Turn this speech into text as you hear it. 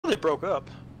they broke up.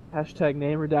 Hashtag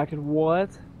name redacted. What?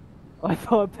 I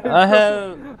thought they I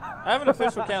have an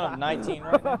official count of 19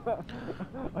 right now. I thought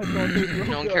they broke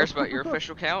No one up. cares about your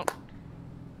official count.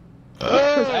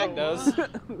 Zach does,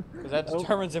 because that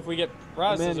determines if we get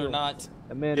prizes or not.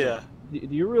 Amanda, do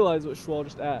you realize what Schwal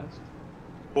just asked?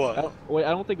 What? Wait,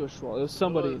 I don't think it was Schwal. It was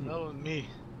somebody. That was me.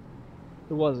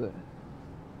 Who was it?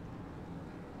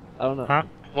 I don't know. Huh?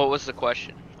 What was the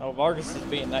question? Oh, Vargas is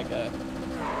being that guy.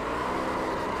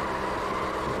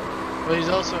 But he's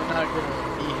also not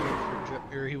gonna be here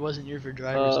for, or he wasn't here for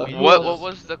drivers. meeting. What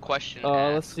was the question?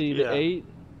 Let's see. The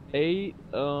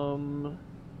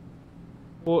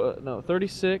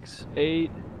 36,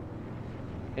 8,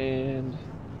 and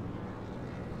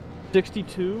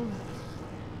 62,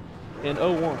 and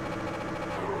 01. The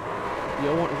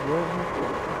 01 is where?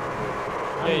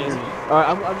 Alright,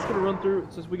 I'm just gonna run through,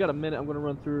 since we got a minute, I'm gonna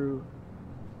run through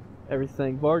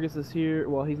everything. Vargas is here,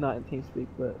 well, he's not in TeamSpeak,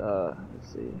 but,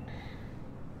 let's see.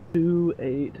 2,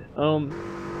 8, see,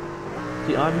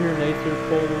 I'm here, Nate's here,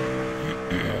 Cole,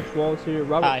 Schwal's here,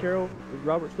 Robert Carroll, is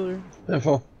Robert still here?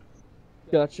 Info.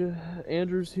 Gotcha.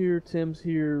 Andrew's here, Tim's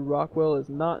here, Rockwell is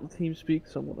not in TeamSpeak,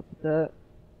 so I'm gonna put that.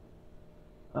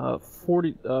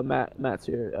 40, Matt's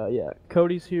here, yeah,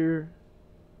 Cody's here.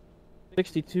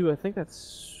 62, I think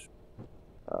that's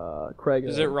Craig.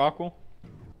 Is it Rockwell?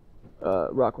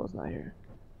 Rockwell's not here.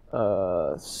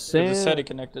 Sam. He said he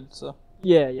connected, so.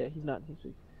 Yeah, he's not in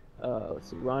TeamSpeak. Let's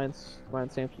see, Ryan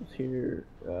Sampson's here.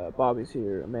 Bobby's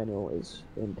here. Emmanuel is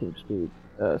in TeamSpeak.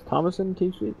 Is Thomas in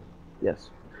TeamSpeak?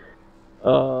 Yes.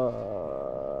 Let's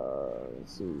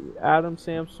see, Adam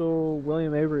Samsel,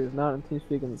 William Avery is not in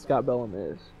TeamSpeak, and Scott Bellum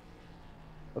is.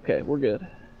 Okay, we're good.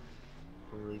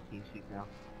 We'll leave TeamSpeak now.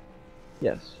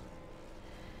 Yes.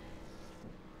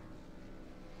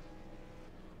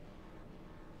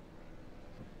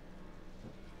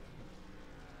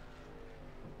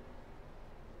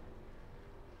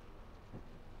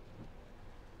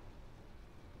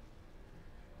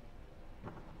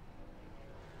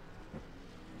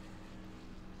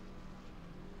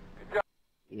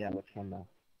 Yeah, which one though?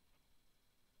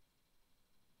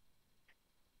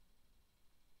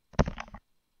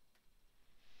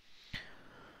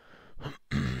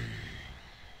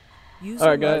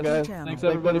 Alright guys, thanks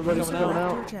everybody for coming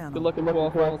out. Good luck in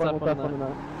qualifying, let's have fun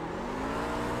tonight.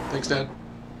 Thanks, Dad.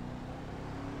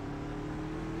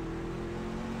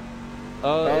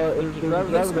 There's a driver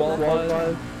that's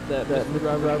qualified that Mr.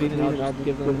 Driver beat, and I'll just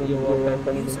give them the EOL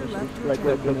right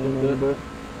there, give them the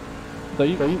So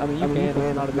you, I mean, you can,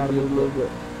 it's not a big deal, but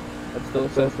I'd still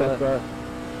assess that.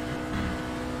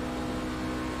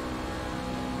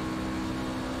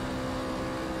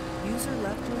 User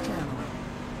left your channel.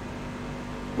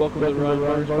 Welcome to the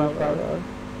Run Spotlight.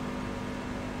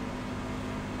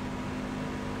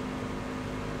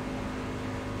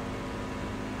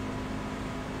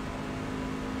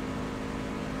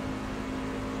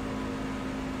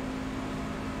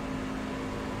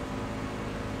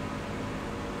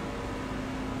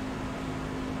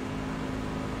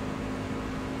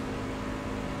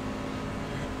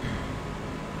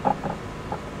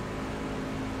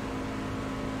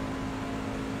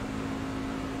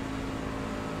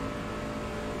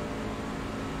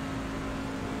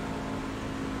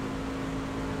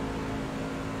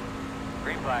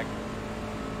 Green flag.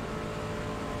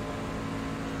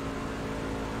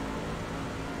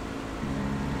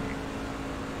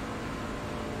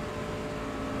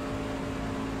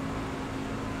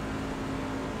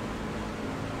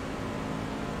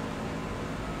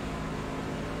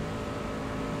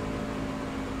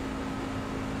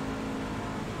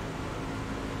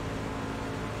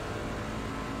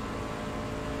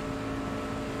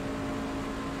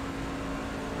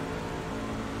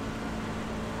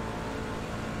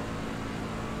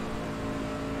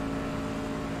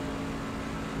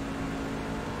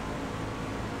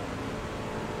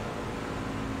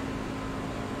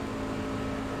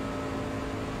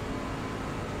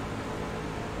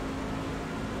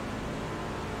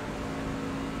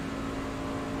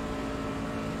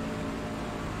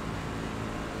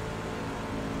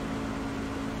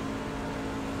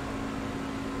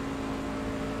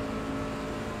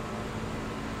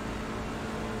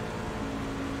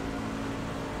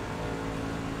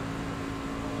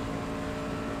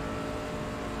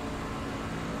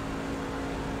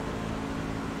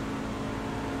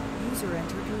 User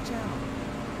entered your channel.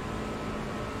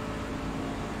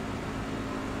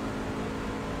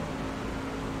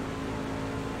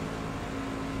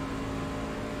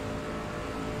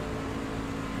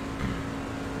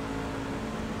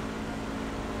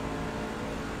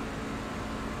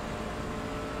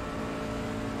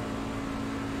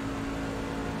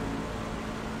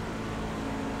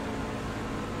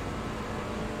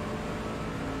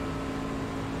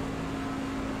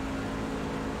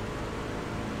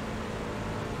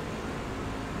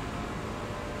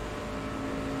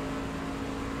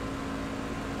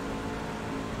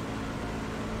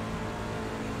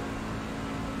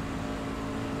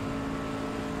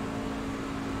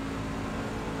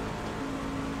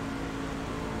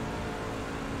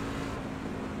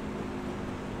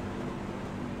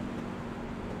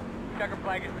 Checker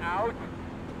flag is out.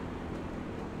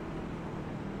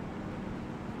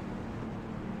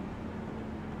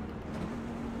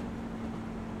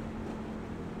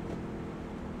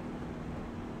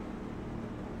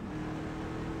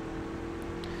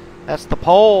 That's the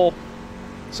pole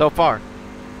so far.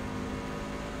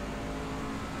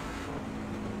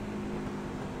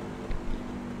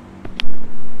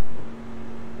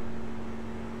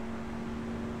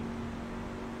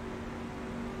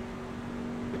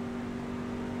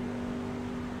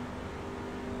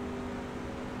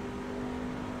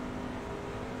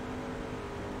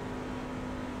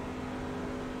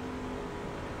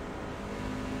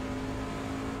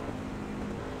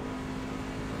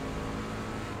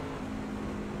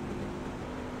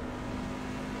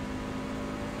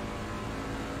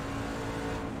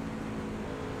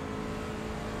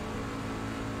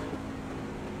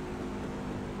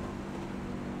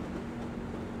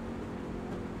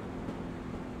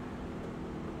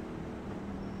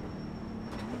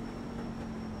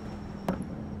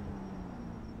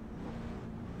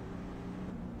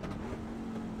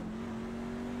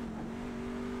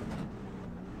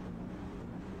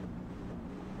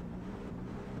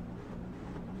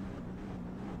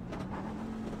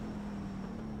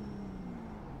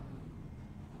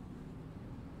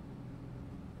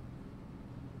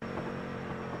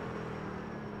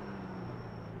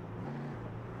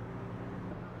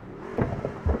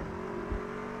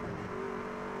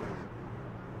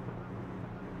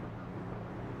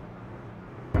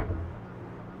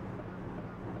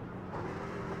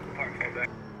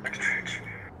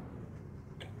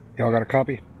 Y'all got a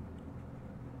copy?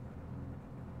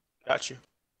 Got you.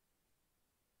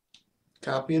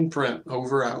 Copy and print.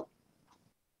 Over out.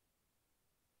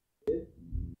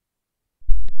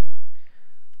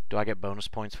 Do I get bonus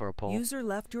points for a poll? User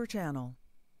left your channel.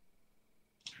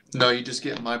 No, you just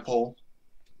get my poll.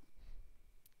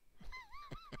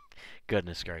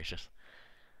 Goodness gracious.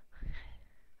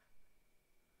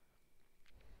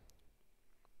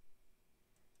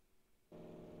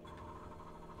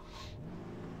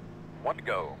 One to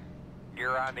go.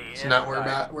 You're on the It's not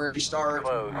where you start,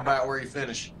 about where you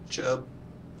finish, Chubb.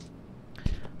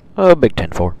 Oh, Big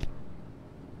 10-4.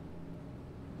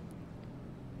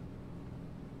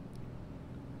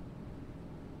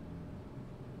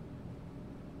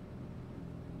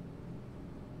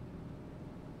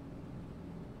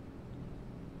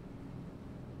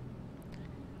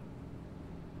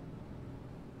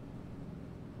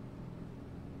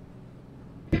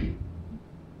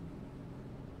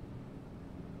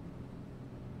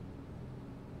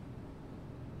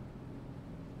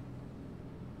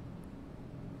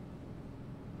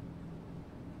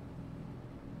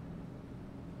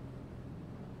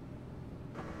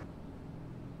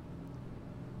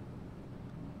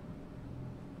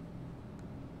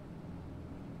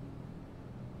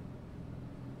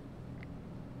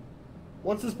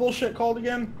 What's this bullshit called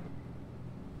again?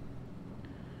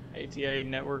 ATA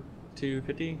Network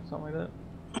 250, something like that.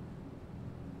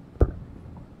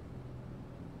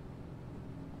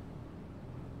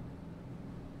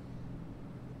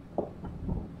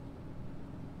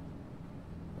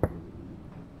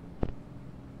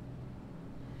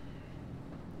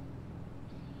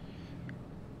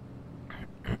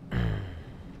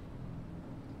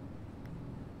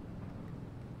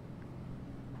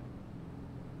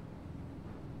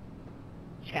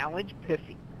 Challenge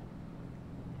Piffy.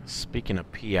 Speaking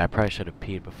of pee, I probably should have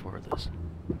peed before this.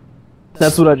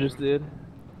 That's what I just did.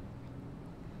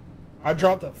 I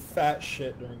dropped a fat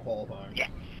shit during qualifying. Yeah.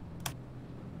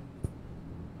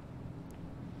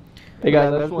 Hey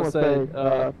guys, I just want to say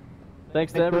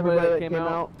thanks to everybody that came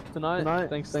out tonight.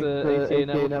 Thanks to ATA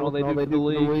Network and all they do for the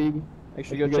league. Make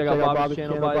sure you go check out Bobby's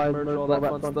channel, buy his merch, all that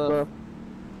fun stuff.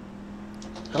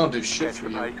 I don't do shit for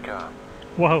you.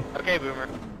 Whoa. Okay, Boomer.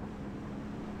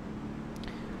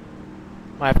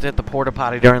 Might have to hit the porta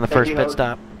potty during the first pit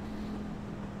stop.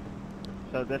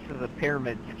 So this is a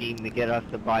pyramid scheme to get us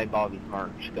to buy Bobby's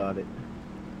merch. Got it.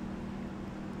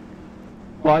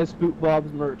 Buy Spook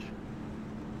Bob's merch.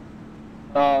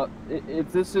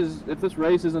 If this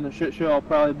race isn't a shit show, I'll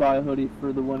probably buy a hoodie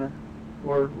for the winner,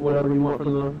 or whatever you want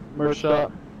from the merch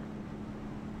shop.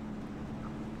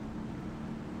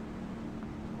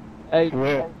 Hey,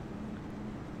 Yeah.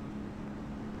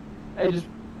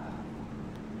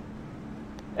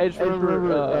 just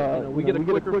remember, we get a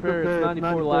quick repair. It's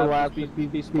 94 laps. Just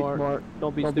be smart.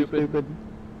 Don't be stupid.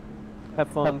 Have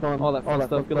fun. All that fun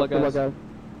stuff. Good luck, guys. Love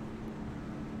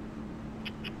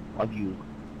you.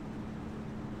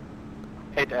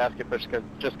 Hate to ask it, but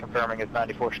just confirming it's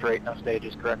 94 straight, no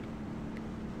stages, correct?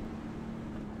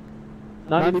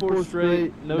 94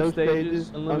 straight, no stages,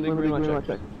 unlimited green light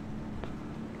check.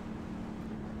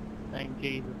 Thank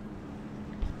Jesus.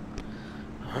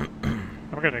 I'm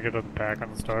gonna get to the back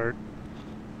on the start.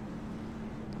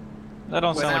 That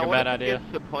don't sound like a bad idea. Gets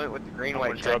to the point with the green I'm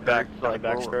white gonna drop back on the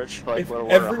back we're, stretch. like If we're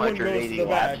everyone goes to 180 the back,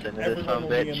 laps into this everyone will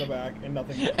be in the bitch. back, and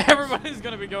nothing. Everybody's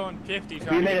gonna be going 50 If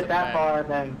trying you to made get it to the that back. far,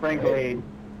 then frankly,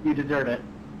 you deserve it.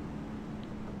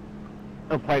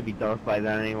 It'll probably be dark by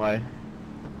then anyway.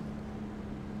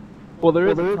 Well, there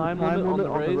is a time limit on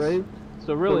the race,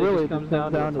 so really it just comes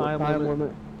down to the time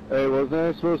limit. Hey, wasn't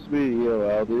that supposed to be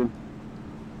EOL, dude?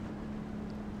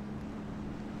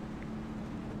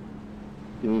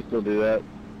 Can you still do that?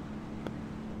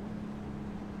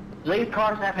 Do these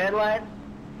cars have headlights?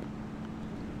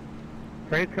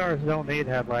 Race cars don't need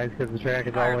headlights because the track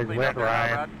is always wet,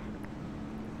 Ryan.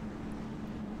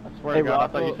 I swear to God, I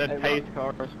thought you said pace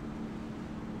cars.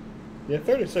 Yeah,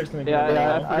 36 and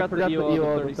Yeah, I forgot the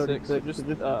EOL is 36. So just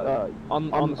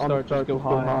on the start, just go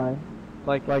high.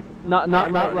 Like not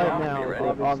right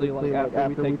now. Obviously, like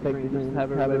after we take the green, just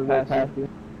have everybody pass you.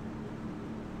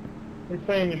 They're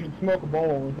saying you should smoke a bowl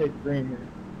when we take the green here.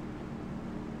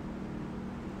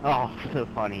 Oh, so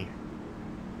funny.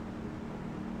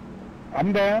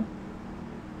 I'm down.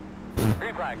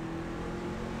 Green flag.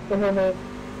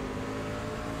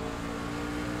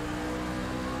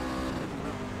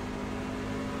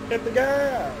 Hit the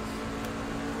gas!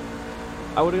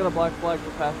 I would have got a black flag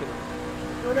for passing him.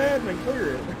 You're an admin,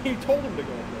 clear it. He told him to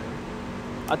go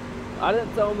up there. I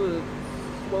didn't tell him to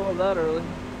slow up that early.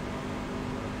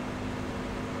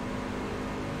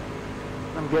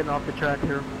 I'm getting off the track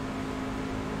here.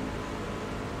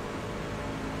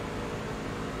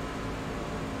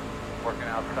 Working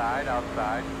outside,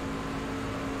 outside.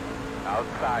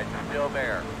 Outside, still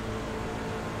there.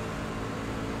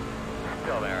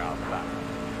 Still there outside.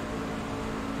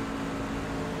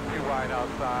 Too wide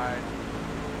outside.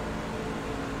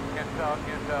 Can't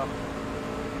tell.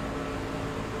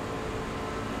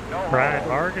 No Brian hole.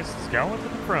 Vargas is going to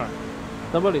the front.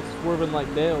 Somebody's swerving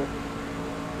like Dale.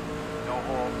 No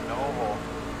hole.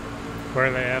 Where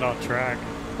are they at on track?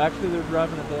 Actually, they're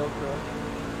driving a Dale truck.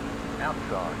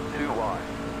 Outside, too wide.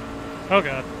 Oh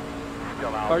god.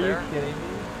 Still out Are you there. kidding me?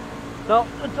 No,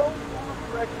 don't go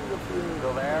the direction of the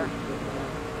Still there.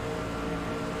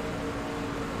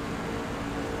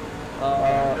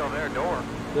 Still there, door.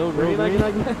 Still green, I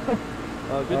guess.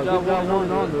 Good job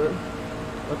holding on to it.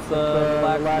 Let's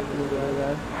relax a little bit,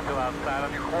 guys. Still outside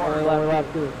on your Only corner. lap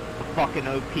two. Fucking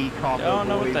OP combo. I don't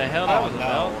know what the hell that was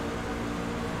about.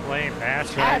 Lane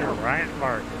Nash or Ryan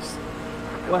Vargas.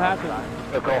 What happened?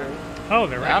 Oh,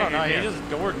 they're I don't running know, he again. just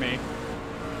doored me.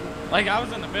 Like I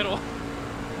was in the middle.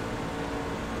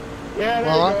 Yeah, there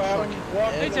Well, you go, I'm Adam. fucking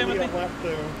Walk Hey, in the lead Timothy. on lap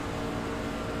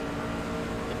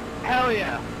 2. Hell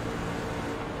yeah.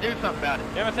 Do something about it.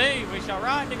 Timothy, we shall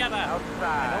ride together. Outside,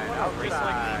 I don't want to race like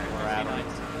outside. these We're Wednesday out.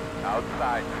 nights.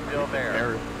 Outside, still there.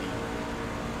 Alright,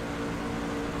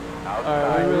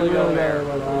 Outside, we really still gotta there.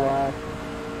 go.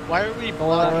 Why are we lap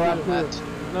blocking two. that?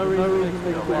 No reason to make a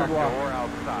Still clear there, block. door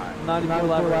outside. 94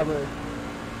 lap race.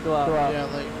 Still out. Yeah,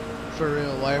 like, for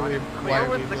real, why are we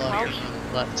with the blocking coach.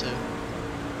 left two?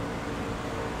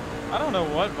 I don't know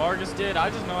what Vargas did. I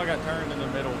just know I got turned in the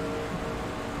middle.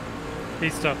 He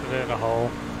stuffed it in a hole.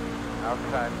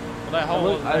 Outside. Well, that hole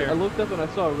was I there. looked up and I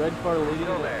saw a red car leading,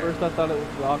 Still and there. at first I thought it was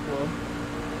Rockwell.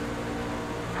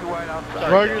 Too wide outside.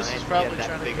 Vargas John, is I probably get that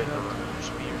trying to big get of a up to push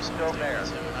me or Still something, there.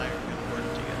 because him and I are going to work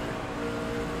together.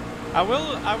 I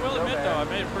will admit there. though, I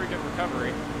made a pretty good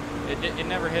recovery. It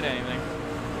never hit anything,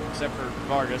 except for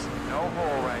Vargas. No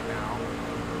hole right now.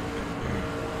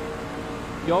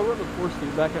 Y'all run the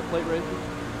 4-speed back at plate races?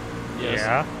 Yes.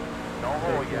 Yeah. No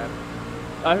hole yet.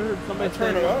 I heard somebody I'll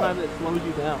say turn it one up. time that it slows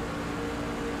you down.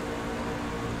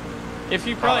 If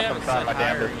you probably haven't sometime set my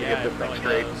damn higher, best to yeah, get it this thing probably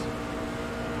straight. does.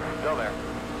 Still there.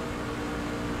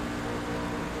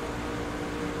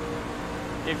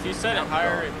 If you set it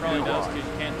higher, it probably does because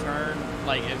you can't turn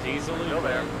like as easily. Still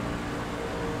there.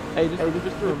 Hey, just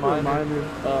a reminder,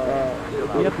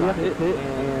 you have to hit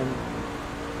and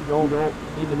you don't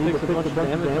need to fix a bunch of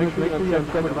damage. Make sure you have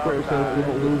covered the clear so that you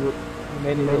don't lose it. You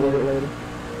may need to lose it later.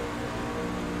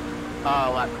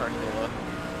 Lap car still up.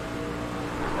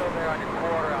 Still there on your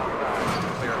quarter outside.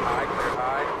 Clear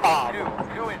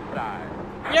high. Two inside.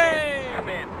 Yay! Come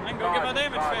in. I can go get my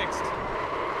damage fixed.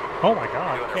 Oh my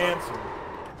god. Cancel.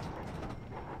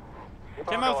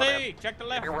 Timothy, check the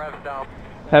left. Your revs down.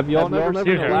 Have y'all never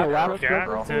You seen a lap have truck?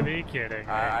 got to be kidding me.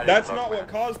 That's not what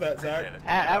caused that, Zach.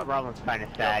 That run was kind of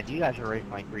sad. You guys are racing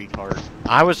like retards.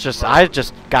 I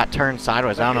just got turned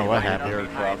sideways. I don't know what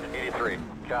happened. 83.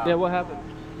 Yeah, what happened?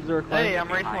 Is there a claim? Hey, I'm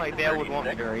racing like Dale would want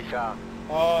me to race.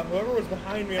 Whoever was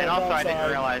behind me And on the also, I outside, didn't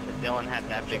realize that Dylan had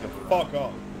that big of a fuck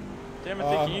up.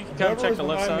 Timothy, can you come Whoever check was the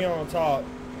left behind me side? on top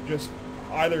just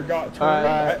either got turned.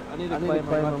 Alright, I need a claim.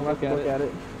 I'm gonna look at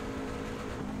it.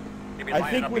 I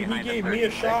think when he gave me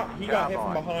a shot, he got hit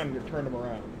from behind and it turned him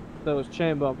around. That was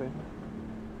chain bumping.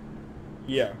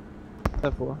 Yeah.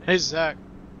 That for. Hey Zach,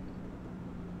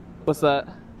 What's that?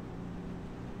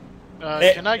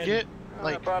 can I get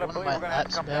like one of my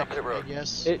laps back? I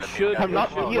guess. It should. I'm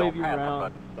not wave you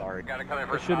around. Sorry.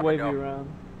 It should wave you around.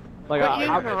 Like But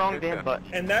using the wrong damn button.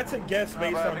 And that's a guess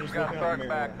based on just looking at the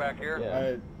mirror. back here.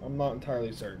 Yeah. I'm not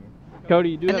entirely certain. Cody,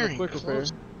 you do have a quick repair.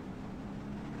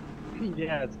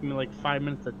 Yeah, it's gonna be like 5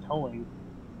 minutes of towing.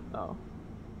 Oh.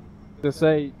 To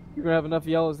say you're gonna have enough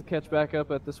yellows to catch back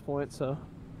up at this point, so.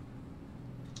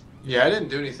 Yeah, I didn't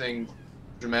do anything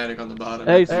dramatic on the bottom.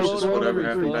 Hey, It's just whatever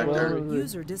happened back there.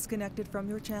 User disconnected from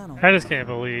your channel. I just can't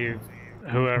believe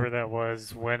whoever that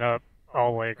was went up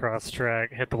all the way across the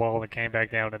track, hit the wall, and came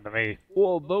back down into me.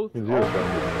 Well, both. Yeah.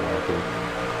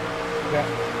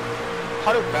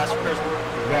 How do fast repairs work?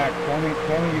 Zach, tell me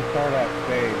you start at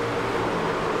stage.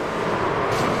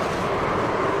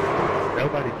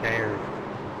 Nobody cares.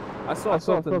 I saw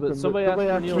something, but somebody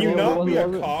asked me. Can you not be a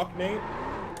cock, Nate?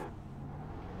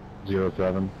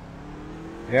 07.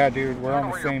 Yeah, dude, we're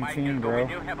on the same team, bro.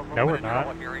 No, we're not.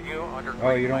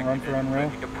 Oh, you don't run for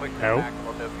Unreal? No.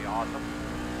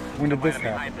 When did this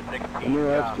happen? I'm gonna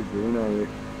ask you, Bruno.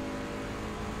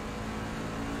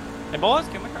 Hey boys,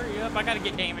 can we hurry up? I gotta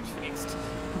get damage fixed.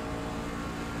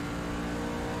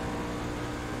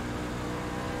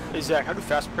 Hey Zach, how do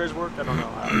fast repairs work? I don't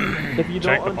know. If you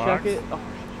Check don't the uncheck box. it, oh,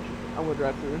 I'm gonna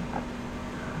drive through.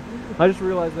 I just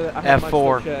realized that I have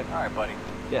F4. my check. Alright, buddy.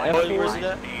 Yeah, Where's F4.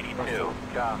 that? 82.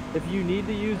 Job. If you need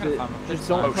to use it, just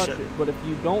Oh, don't touch shit. it. But if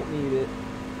you don't need it,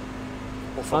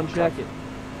 Well, fuck, uncheck it.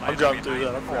 I'm driving through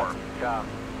that. I'm Four. Job.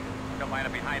 You're line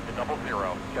up behind the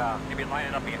 00. Job. You'll be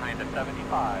lining up behind the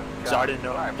 75. Job. So I didn't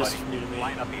know. Alright, This buddy. is new to me.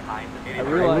 Line up behind the 83.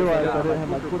 I realized I I didn't have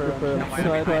my quick repair, You'll so line I up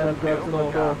tried to behind the drive 2. to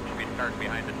the Job. You'll be starting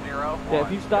behind the 0. Yeah,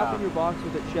 if you stop Job. in your box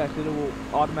with it checked, it will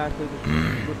automatically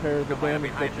just repair the You'll line up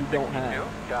damage behind that you the don't 62.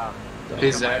 have. Job.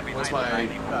 Hey Zach, what's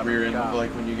my rear end look like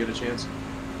when you get a chance?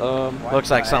 Looks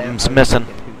like something's missing.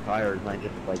 Two tires, and I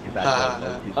just like back up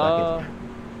like 2 seconds.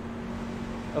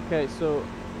 Okay, so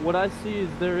what I see is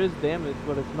there is damage,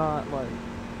 but it's not like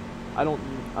I don't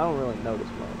really notice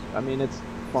much. I mean, it's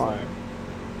fine.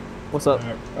 What's up?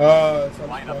 So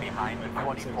Line up behind the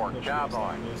 24. Job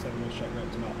on.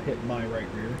 to not hit my right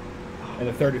rear, and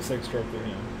the 36 drove through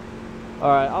him. All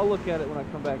right, I'll look at it when I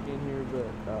come back in here,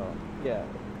 but yeah,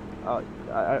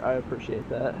 I appreciate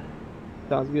that.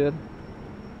 Sounds good.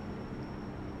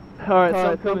 All right,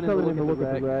 so I'm coming in to look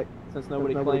at the wreck since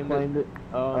nobody claimed it.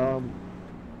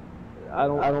 I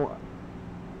don't.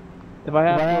 If I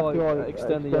have to, I'll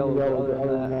extend the yellow, but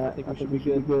other than that, I think we should be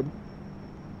good.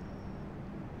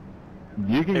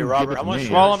 You can Hey Robert, how much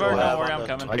Wallenberg, don't worry, I'm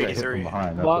coming. I got hit from 83.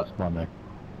 behind. That's Well- what's funny.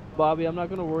 Bobby, I'm not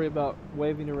going to worry about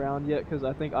waving around yet because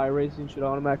I think iRacing should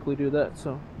automatically do that.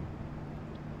 So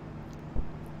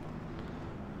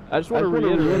I just want to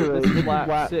reiterate this is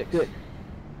lap 6.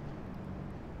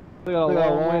 We got a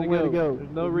long way to go. There's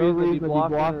no reason to be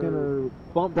blocking or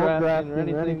bump drafting or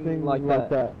anything like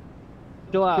that.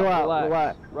 Chill out,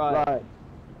 relax. Right.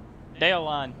 Dale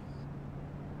line.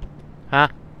 Huh?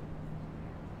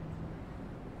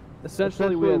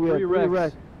 Essentially, we had 3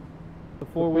 wrecks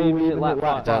before we even hit lap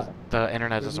 5. The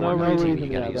internet doesn't no work on reason TV. You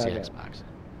to gotta have use the that. Xbox.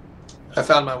 I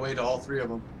found my way to all 3 of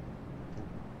them.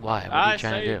 Why? What are I you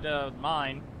trying to saved do?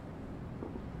 mine.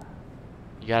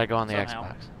 You gotta go on the somehow.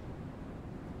 Xbox.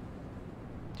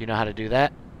 Do you know how to do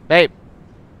that, babe?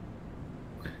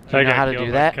 Do you know how to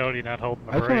do that? Cody not holding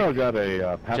the I brake. I got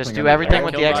a Just do everything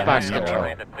with the Xbox Line up control.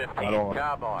 behind the 15. I don't-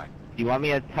 Job on. Do you want me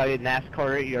to tell you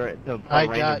NASCAR? You're the I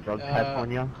random got drug test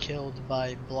on you. killed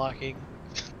by blocking.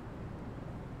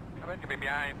 You'll be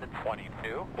behind the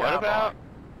 22. What Job about? on.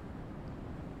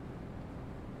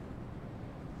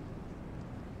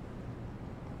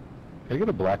 Can I get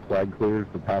a black flag cleared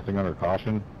for passing under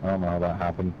caution? I don't know how that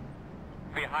happened.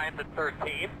 Behind the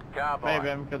 13. Job on.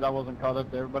 Maybe because I wasn't caught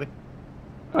up to everybody.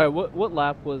 All right, what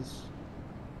lap was?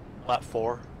 Lap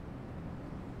 4.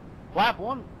 Lap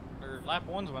 1. Or lap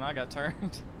 1's when I got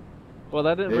turned. Well,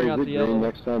 that didn't bring out the green yellow.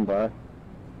 next time by.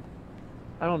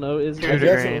 I don't know. Is I to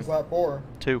guess it green. was lap 4.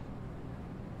 2.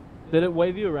 Did it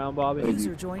wave you around, Bobby?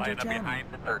 User joined your Line up channel. behind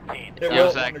the 13. It Yo,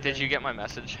 was Zach, under did green. you get my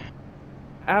message?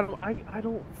 Adam, I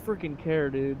don't freaking care,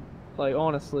 dude. Like,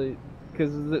 honestly.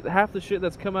 Because half the shit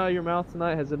that's come out of your mouth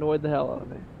tonight has annoyed the hell out of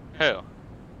me. Who?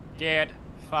 Get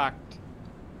fucked.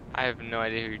 I have no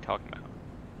idea who you're talking about.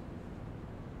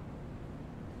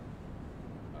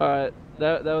 Alright,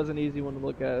 that was an easy one to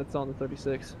look at. It's on the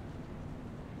 36.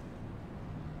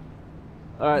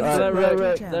 Alright, so that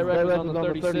wreck was on the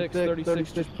 36.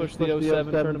 36 just pushed the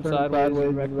 07, turned him sideways,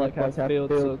 and wrecked like half the field.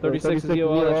 So 36 is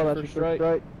EOL, that's your first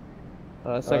strike.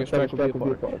 Second strike will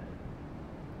be a park.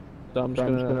 So I'm just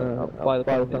gonna apply the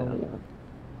penalty now.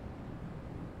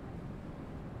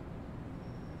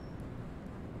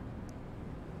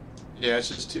 Yeah, it's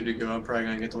just 2 to go. I'm probably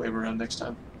gonna get the wave around next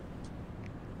time.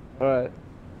 Alright.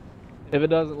 If it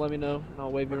doesn't, let me know, and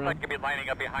I'll wave you around. Be lining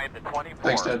up behind the 24.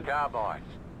 Thanks, Dad. Cowboy.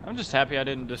 I'm just happy I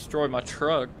didn't destroy my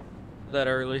truck that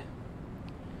early.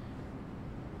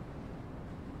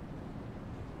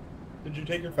 Did you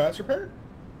take your fast repair?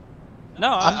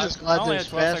 No, I'm just glad I only had there's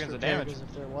 12 fast seconds of repair, damage. because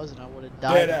if there wasn't, I would have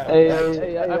died.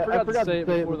 Hey, I forgot to say it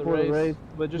before the race,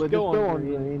 but just go on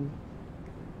green.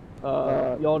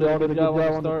 Y'all did a good job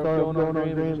on the start, going on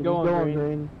green, just go on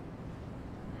green.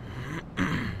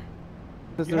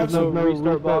 Since there's no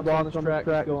restart box on this track,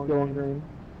 just go on green.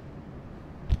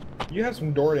 You have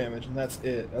some door damage, and that's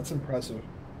it. That's impressive.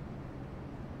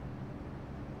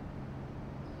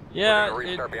 Yeah,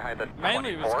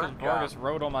 mainly it was because Vargas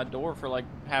rode on my door for like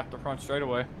half the front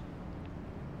straightaway.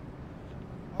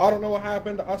 I don't know what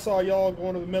happened. I saw y'all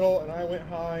going to the middle, and I went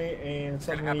high, and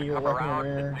suddenly you were looking in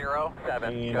there,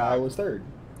 and I was third.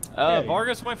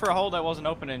 Vargas went for a hole that wasn't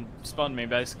open and spun me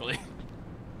basically.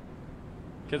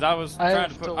 Because I was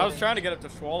trying to get up to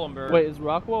Schwallenberg. Wait, is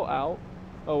Rockwell out?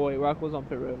 Oh wait, Rockwell's on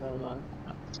pit road. Never mind.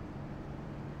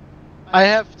 I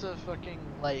have to fucking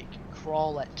like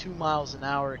crawl at 2 miles an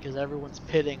hour because everyone's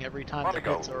pitting every time the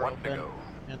pits are open,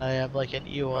 and I have like an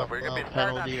EOL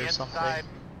penalty or something.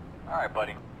 Alright,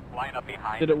 buddy. Line up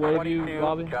behind. Did it wave you,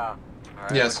 Bobby? Right,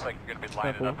 yes. looks like you're gonna be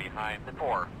lining up behind the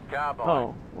 4. Cowboy.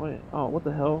 Oh wait. Oh, what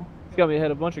the hell? It's got me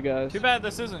ahead of a bunch of guys. Too bad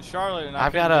this isn't Charlotte. And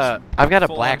I've got a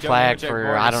black flag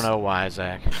for I don't know why,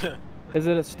 Zach. Is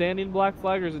it a standing black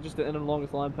flag or is it just the end of the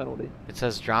longest line penalty? It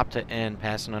says drop to end,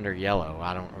 passing under yellow.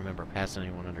 I don't remember passing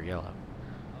anyone under yellow.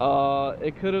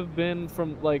 It could have been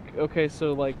from like, okay,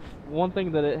 so like one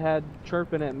thing that it had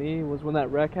chirping at me was when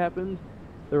that wreck happened,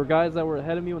 there were guys that were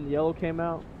ahead of me when the yellow came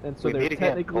out, and so they were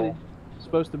technically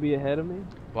supposed to be ahead of me.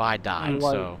 Well, I died,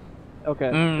 like, so.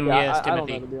 Okay. Yes, I don't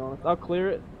know, to be honest. I'll clear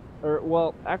it, or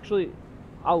well, actually,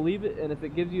 I'll leave it, and if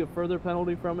it gives you a further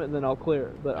penalty from it, then I'll clear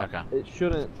it. But okay. It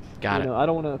shouldn't. Got it. I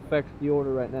don't want to affect the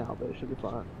order right now, but it should be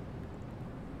fine.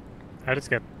 I just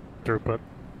get throughput.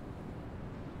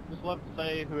 Just love to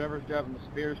say, whoever's driving the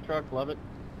Spears truck, love it.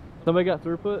 Somebody got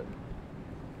throughput?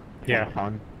 Yeah.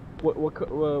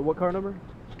 What car number?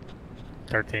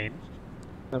 13.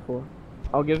 10-4.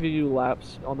 I'll give you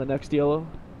laps on the next yellow.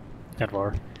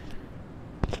 10-4.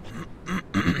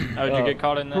 Oh, did you get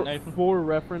caught in that, Nathan? For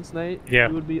reference, Nate, yeah.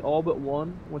 You would be all but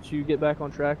one. Once you get back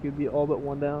on track, you'd be all but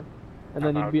one down. And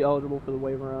then you'd be eligible for the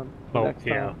wave around next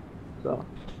time. So.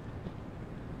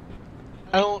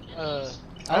 I don't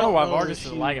know why Vargas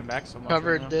is lagging back so much.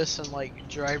 Covered this in like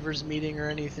driver's meeting or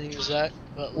anything, is that?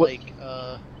 But like,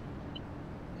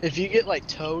 if you get like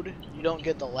towed, you don't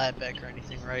get the lap back or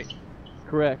anything, right?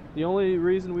 Correct. The only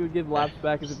reason we would give laps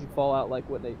back is if you fall out like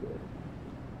what Nate did.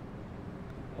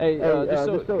 Hey,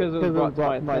 just because it was brought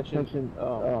to my attention, we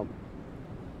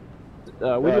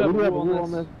do have a rule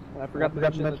on this. I forgot to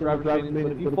mention in the driver's meeting,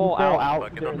 but if you fall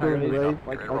out during the race,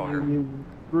 like you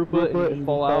group it and you just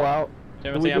fall out,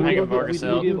 Timothy, I'm hanging Vargas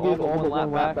out. We do give all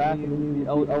one lap back and you be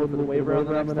eligible for the wave around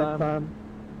the next time.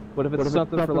 But if it's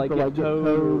something for like get towed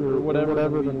or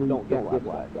whatever, then we don't get lap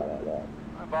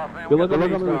back. Good luck on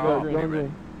the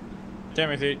green.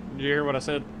 Timothy, did you hear what I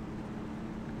said?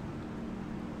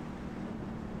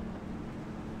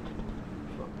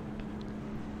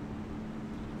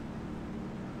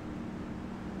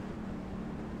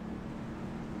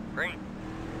 Green.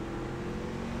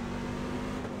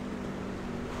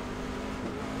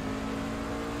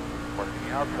 Working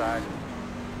the outside.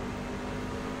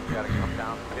 You gotta come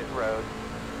down pit road.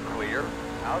 Clear.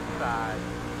 Outside.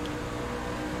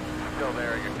 Still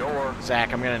there at your door.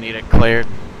 Zach, I'm gonna need it cleared.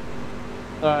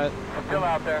 Alright. Still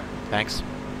out there. Thanks.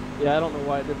 Yeah, I don't know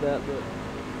why I did that, but.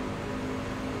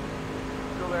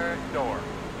 Still there at your door.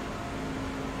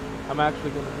 I'm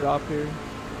actually gonna drop here.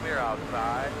 Clear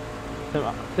outside.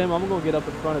 Tim, I'm gonna get up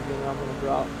in front of you and I'm gonna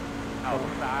drop.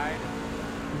 Outside.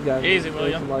 Easy,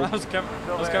 William. I was coming up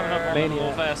on it a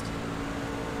little fast.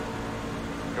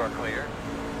 You're clear.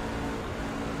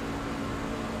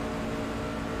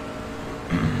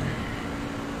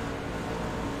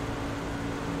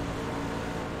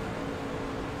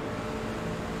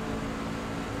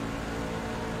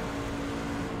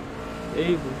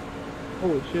 Easy.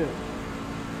 Holy shit.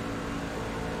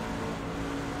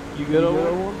 You good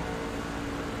over one?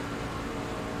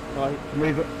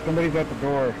 Somebody's at the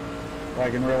door,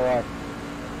 like in real life.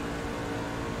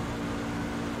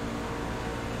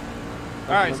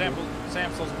 Alright,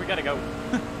 Samsels, we gotta go.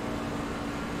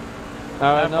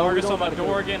 Alright, no, Vargas on my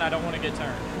door again, I don't want to get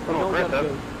turned. We don't gotta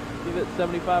go. Give it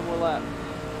 75 more laps.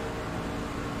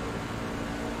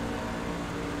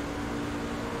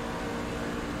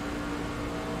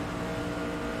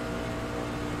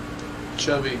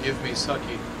 Chubby, give me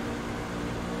sucky.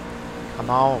 Come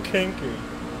on. Kinky.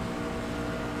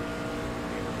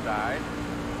 Inside.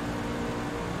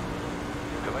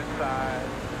 Still inside.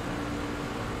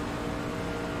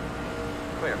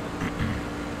 Clear.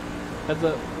 Heads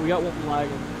up, we got one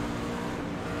lagging.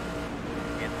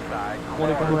 Inside.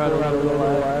 24 right over the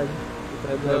lag.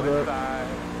 Heads up. Inside.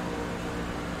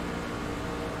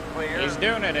 Clear. He's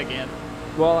doing it again.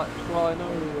 Well, I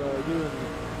know you and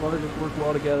Vargas work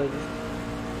well together. Just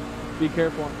be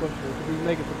careful on pushing her, because he's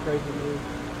making some crazy moves.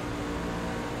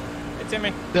 Hey,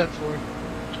 Timmy. That's for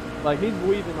Like, he's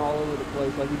weaving all over the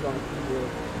place, like he's on a keyboard.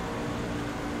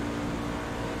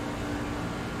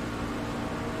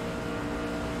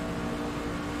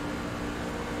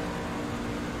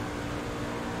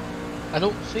 I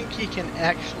don't think he can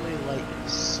actually, like,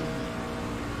 see.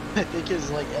 I think his,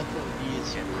 like, FOV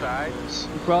is inside. close.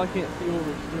 You probably can't see what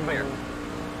we're doing. Clear.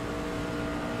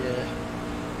 Yeah.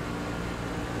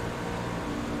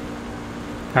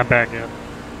 I'm back in.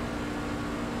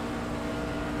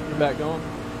 You're back going?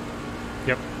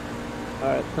 Yep.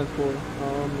 Alright, 10-4.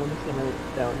 Let me see how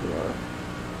it's down here.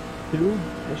 2?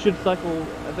 It should cycle,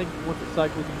 I think once it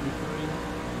cycles, you can do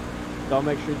 3. So I'll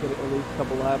make sure you get at least a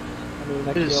couple laps. I mean,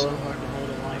 next It is so yellow. hard to hold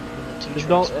a line for the two Just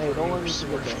trucks. don't let me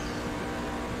forget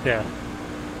that. Yeah.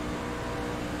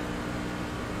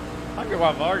 I get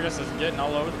why Vargas is getting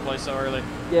all over the place so early.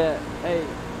 Yeah, hey.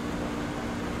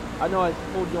 I know I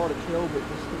told y'all to chill, but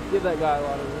just give that guy a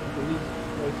lot of room, because he's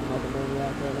racing like a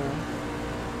maniac right now.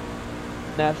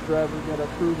 Nash driver gotta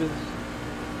prove his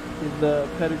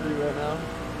pedigree right now.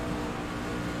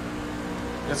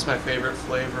 That's my favorite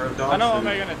flavor of dog I know food. I'm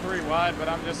making it 3 wide, but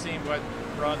I'm just seeing what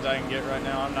runs I can get right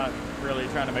now. I'm not really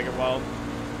trying to make it wild.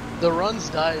 The runs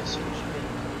die as soon as you get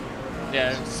in.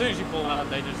 Yeah, as soon as you pull out,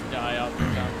 they just die out the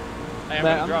time. Hey, I'm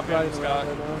Matt, gonna drop just in, Scott.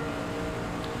 riding around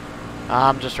right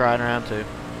I'm just riding around too.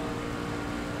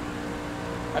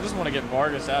 I just want to get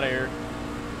Vargas out of here.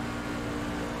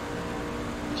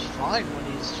 It's fine when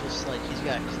he's just like, he's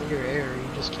got clear air, you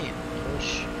just can't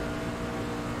push.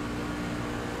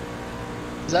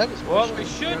 Well, what we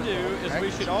should do is we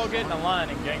should all get in a line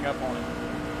and gang up on him.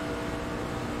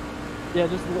 Yeah,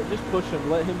 just push him,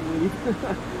 let him lead.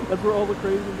 That's where all the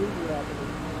crazy moves are happening.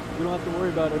 We don't have to worry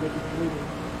about it if he's leading.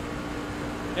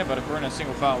 Yeah, but if we're in a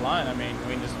single file line, I mean,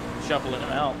 we can just shuffle him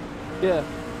out. Yeah.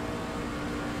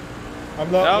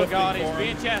 I'm not Oh lifting God, for he's him.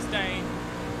 being Chastain.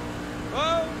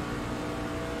 Whoa!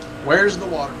 Where's the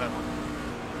watermelon?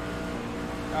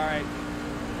 Alright.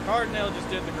 Cardinal just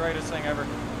did the greatest thing ever.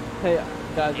 Hey,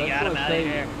 guys, He I got just him want to out of say,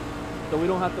 here. so we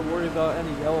don't have to worry about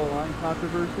any yellow line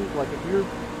controversies. Like if you're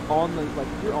on the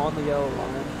yellow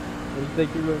line and you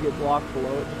think you're going to get blocked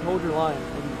below it, just hold your line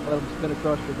and let them spin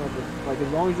across your number. Like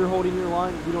as long as you're holding your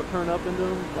line, you don't turn up into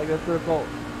them. Like that's their fault.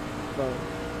 So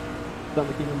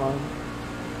something to keep in mind.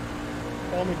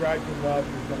 Tell me drive too loud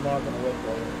because I'm not going to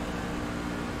whistle.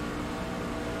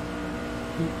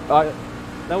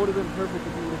 That would have been perfect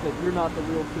if you would have said you're not the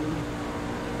real team.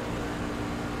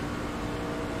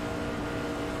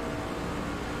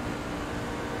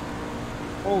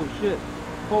 Holy shit.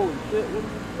 Holy shit, what are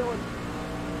you doing?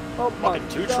 Oh my Fucking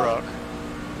two God. truck.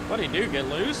 What'd he do, get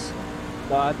loose?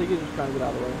 Nah, I think he's just trying to get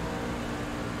out of the way.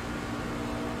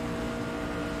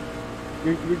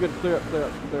 You're good, clear up.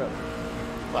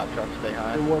 Flat truck, stay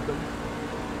high. You're welcome.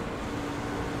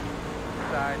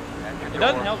 Side, It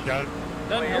doesn't help.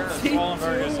 Doesn't help that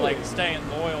Wallenberg is like staying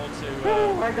loyal to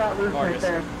I got loose right Vargas.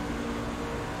 there.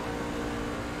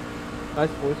 Nice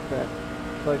voice crack.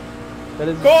 Like, that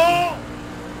is... Go!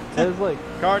 That is like...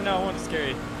 Cardinal, I want to scare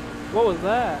you. What was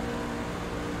that?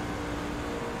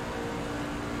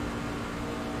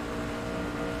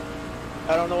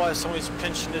 I don't know why somebody's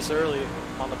pinching this early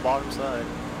on the bottom side.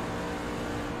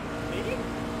 Me?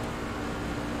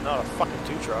 Not a fucking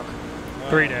two truck.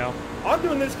 3 down. I'm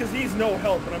doing this because he's no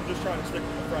help, and I'm just trying to stick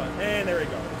with the front. And there he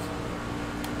goes.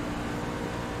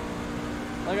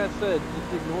 Like I said,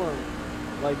 just ignore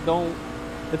him. Like, don't...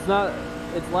 It's not...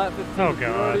 It's lap 15. Oh, If you're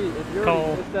God. already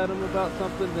Cole. pissed at him about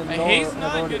something, then Hey, he's have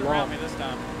not already getting around lost. me this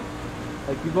time.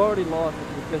 Like, you've already lost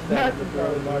if you're pissed at That's him.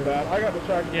 probably my bad. I got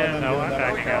distracted by Yeah, them no, doing I'm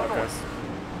that. backing out of this.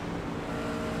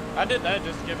 I I did that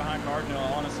just to get behind Cardinal,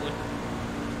 honestly.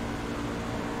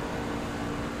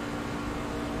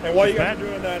 And while you guys were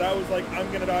doing that, I was like,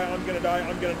 I'm gonna die, I'm gonna die,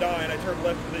 I'm gonna die, and I turned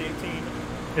left to the 18.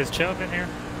 Is Chubb in here?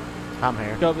 I'm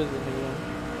here. Chubb is in here.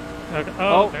 Okay.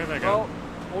 Oh, there they go.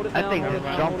 Hold it I down, think hold just it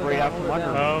down, jump hold it right down, off the hold it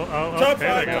mudroom. down. Top there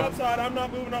side, they go. top side, I'm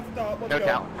not moving off the top. Let's No go.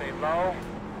 count. Stay low.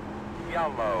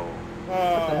 Yellow.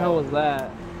 What the hell was that?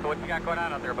 So what you got going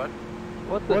on out there, bud?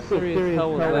 What the serious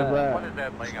hell was that? What is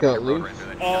that laying up Got your road loose? right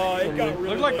there? It got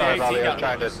really Looked like the loose. 18 got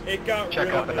trying to loose. It got check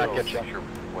really up and not loose. get you. Sure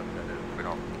what that is. We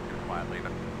don't fly leave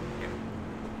it.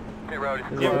 Hey, road.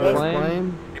 Is It it was-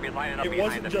 flame? You'd be lining up It behind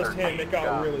wasn't the just 13. him, it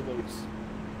got really loose.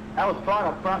 That was fun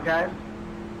up front, guys.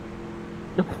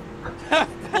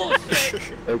 Bullshit.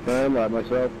 Okay, I'm like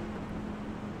myself.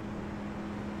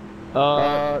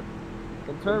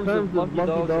 In terms of monkey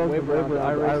dogs and wave around,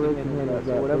 iRacing handles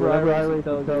that. So whatever iRacing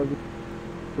tells you,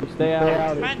 stay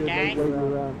out. Come on, guys.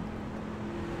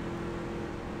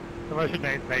 Unless your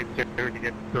name's made to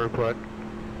get throughput.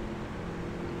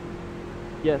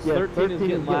 Yes, 13 is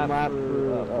getting lapped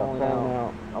for falling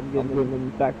out. I'm giving him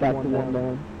back to one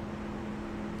down.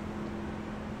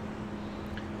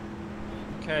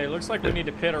 Okay, looks like we need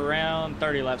to pit around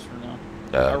 30 laps from now.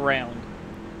 Around.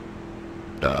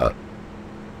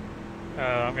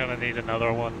 I'm gonna need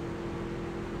another one.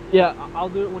 Yeah, I'll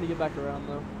do it when you get back around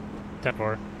though.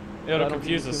 10-4. It'll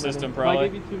confuse the system, If probably. I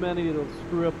give you too many, it'll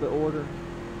screw up the order.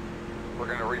 We're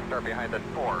going to restart behind that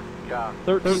 4. Yeah.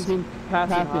 13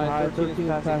 passing high, 13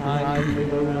 is passing high,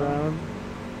 moving around.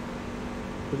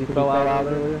 Because he fell out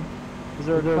earlier. Is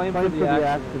there a claim for the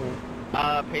accident?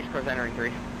 Pace car's entering 3.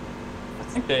 I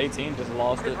think the 18 just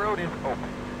lost This it. road is open.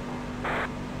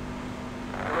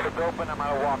 The road is open. I'm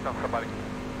going to walk on somebody.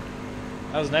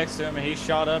 I was next to him and he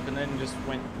shot up and then just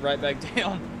went right back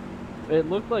down. It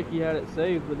looked like he had it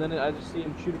saved, but then I just see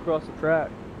him shoot across the track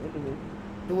into me.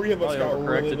 3 of us got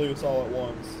really overcorrected. loose all at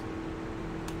once.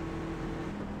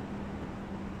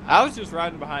 I was just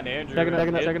riding behind Andrew. Checking up,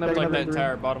 and it checking up, looked like checking that up.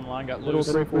 entire bottom line got Little loose.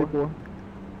 3-4.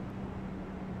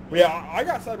 Yeah, I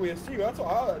got sideways too. That's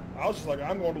why I was just like,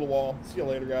 I'm going to the wall. See you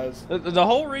later, guys. The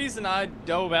whole reason I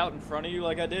dove out in front of you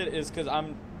like I did is because I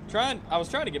was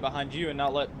trying to get behind you and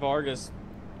not let Vargas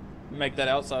make that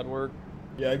outside work.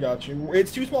 Yeah, I got you.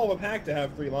 It's too small of a pack to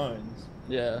have 3 lines.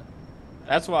 Yeah.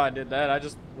 That's why I did that. I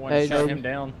just wanted to shut him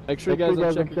down. Make sure you guys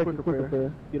don't check your quick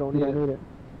repair. You don't need it.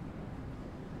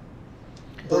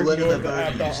 Or you can go to the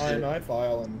app.ini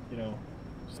file and,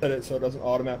 set it so it doesn't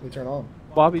automatically turn on.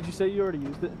 Bobby, did you say you already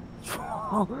used it?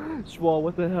 Schwal,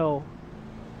 what the hell?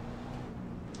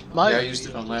 Yeah, I used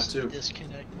it on lap 2.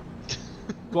 Disconnect.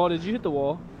 Schwal, did you hit the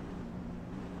wall?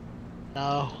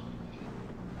 No.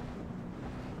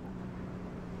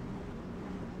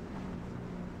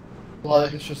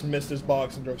 Vargas just missed his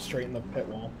box and drove straight in the pit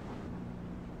wall.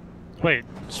 Wait,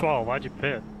 Swall, why'd you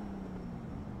pit?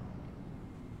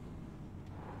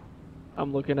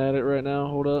 I'm looking at it right now.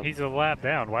 Hold up. He's a lap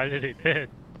down. Why did he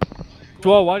pit?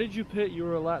 Schwal, why did you pit? You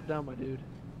were a lap down, my dude.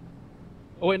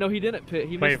 Oh wait, no, he didn't pit.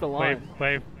 He missed the line.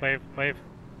 Wave.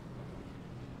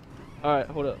 Alright,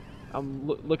 hold up. I'm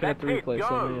looking at the replay,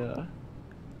 so let me,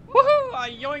 Woohoo! I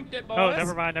yoinked it, boys! Oh,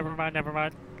 never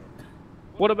mind.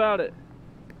 What about it?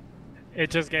 It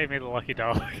just gave me the lucky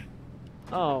dog.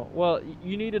 Oh, well,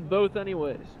 you needed both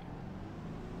anyways.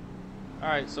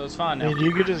 Alright, so it's fine I now. mean,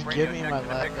 you could just give me my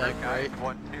lap back, right?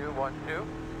 1, 2, 1, 2.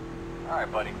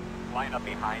 Alright, buddy. Line up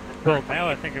behind the Well, now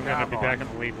I think I'm going to be back in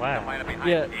the lead lap. Line up behind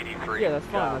Yeah, the 83. yeah, that's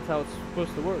fine. That's how it's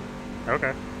supposed to work.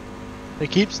 Okay.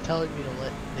 It keeps telling me to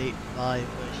let Nate by,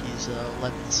 but he's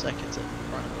 11 seconds in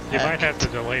front of the You pack. might have to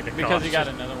delay the Because you got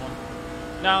another one.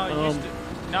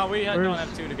 No, we don't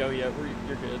have 2 to go yet.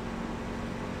 You're good.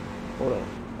 Hold on.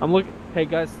 I'm looking. Hey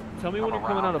guys, tell me when you're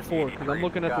coming out of 4, because I'm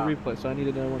looking at the replay, so I need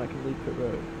to know when I can leave pit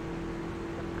road.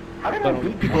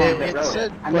 It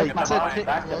said pit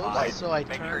close, so I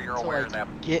turned to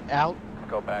get out,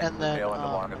 Go back and to the then tail end of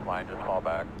the longest line, just fall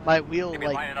back. my wheel You'll be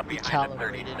lining up behind the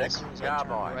recalibrated 36. as soon as I Job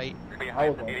turned on. right. You're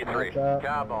behind the 83.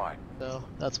 Job on. So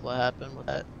that's what happened with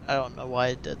that. I don't know why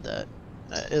it did that.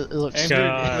 It looks Andrew,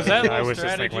 stupid. was that I a was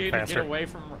just strategy thinking to faster. get away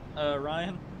from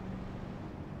Ryan?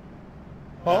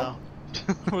 Huh?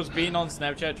 Was being on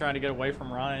Snapchat trying to get away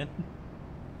from Ryan?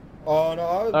 Oh, no,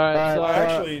 I Alright,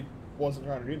 actually wasn't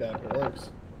trying to do that, but it works.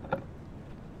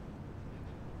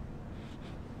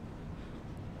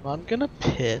 I'm gonna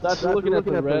pit. That's looking at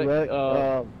the wreck.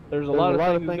 There's a lot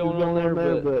of things going on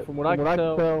there, but from what I can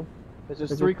tell, it's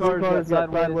just 3 cars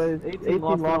got sideways, 18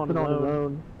 lost it on his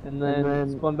own, and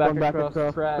then spun back across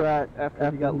the track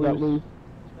after he got loose.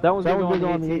 That one's going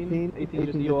on the 18. 18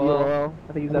 just EOL.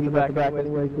 I think he's at the back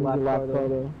anyway, he's the last car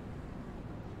though.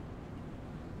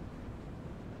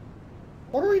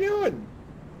 you doing?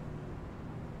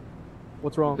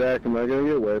 What's wrong? Zach, am I gonna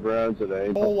get wave rounds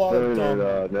today? Whole lot of dumb.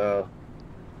 No.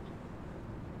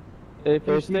 If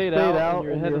you stayed out and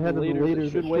you're ahead of the leaders,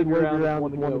 it should wave you around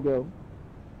if you want to go.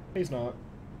 He's not.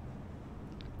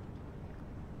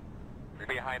 You're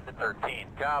behind the 13.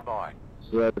 Cowboy.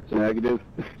 So that's negative.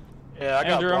 Yeah, I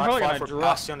got Andrew, I'm black probably flag gonna for drop.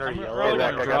 passing under I'm yellow. probably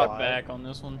Zach, gonna I drop got back on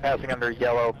this one. Passing under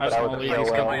yellow, I but just I wanna was leave in these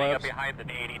couple Lining up laps. behind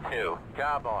the 82.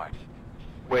 Cowboy.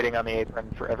 waiting on the apron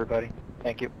for everybody.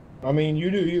 Thank you. I mean, you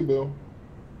do you, boo.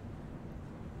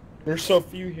 There's so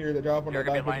few here that drop on the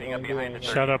back.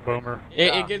 Shut up, Boomer.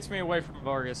 It gets me away from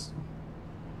Vargas.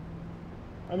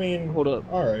 I mean, hold up.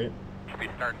 All right. Should be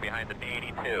starting behind the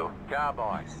 82.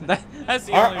 Cowboy. That's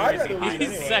the only I'd reason. rather lead He's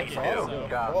anyway, second. so.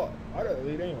 So. I'd rather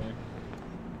lead anyway.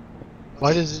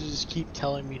 Why does it just keep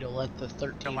telling me to let the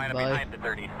 13 by? Behind the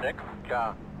 36.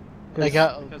 I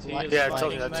got yeah, it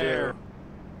tells me that too.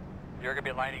 You're gonna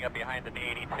be lining up behind the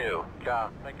 82.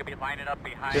 They could be lining up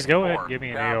behind. Just go ahead and give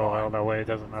me an AOL, that way it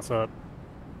doesn't mess up.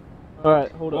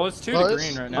 Alright, hold on. Well, it's 2 to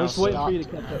green right now. I'm just waiting for you to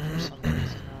catch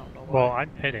up. Well, I'm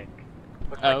pitting.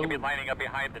 Looks like you'll be lining up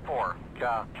behind the 4.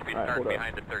 Should be starting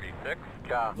behind the 36.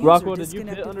 Rockwell, did you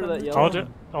pit under that yellow?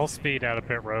 I'll speed out of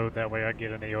pit road, that way I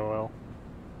get an AOL.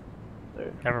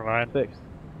 There. Never mind. Fixed.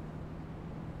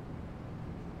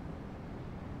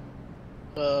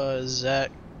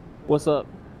 Zach. What's up?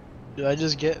 Do I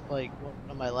just get like one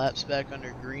of my laps back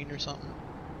under green or something?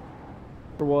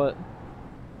 For what?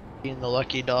 Being the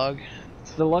lucky dog.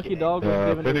 The lucky dog was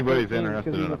given if anybody's to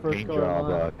interested in a first paint car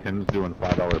job, Tim's doing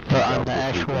 $5 But I'm the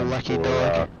actual lucky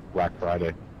dog. Black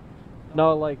Friday.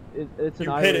 No, like it's an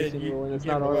pitted, iRacing you ruling. It's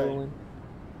give not it our away. ruling.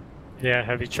 Yeah,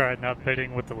 have you tried not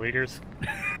pitting with the leaders?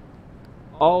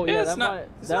 Oh yeah, Yeah, it's that not. might.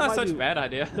 It's that not might such be, a bad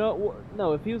idea. No,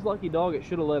 no. If he was lucky dog, it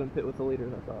should have let him pit with the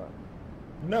leaders. I thought.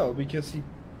 No, because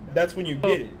that's when you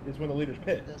get it. Is when the leaders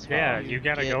pit. Yeah, you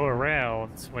gotta go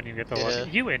around when you get the Yeah.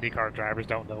 lucky. You IndyCar drivers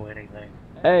don't know anything.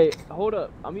 Hey, hold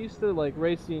up. I'm used to like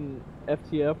racing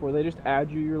FTF where they just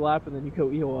add you your lap and then you go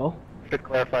EOL. Should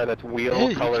clarify that's wheel Yeah,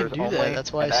 you colors can do only. that.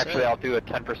 That's why and I actually, said I'll do a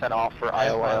 10% off for I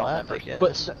have my IOL lap, I members. guess.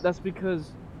 But that's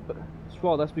because,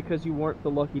 Squall, that's because you weren't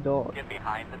the lucky dog. Get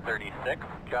behind the 36.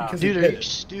 Dude, are you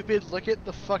stupid? Look at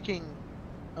the fucking.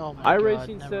 Oh my god.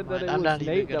 iRacing never said that mind. it I'm was not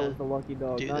even Nate that gonna was the lucky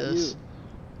dog, do not this.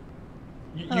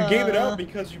 you. You gave it up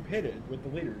because you pitted with the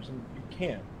leaders, and you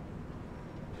can't.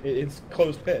 It's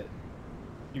closed pit.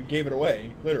 You gave it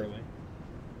away, literally.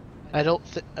 I don't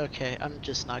okay, I'm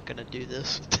just not gonna do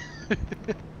this.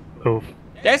 Oof.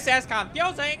 This is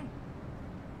confusing.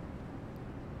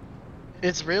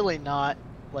 It's really not,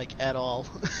 like, at all.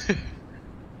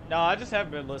 No, I just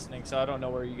haven't been listening, so I don't know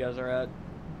where you guys are at.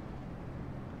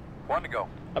 1 to go.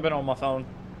 I've been on my phone.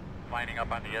 Lining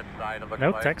up on the inside.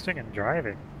 No texting and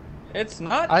driving. It's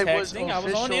not I was texting. I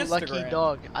was on official Instagram. lucky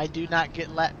dog. I do not get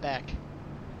lap back.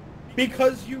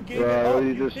 Because you gave it up.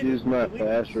 You just used my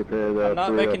fast repair that. I'm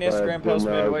not making Instagram posts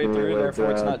midway through,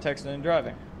 therefore it's not texting and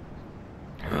driving.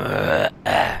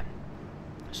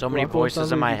 So many Rockwell, voices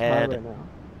sounds in my like he's high head. right now.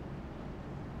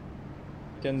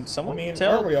 Can someone I mean,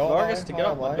 tell aren't we all Vargas high to get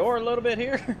off my life? door a little bit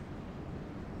here?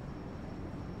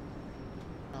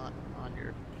 Not on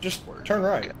your. Just turn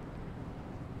right.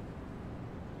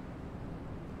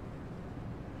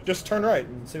 Just turn right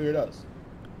and see what it does.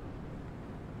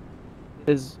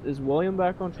 Is William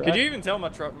back on track? Could you even tell my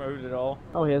truck moved at all?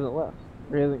 Oh, he hasn't left.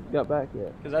 Or he hasn't got back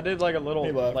yet. Because I did like a He little,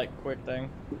 left. like, quick thing.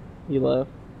 He left.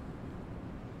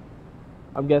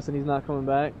 I'm guessing he's not coming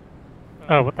back.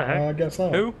 Oh, what the heck? I guess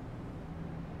not. Who?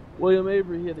 William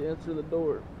Avery, he had to answer the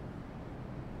door.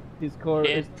 His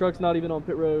truck's not even on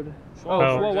pit road.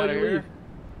 Oh, Swall, why'd outta you here? leave?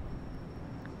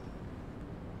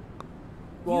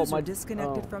 Swall, User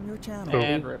disconnected from your channel.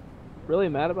 And rip. Really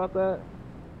mad about that?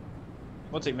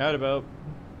 What's he mad about?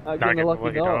 Not getting the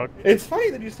lucky dog. It's funny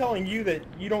that he's telling you that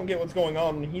you don't get what's going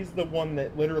on, and he's the one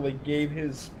that literally gave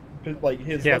his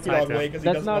lucky dog away because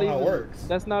he doesn't know how it works.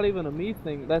 That's not even a me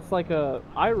thing. That's like a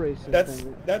iRacing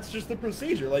thing. That's just the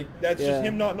procedure. Like that's just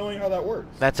him not knowing how that works.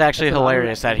 That's actually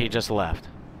hilarious that he just left.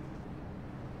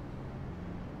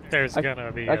 There's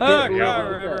gonna be. Oh god,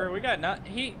 remember,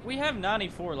 we have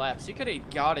 94 laps. He could have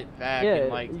got it back in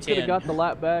like 10. you could have got the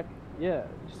lap back. Yeah,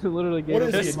 just to literally get What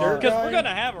it. is he, a nerd Because guy? we're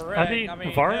gonna have a wreck. I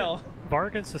mean, hell.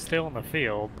 Vargas is still in the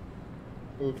field.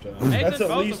 Oofta. Nathan, That's at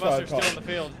both least of us 5 are still in caution. the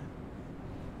field.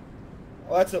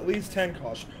 Well, that's at least 10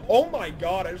 caution. Oh my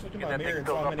god! I just looked in my mirror and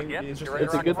saw how many. It's just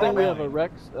It's a good thing we have a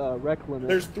wreck limit.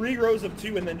 There's 3 rows of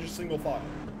 2 and then just single file.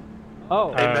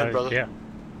 Oh. Amen, brother. Yeah.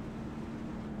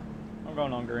 I'm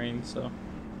going on green, so.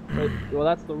 Well,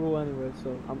 that's the rule anyway.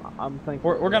 So I'm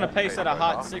thankful. We're gonna pace at a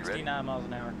hot 69 miles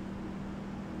an hour.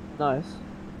 Nice.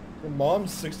 Your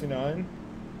mom's 69.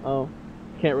 Oh,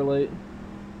 can't relate.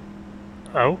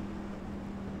 Oh?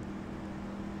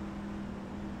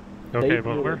 Okay, Dave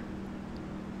Boomer.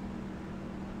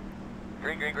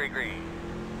 Green, green, green, green.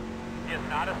 He is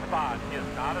not a spot. He is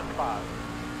not a spot.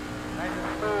 Nice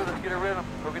and smooth. Let's get a rhythm.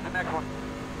 Go get the next one.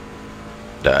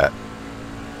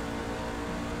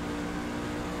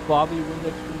 Bobby,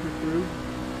 Windex finger through.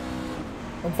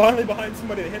 I'm finally behind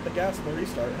somebody that hit the gas on the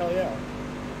restart. Hell yeah.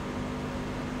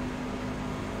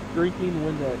 Drinking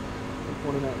Windex in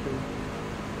 2019.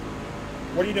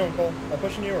 What are you doing, Cole? Am I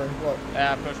pushing you or what?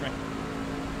 Yeah, push me.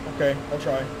 Okay, I'll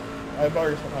try. I have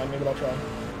Vargas behind me, but I'll try.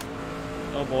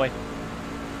 Oh boy.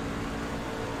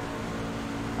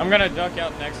 I'm gonna duck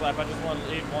out next lap. I just want to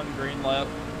leave one green lap.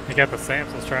 You got the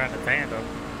Samsons trying to tandem.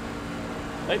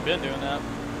 They've been doing that.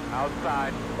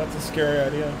 Outside. That's a scary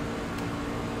idea.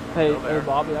 Hey,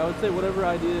 Bobby, I would say whatever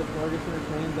idea Vargas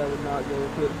entertains, I would not go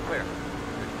with it. Clear.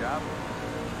 Good job.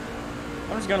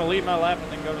 I'm just gonna leave my lap and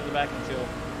then go to the back and chill.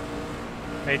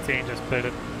 18 just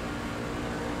pitted.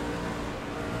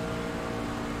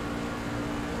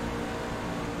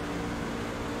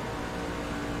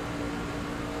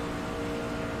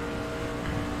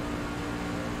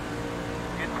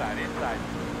 Inside.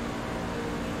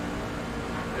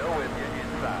 Still with you,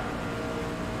 inside.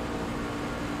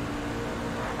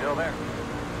 Still there.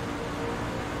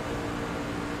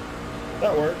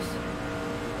 That works.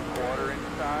 Quarter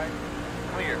inside.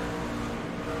 Clear.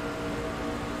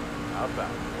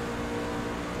 Outside.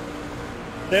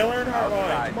 Dale Earnhardt line.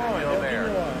 Outside. Come on, Still Dale, there.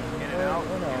 give me a line. In and out.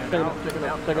 In and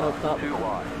out. Check it out, stop. Too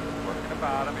wide. Working the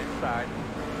bottom, inside.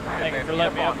 Thank you for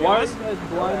letting me out. Why are you guys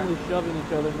blindly shoving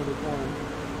each other into the corner?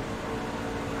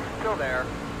 Still there.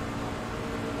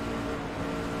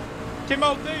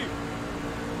 Timothy!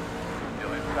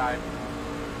 Still inside.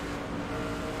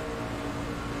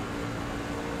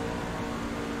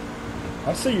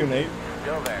 I see you, Nate.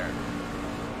 Still there.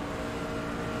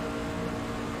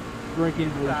 Drinking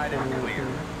blue. Inside is clear.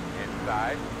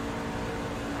 Inside.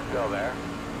 Still there.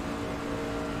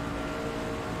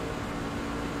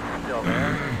 Still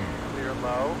there. Clear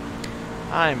low.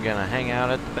 I'm gonna hang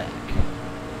out at the back.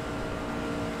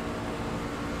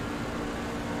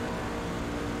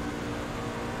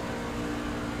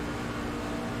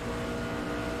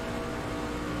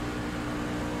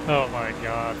 Oh my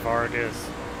god, Vargas.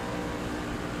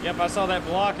 Yep, I saw that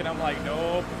block and I'm like,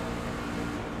 nope.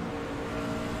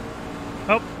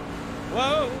 Oh.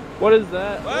 Whoa! What is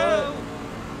that? Whoa!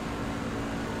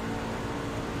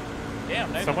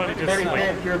 Damn, Nathan. Somebody just Very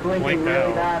bad, you're blinking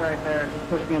really bad right there. Just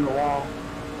push me in the wall.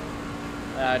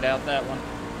 I doubt that one.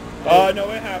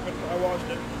 No, it happened. I watched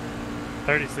it.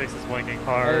 36 is blinking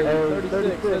hard. Hey,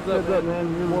 36, heads up,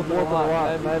 man. You're more than a lot.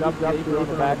 I haven't dropped you on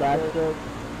the back stretch.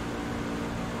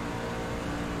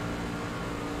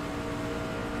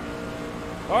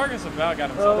 Vargas about got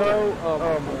himself.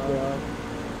 Oh my god.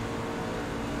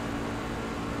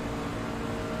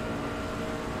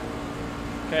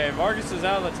 Okay, Vargas is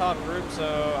out of the top group, so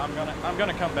I'm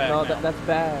gonna come back. No, now. that's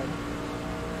bad.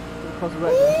 No,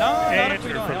 not if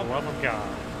we Andrew, don't for the help. love of God.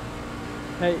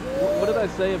 Hey, what did I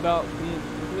say about being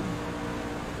stupid?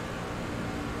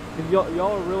 Because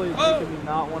y'all are really making me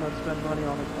not want to spend money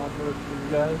on merch for you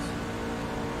guys.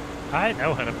 I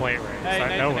know how to play race. Hey, I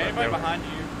Nathan, know what I'm anybody doing. behind you?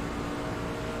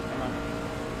 Come on.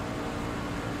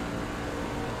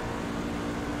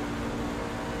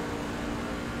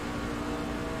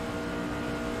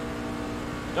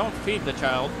 Don't feed the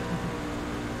child.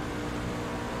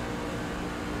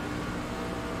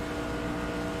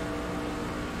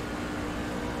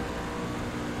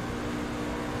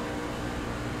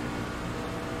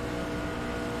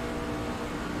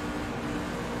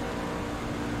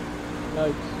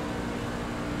 Yikes.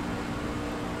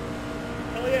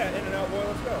 Hell yeah, in and out, boy,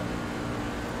 let's go.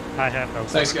 I have no.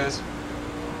 Thanks, guys.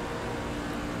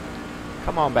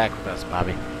 Come on back with us,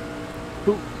 Bobby.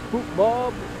 Poop,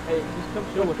 Bob. Hey, just come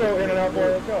chill with us. Let's go, in and out, boy,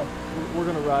 let's go. We're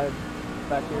gonna ride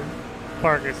back here.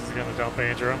 Vargas is gonna dump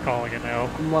Andrew. I'm calling it now.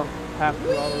 I'm like half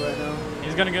throttle right now.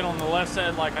 He's gonna get on the left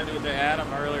side like I did to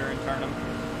Adam earlier and turn him.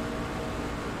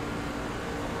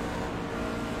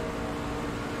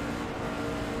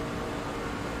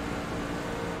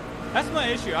 That's my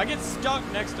issue. I get stuck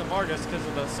next to Vargas because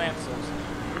of the Samsons.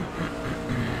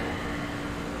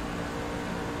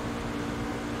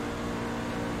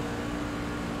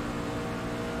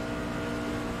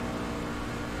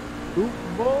 Poop,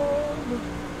 Bob.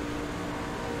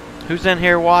 Who's in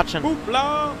here watching?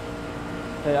 Hoopla!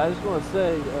 Hey, I just want to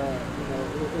say, you know,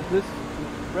 if the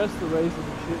rest of the race is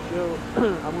a shit show,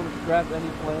 I'm going to scrap any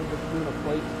plans of doing a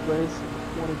plate race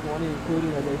in 2020,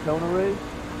 including a Daytona race.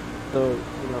 So,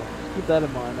 you know, just keep that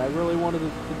in mind. I really wanted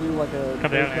to do like a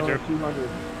Daytona 200.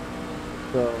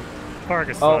 So.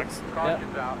 Vargas sucks.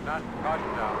 Caution's out, not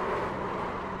caution's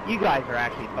out. You guys are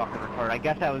actually fucking retarded. I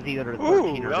guess that was either the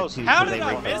 13 or the 2. How did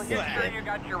I miss that? Make sure you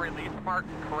got your release mark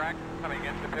correct coming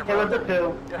into pit It road. was a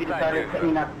 2. We decided to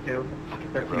clean up 2.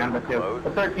 13 on the 2.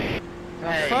 The 13.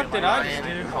 Hey, fuck did I just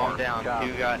do? Calm down.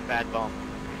 You got bad bump.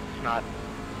 It's not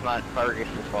Vargas'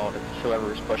 fault. It's whoever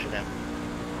was pushing him.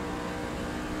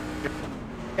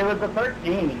 It was the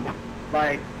 13.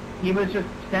 Like, he was just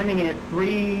standing it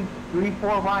 3,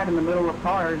 4 wide in the middle of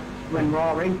cars when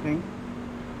raw racing.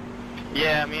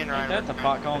 Yeah, me and Ryan. That's a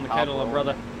pot calling the kettle,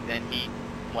 brother. Then he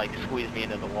like squeezed me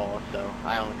into the wall, so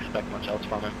I don't expect much else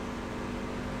from him.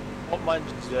 Oh, mine's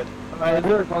dead. Alright, is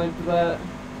there a claim for that?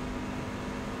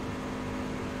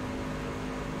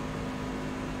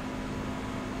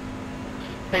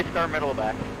 Hey, start middle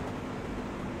back.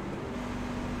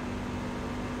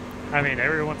 I mean,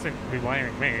 everyone seems to be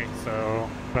blaming me, so...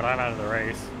 But I'm out of the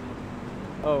race.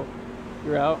 Oh,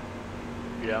 you're out?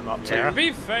 Yeah, I'm up To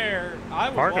be fair, I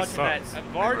was Vargas watching sucks. that.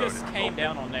 Vargas came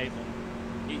down on Nathan.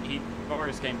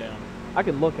 Vargas came down. I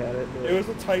can look at it. But... It was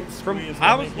a tight squeeze.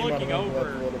 I and was he might have looking went left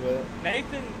over. a little bit.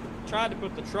 Nathan tried to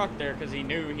put the truck there because he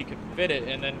knew he could fit it,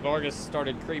 and then Vargas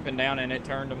started creeping down and it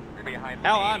turned him.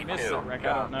 How I missed it, Rick,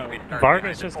 I don't know.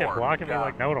 Vargas just kept blocking me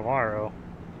like no tomorrow.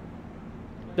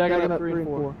 Jack, I got 3 and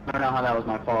 4. I don't know how that was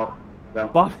my fault.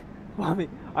 So. Bobby,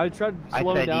 I tried to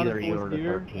slow said down either in you 4th or the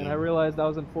gear, 13. and I realized I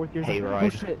was in 4th gear. Hey, Oh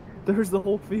right. shit, there's the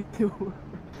whole field.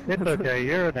 It's okay,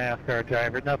 you're a NASCAR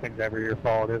driver. Nothing's ever your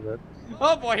fault, is it?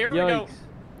 Oh boy, here we go.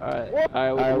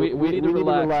 Alright, we need to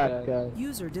relax, guys.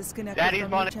 User disconnected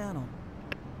from your channel.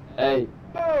 Hey.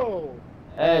 Oh!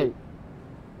 Hey.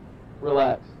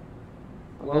 Relax.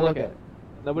 I'm gonna look at it.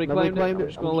 Nobody claimed it. I'm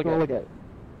just gonna look at it.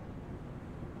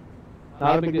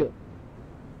 Not a big deal.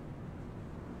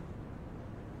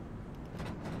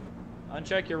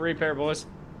 Uncheck your repair, boys.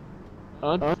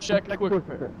 Uncheck the quick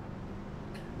repair.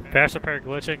 Fast repair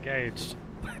glitch engaged.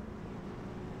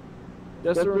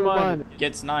 Just a reminder.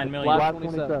 Gets 9 million. Lap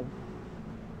 27.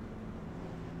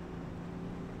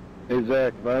 Hey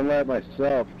Zach, if I unlap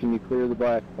myself, can you clear the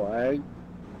black flag?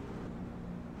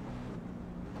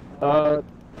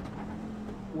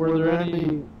 Were there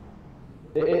any...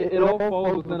 It all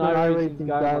falls within iRacing's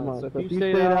guidelines. So if you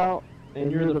stayed out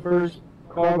and you're the first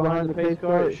car behind the pace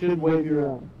car, it should wave you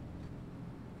around.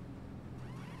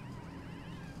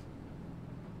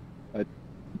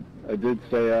 I did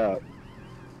stay out.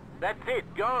 That's it,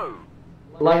 go!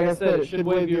 Like I said, it should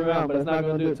wave you around, but it's not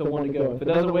going to do it till 1 to go. If it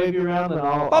doesn't wave you around, then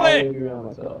I'll wave you around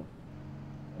myself.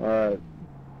 Alright.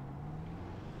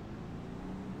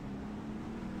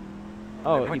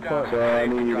 Oh, he parked. So I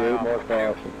need 8 more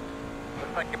cautions.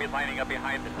 Looks like you'll be lining up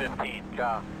behind the 15.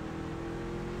 Ja.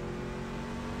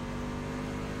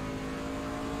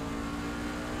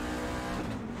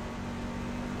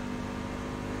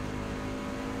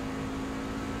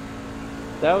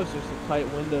 That was just a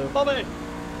tight window. Bobby!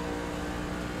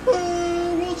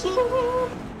 What's up?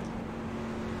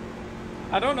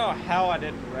 I don't know how I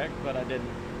didn't wreck, but I didn't.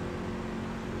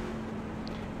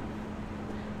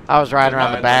 I was riding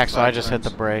around the back, so I just hit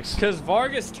the brakes. Because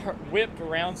Vargas whipped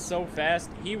around so fast,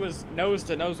 he was nose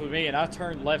to nose with me, and I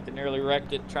turned left and nearly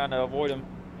wrecked it trying to avoid him.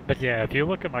 But yeah, if you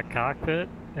look at my cockpit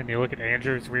and you look at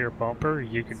Andrew's rear bumper,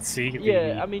 you can see the...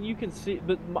 Yeah, I mean, you can see,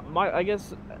 but I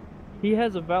guess he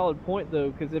has a valid point though,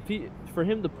 because for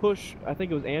him to push, I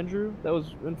think it was Andrew that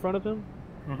was in front of him,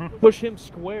 push him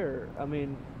square. I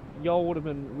mean, y'all would have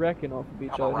been wrecking off of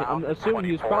each other. I'm assuming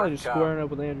he was probably just squaring up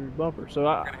with Andrew's bumper. So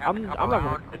I'm not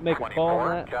gonna make a call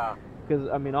on that, because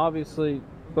I mean, obviously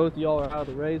both y'all are out of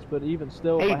the race, but even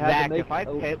still, Hey if I had Zach, to make if I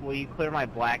pit, will you clear my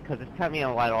black? Because it's telling me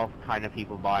to let all kind of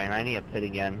people by, and I need to pit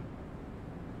again.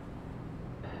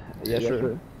 Yeah,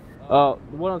 sure.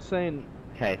 What I'm saying.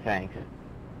 Okay, thanks.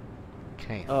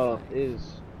 Okay.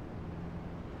 Is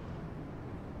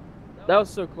that was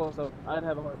so close. I'd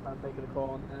have a hard time making a call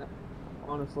on that,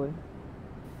 honestly.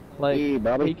 Like,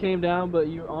 he came down, but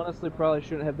you honestly probably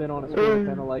shouldn't have been on a speed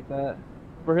panel like that.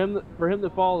 For him to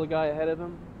follow the guy ahead of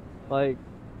him, like,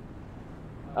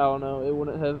 I don't know, it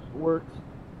wouldn't have worked.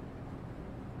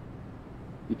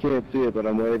 You can't see it, but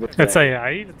I'm waving. I'd say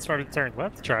I even started turning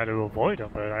left to try to avoid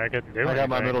him, but I couldn't do anything. I got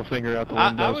my middle finger out the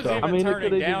window. I was even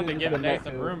turning down to give been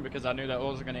Nathan room because I knew that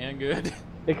wasn't going to end good.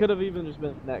 It could have even just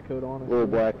been that code on it. Little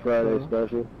Black Friday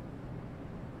special.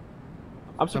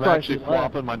 I'm surprised. I'm actually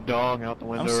flopping my dong out the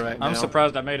window right now. I'm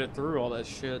surprised I made it through all that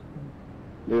shit.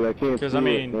 Dude, I can't Because, see I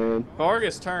mean, it, man.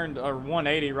 Vargas turned a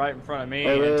 180 right in front of me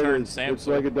Oh, and turned it's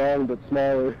Samson. like a dong, but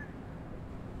smaller.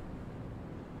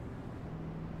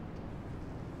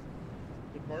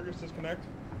 Vargas disconnect?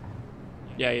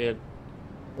 Yeah, he did.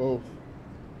 Oof.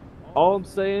 All I'm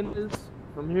saying is,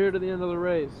 from here to the end of the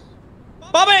race.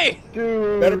 Bobby!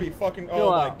 Dude. Better be fucking. Oh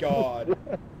Chill my out. god.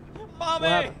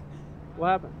 Bobby! What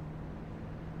happened?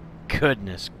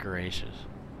 Goodness gracious.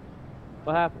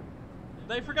 What happened?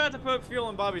 They forgot to put fuel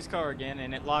in Bobby's car again,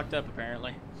 and it locked up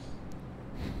apparently.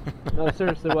 No,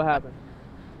 seriously, what happened?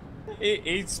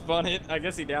 He spun it. I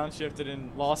guess he downshifted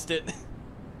and lost it.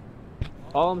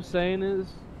 All I'm saying is,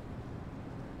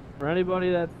 for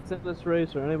anybody that's in this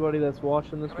race or anybody that's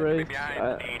watching this race,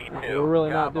 we're really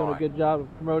not doing a good job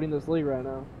of promoting this league right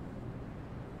now.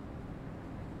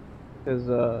 Because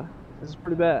this is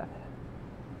pretty bad.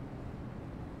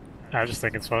 I just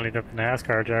think it's funny that the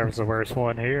NASCAR driver's the worst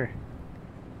one here.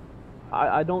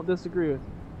 I don't disagree with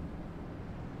you.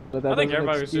 But that I think doesn't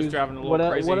everybody was just excuse driving a little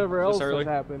crazy whatever else this early.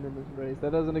 has happened in this race.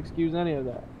 That doesn't excuse any of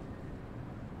that.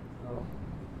 So.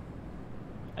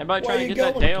 Anybody trying to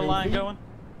get that Dale line going?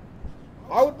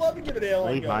 I would love to get a Dale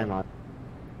line Leave mine going. on.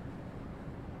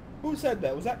 Who said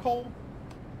that? Was that Cole?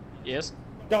 Yes.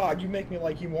 God, you make me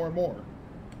like you more and more.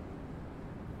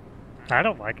 I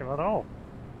don't like him at all.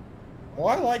 Well,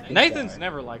 I like this Nathan's guy.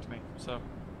 never liked me, so.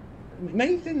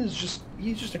 Nathan is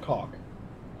just—he's just a cock.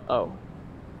 Oh.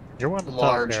 You're one to talk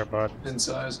Large there, bud. in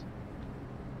size.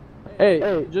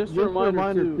 Hey, just a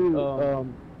reminder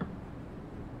too,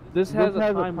 this has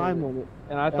a time limit,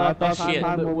 and I thought that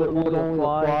time limit would only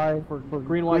apply for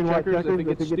green, white checkers. If it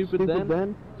gets stupid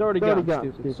then, it's already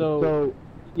gotten stupid. So,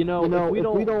 you know,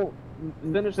 if we don't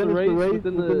finish the race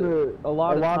within the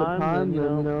allotted time, then, you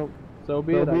know, so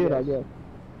be it, I guess.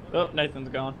 Oh, Nathan's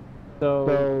gone.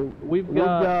 So we've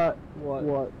got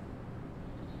what?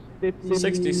 50,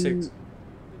 66.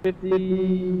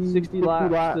 60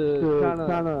 laps to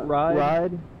kind of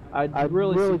ride. I'd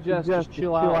really suggest just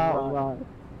chill out and ride.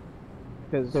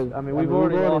 Because, I mean, we've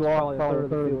already lost probably a third of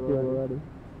the field already.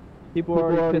 People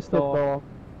are already pissed off.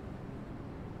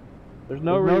 There's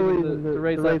no reason to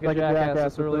race like a jackass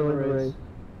this early in the race.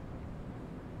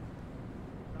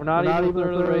 We're not even a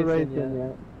third of the race in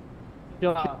yet.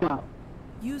 Chill out.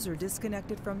 User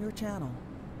disconnected from your channel.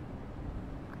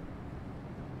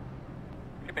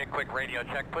 Give me a quick radio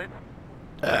check, please.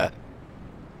 10-4,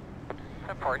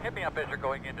 hit me up as you're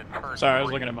going into turn. Sorry, I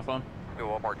was looking at my phone. Do it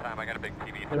one more time. I got a big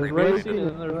TV. There's racing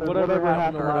and there's whatever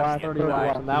happened in the last 30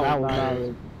 laps, and that was not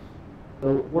it.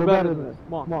 So we're better than this.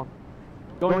 Come on.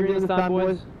 Going green this time,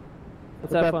 boys.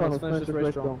 Let's have fun. Let's finish this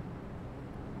race strong.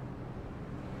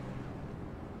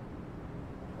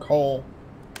 Cole.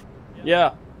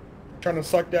 Yeah. Trying to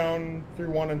suck down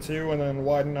through 1 and 2 and then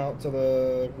widen out to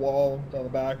the wall down the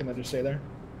back and then just stay there?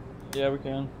 Yeah, we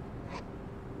can.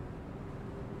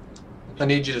 I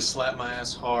need you to slap my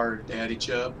ass hard, Daddy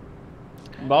Chub.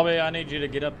 Bobby, I need you to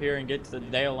get up here and get to the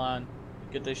Dale line.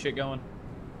 Get this shit going.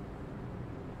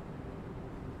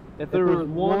 If there was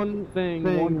one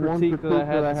critique that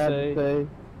I had to say,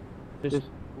 just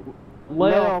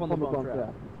lay off on the bump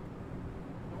track.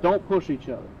 Don't push each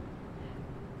other.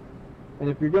 And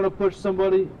if you're going to push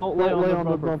somebody, don't lay on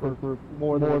the bumper for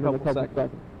more than a couple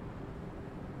seconds.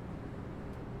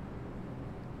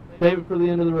 Save it for the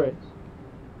end of the race.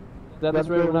 At this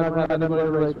rate, we're not going to have anybody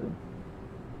to race with.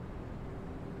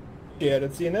 Yeah,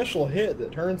 it's the initial hit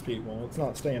that turns people. It's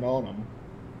not staying on them.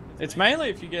 It's mainly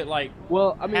if you get like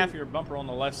half your bumper on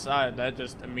the left side, that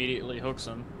just immediately hooks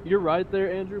them. You're right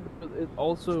there, Andrew. But it's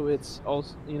also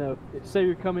you know, say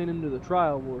you're coming into the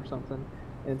trial or something,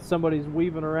 and somebody's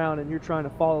weaving around and you're trying to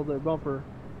follow their bumper,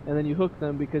 and then you hook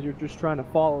them because you're just trying to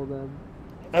follow them.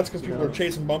 That's because people are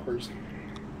chasing bumpers.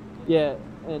 Yeah,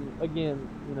 and again,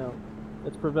 you know,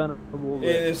 it's preventable.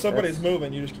 If somebody's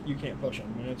moving, you can't push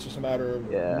them. And it's just a matter of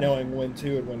knowing when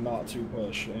to and when not to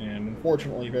push. And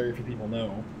unfortunately, very few people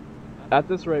know. At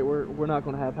this rate, we're not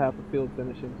going to have half the field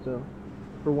finishing, so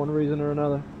for one reason or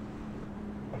another.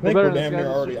 I think we're damn near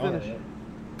already on it.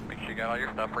 Make sure you got all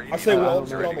your stuff ready. I say we'll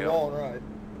just get on the wall and ride.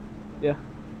 Yeah.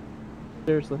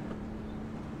 Seriously.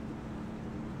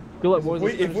 Good luck, boys.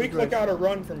 If we click out a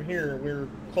run from here, we're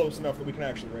close enough that we can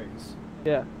actually race.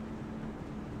 Yeah.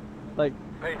 Like,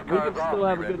 we can still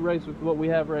have a good race with what we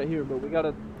have right here, but we got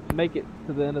to make it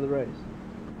to the end of the race.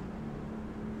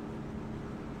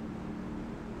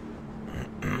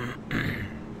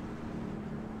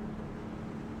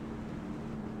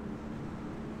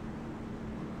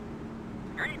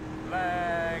 Green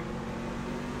flag.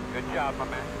 Good job, my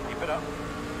man. Keep it up.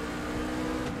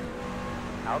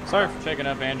 Outside. Sorry for checking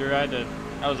up, Andrew. I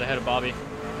was ahead of Bobby.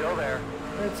 Still there.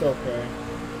 It's okay.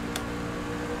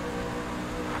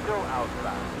 Still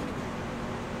outside.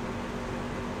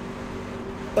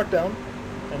 Stuck down,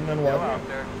 and then Still what? out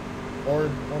there. Or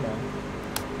no.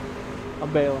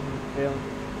 I'm bailing.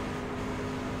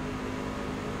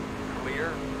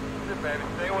 Clear. Sit, baby.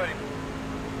 Stay with him.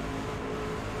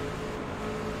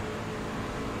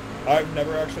 I've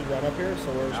never actually run up here,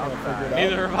 so we're just gonna figure it out.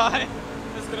 Neither have I.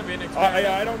 This is gonna be an experience.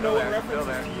 I don't know what references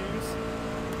to use.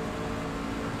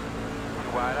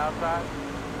 Too wide outside?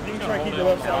 You can try to keep the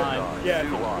left side. Yeah,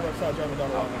 keep the left side driving down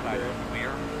the line.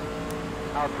 Clear.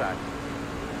 Outside.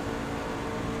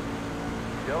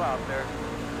 Still out there.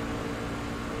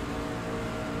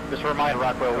 Just remind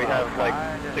Rockwell we have like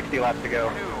 60 laps to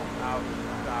go.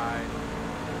 Outside.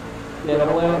 Yeah,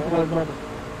 that'll land up.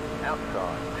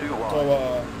 Outside. 2 wide.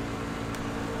 So,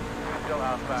 Still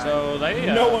outside. So they,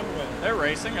 no one wins. They're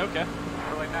racing, okay.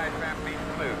 Really nice, man. Be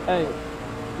smooth. Hey,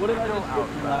 what did I just get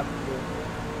from lap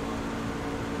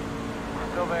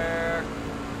Still there.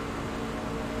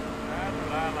 That's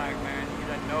what I like, man. You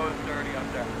got nose dirty up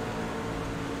there.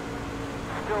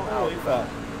 Still outside.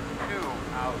 2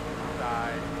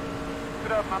 outside.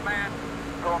 Get up, my man.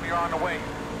 Tell him you're on the way.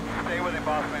 Stay with him,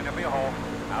 boss man. There'll be a hole.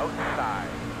 Outside.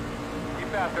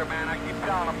 Keep out there, man. I keep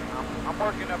telling him. I'm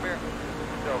working up here.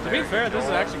 Still To there. be fair, this is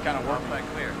actually kind of working. Outside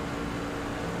clear.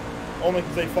 Only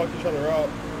because they fucked each other up.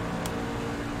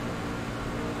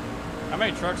 How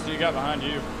many trucks do you got behind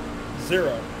you?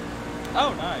 0.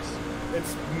 Oh, nice.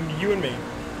 It's you and me.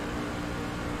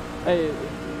 Hey,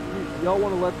 y'all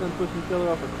want to let them push each other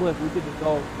off a cliff? We could just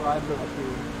all ride them up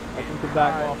here. Like we could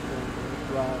back off them and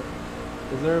just ride.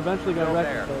 Because they're eventually going to wreck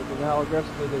each other because of how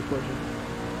aggressively they're pushing.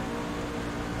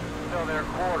 Still there,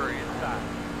 quarter inside.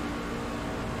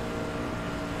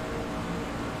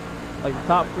 Like the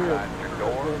top 3 are Your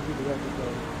door. guaranteed to wreck each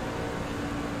other.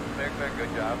 Very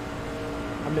good job.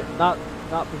 I mean, not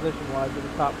position-wise, but the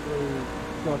top 3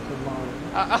 trucks in line.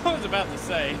 I was about to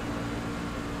say.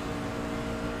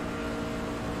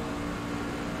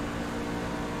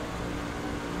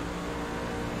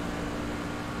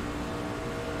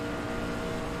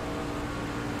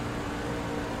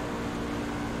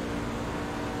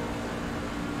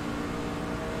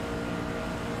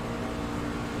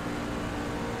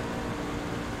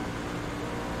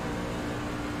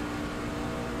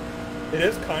 It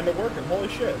is kind of working. Holy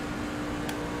shit.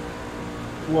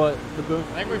 What? The boom?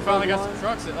 I think we finally got some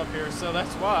trucks up here, so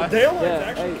that's why. The tail line's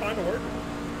actually kind of working.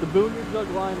 The boom your jug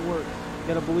line works. You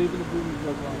gotta believe in the boom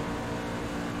your jug line.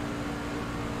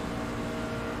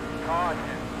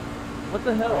 Caution. What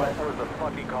the hell? That was a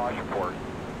fucking caution port.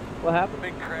 What happened?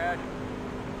 Big crash.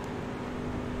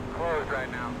 Closed right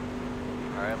now.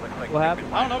 Alright, looks like what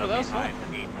happened? I don't know, but that was fine.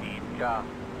 18 job.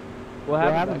 What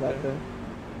happened back there?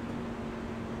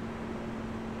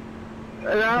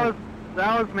 That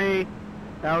was me.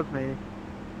 That was me.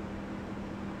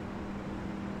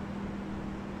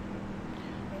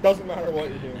 Doesn't matter what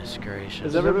you're doing. Goodness gracious.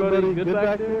 Is everybody good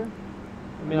back there?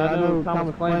 I mean, I know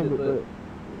Thomas claimed it, but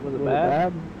was it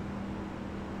bad?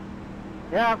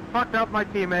 Yeah, fucked up my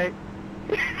teammate.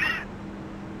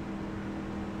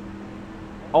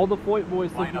 All the Foyt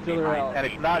boys took each other out. And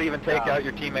it's not even take out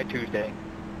your teammate Tuesday.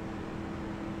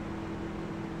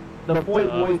 The Foyt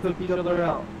boys took each other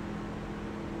out.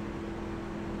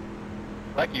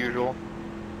 Like usual.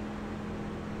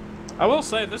 I will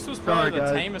say, this was probably Sorry, the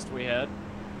guys. tamest we had.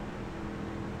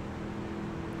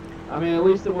 I mean, at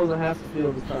least it wasn't half the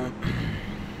field this time.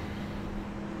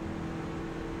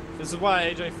 This is why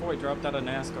AJ Foyt dropped out of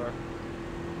NASCAR.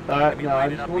 Alright, no, I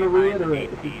just want to reiterate.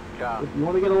 If you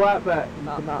want to get a lap back, you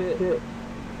cannot pit.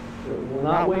 We'll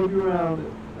not wave you around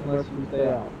unless you stay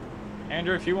out.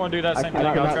 Andrew, if you want to do that same thing,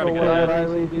 I'll try to get out.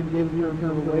 Riley gives you a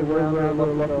kind of wave around there, let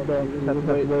the dog. You just have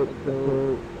to wait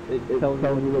until it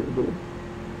tells you what to do.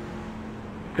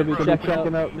 Could be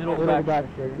checking up middle back right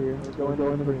here. We're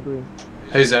going to the 3.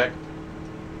 Hey, Zach.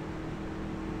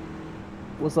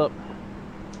 What's up?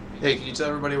 Hey, can you tell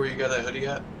everybody where you got that hoodie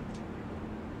at?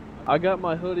 I got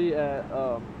my hoodie at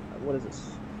what is it?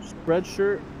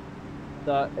 Spreadshirt.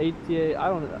 .ata. I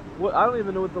don't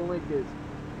even know what the link is.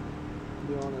 To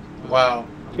be honest. Wow.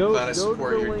 Go Glad I to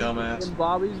support the your link dumbass. in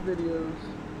Bobby's videos.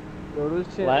 Go to his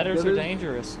channel. Ladders are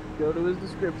dangerous. Go to his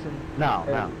description.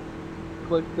 No.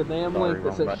 Click the damn link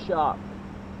that says shop.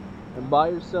 And buy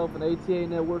yourself an ATA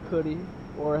Network hoodie,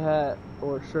 or a hat,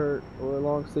 or a shirt, or a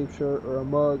long sleeve shirt, or a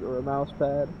mug, or a mouse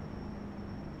pad.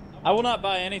 I will not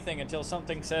buy anything until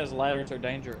something says ladders are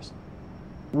dangerous.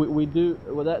 We do.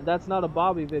 Well, that's not a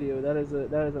Bobby video. That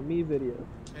is a me video.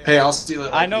 Hey, I'll steal it.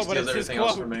 I know, but it's his everything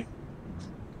else quote. from me.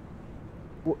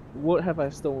 What have I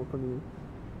stolen from you?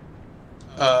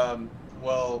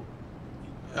 Well,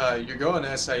 you're going to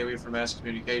SIOE for mass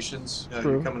communications.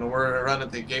 True. You're coming to run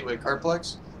at the Gateway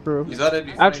Carplex. True. You thought it'd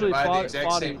be funny Actually, to buy the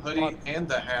exact same hoodie and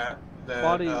the hat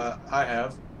that I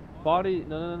have. Foddy,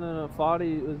 no.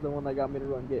 Foddy was the one that got me to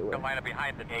run Gateway. Line up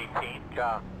behind the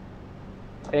 18th.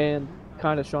 And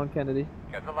kind of Sean Kennedy.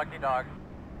 Got the lucky dog.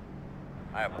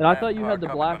 And I thought you had the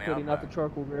black hoodie, not the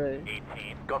charcoal gray.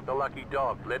 18, got the lucky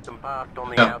dog. Let them pass on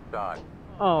the No. outside.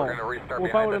 Oh, We're gonna restart well,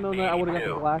 if I behind would have the known that, I would have got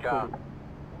the 82. black hoodie.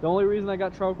 The only reason I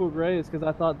got charcoal gray is because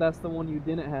I thought that's the one you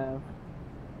didn't have.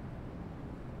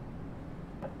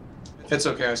 It's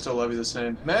okay, I still love you the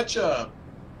same. Matchup!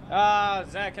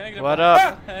 Zach, can I get a What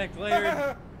up?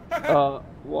 Cleared.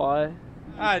 Why?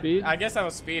 I guess I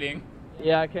was speeding.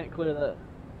 Yeah, I can't clear that.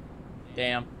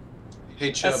 Damn.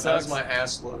 Hey Chubb, how does my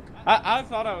ass look? I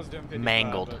thought I was doing 55.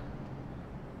 Mangled.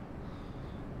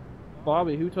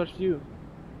 Bobby, who touched you?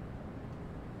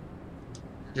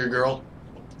 Your girl?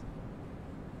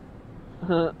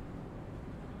 Huh.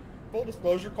 Full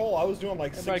disclosure, Cole, I was doing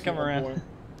like Everybody 60 come at one around. point.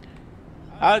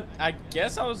 I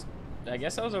guess I was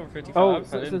over 55. Oh, I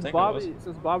didn't since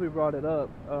think Bobby brought it up,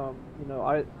 you know,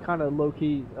 I kind of low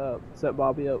key set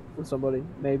Bobby up with somebody,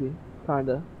 maybe,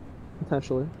 kinda,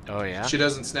 potentially. Oh yeah. She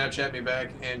doesn't Snapchat me back,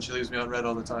 and she leaves me on red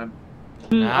all the time.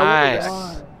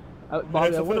 Nice.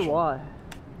 Bobby, I wonder why.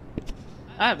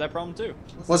 I have that problem too.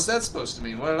 What's that supposed to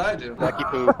mean? What did I do? Lucky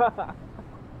poop.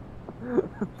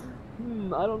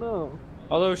 I don't know.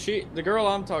 Although the girl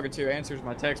I'm talking to answers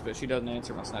my text, but she doesn't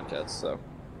answer my Snapchats, so.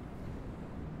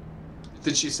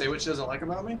 Did she say what she doesn't like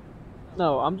about me?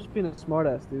 No, I'm just being a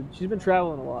smartass, dude. She's been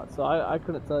traveling a lot, so I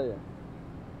couldn't tell you.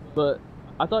 But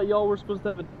I thought y'all were supposed to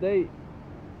have a date.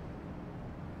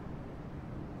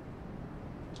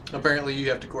 Apparently you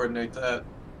have to coordinate that.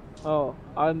 Oh,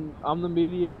 I'm the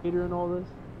mediator in all this.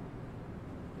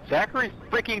 Zachary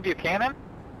freaking Buchanan?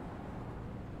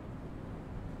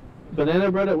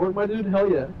 Banana bread at work, my dude? Hell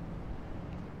yeah.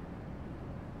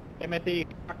 Timothy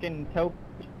fucking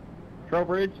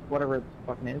Trowbridge, whatever it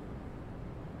fucking is.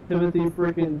 Timothy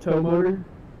freaking tow motor.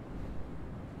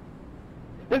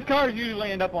 His cars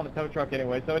usually end up on the tow truck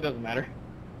anyway, so it doesn't matter.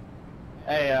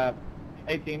 Hey,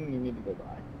 18, you need to go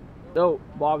by. No,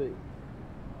 Bobby.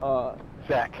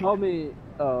 Zach. Called me,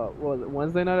 what was it,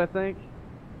 Wednesday night, I think?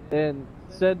 And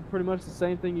said pretty much the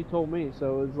same thing you told me,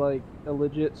 so it was like a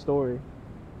legit story.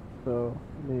 So,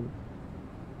 I mean.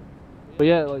 But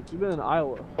yeah, like, you've been in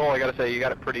Iowa. Oh, I gotta say, you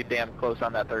got it pretty damn close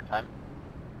on that third time.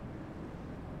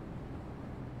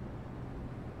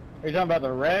 Are you talking about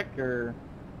the wreck, or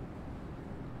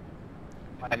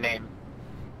my name?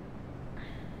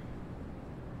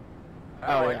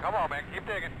 Oh, yeah. Come on, man. Keep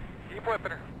digging. Keep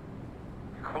whipping her.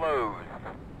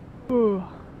 Close.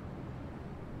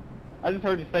 I just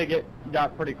heard you say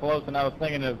got pretty close, and I was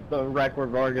thinking of the wreck where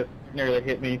Vargas nearly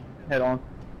hit me head on.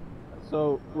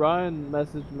 So, Ryan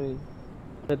messaged me.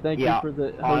 Said thank you for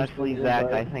the honestly, hosting Zach,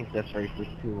 invite. I think this race is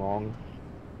too long.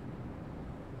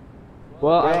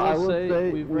 Well, I will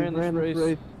say we ran this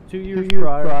race 2 years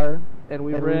prior, and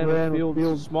we ran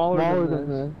fields smaller than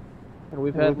this, and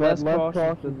we've had less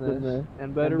cautions than this,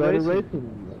 and better racing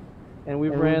than this. And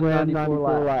we've ran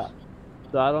 94 laps.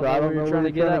 So I don't know where you're trying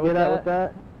to get at with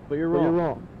that, but you're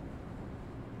wrong.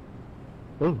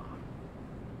 Ooh.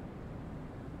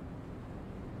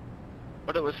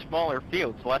 But it was smaller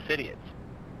fields, less idiots.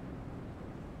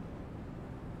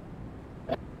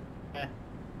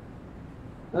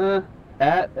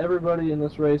 At everybody in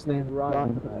this race named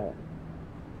Ryan.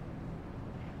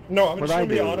 No, I'm What just I gonna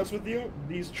be do- honest with you.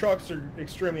 These trucks are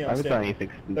extremely I haven't done unstable.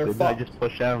 anything They're stupid. I fucked. just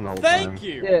push down all the time. Thank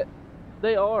you. Yeah,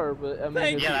 they are, but I mean,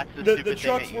 Thank it's- you. Yeah, that's the The stupid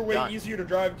trucks thing were that way you've done. easier to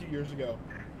drive 2 years ago.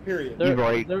 Period. they're,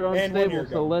 right. they're And 1 year unstable, ago.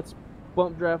 so let's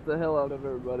bump draft the hell out of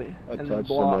everybody. I and touched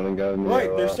block. someone and got in the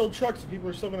Right, there's still trucks and people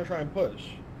are still going to try and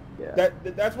push. Yeah.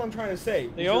 That's what I'm trying to say.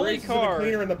 The Your only races have been car-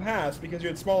 cleaner in the past because you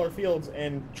had smaller fields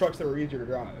and trucks that were easier to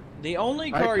drive. The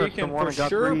only I car you touched can the one for and got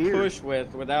sure 3 years. push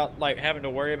with without like having to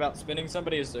worry about spinning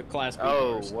somebody is the Class B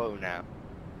Oh, cars. whoa now.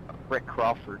 Rick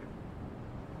Crawford.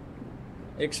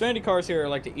 Xfinity cars here are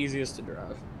like the easiest to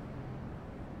drive.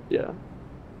 Yeah.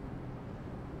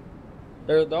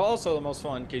 They're also the most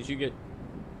fun because you get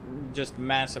just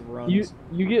massive runs.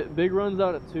 You get big runs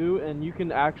out of 2, and you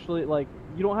can actually like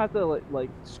you don't have to like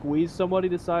squeeze somebody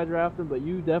to side draft them, but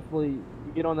you definitely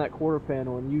get on that quarter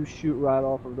panel and you shoot right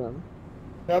off of them.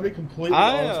 I'll be completely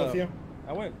honest with you.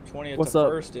 I went 20th What's to up?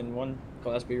 first in one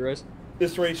Class B race.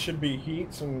 This race should be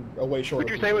heats and a way shorter.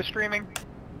 Who'd you say was streaming?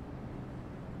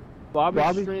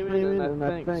 Bobby's streaming, and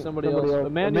I think somebody else.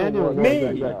 Emmanuel was.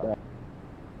 Me! Yeah.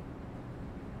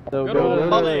 So Good go old to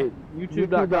Bobby.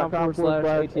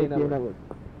 youtube.com/ATA Network.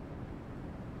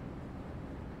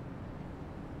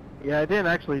 Yeah, I didn't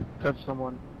actually touch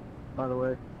someone, by the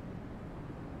way.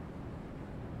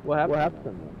 What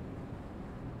happened?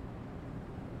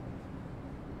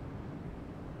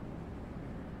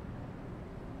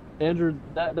 Andrew,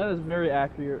 that is very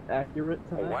accurate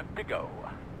tonight. One to go.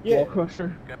 Yeah. Wall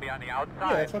crusher. Gonna be on the Yeah,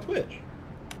 outside. that's my Twitch.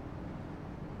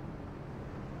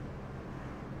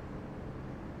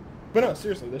 But no,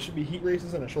 seriously, this should be heat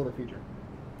races and a shorter feature.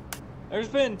 There's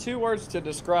been 2 words to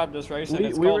describe this race, and We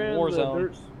it's called ran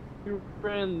Warzone. We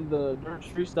ran the Dirt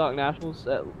Street Stock Nationals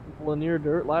at Lanier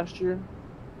Dirt last year.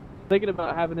 Thinking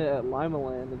about having it at Lima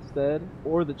Land instead,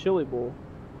 or the Chili Bowl.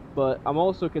 But I'm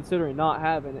also considering not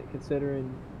having it,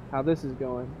 considering how this is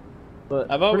going. But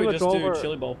How about we pretty just much all do of our-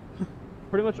 Chili Bowl?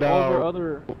 Pretty much all of our No.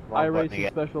 other Wrong button iRacing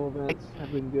again. special events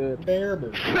have been good. Bear.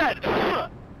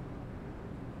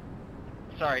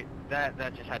 Sorry, that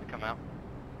just had to come out.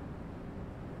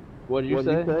 What did you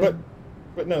say?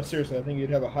 But no, seriously, I think you'd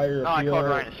have a higher No, I appeal called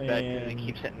Ryan a spec because and he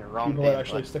keeps hitting the wrong people thing. that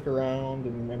actually stick around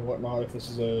and whatnot if this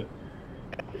is a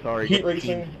Sorry, heat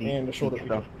racing and a shorter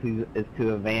stuff is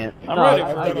too advanced. I'm ready I've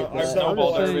for done it. a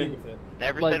whole lot of with it.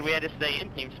 Never Like- said we had to stay in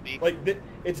TeamSpeak. Like,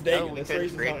 it's Dega. No, we This couldn't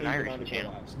race is create not an even Irish 94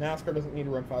 channel. laps. NASCAR doesn't need to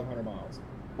run 500 miles.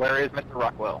 Where is Mr.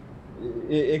 Rockwell?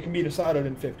 It can be decided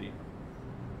in 50.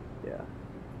 Yeah.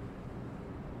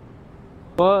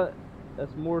 But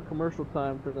that's more commercial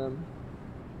time for them.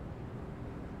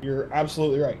 You're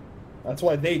absolutely right. That's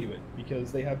why they do it,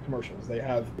 because they have commercials. They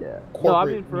have corporate No, I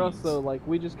mean for us needs. though, like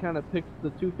we just kind of picked the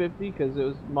 250 because it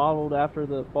was modeled after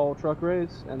the fall truck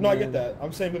race. And No, I then- get that.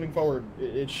 I'm saying moving forward,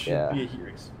 it should Yeah. be a heat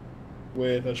race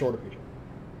with a shorter feature.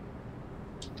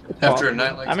 After a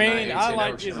night like I mean, tonight, I 18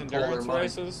 like hours these gonna pull their endurance mind.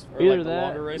 races, or Either like the that,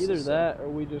 longer races. either so- that, or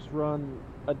we just run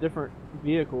a different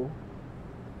vehicle.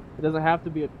 It doesn't have to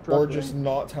be a truck Or race. just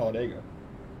not Talladega.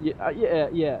 Yeah.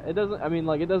 It doesn't. I mean,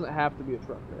 like it doesn't have to be a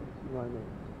truck race. You know what I mean?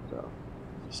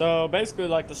 So basically,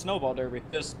 like the snowball derby.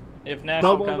 Just if NASCAR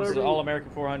Snowball comes to derby. All American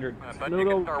 400. I've given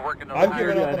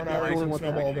up on iRacing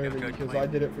snowball derby because I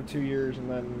did it for 2 years and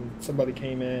then somebody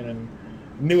came in and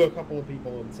knew a couple of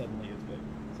people and suddenly it's big.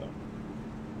 So.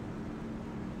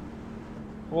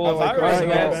 Well, if I race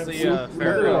against the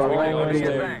fairgrounds, we can always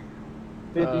do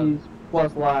 50s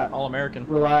plus lap. All American.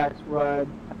 Relax, ride,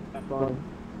 have fun.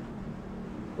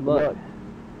 Good luck.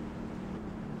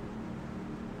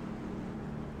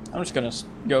 I'm just gonna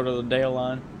go to the Dale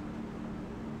line.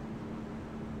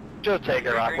 Just take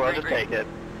it, Rockwell. Just take it.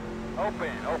 Open.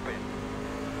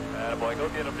 Boy, go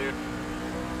get him, dude.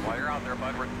 While you're out there,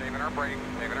 bud, we're saving our brakes,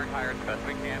 saving our tires the best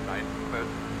we can. Nice and smooth.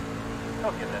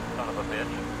 Go get that son of a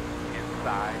bitch.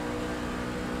 Inside.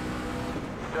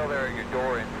 Still there at your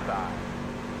door inside.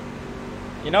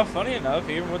 You know, funny enough,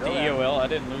 even with the EOL, I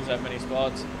didn't lose that many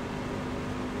spots.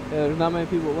 Yeah, there's not many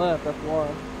people left. That's why.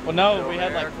 Well, no, we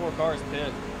had like 4 cars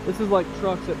pit. This is like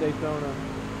trucks at Daytona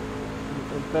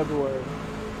in February.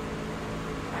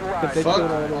 Except they Fuck.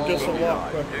 killed our whole- Just a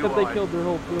lot. Except they killed their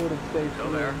whole field and stage.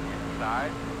 Still there.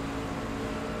 Inside.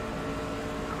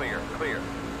 Clear.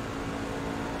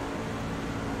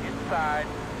 Inside.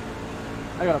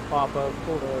 I gotta pop up.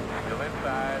 Hold up. Still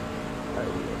inside.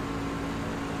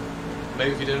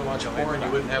 Maybe if you didn't watch a horn, you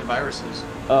wouldn't have viruses.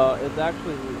 It's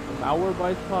actually malware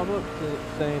bytes pop up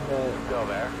saying that Still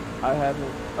there. I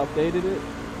haven't updated it.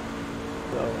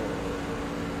 So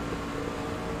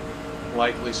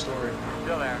Likely story.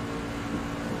 Still there.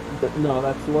 no,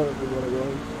 that's literally what it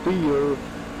was. See you.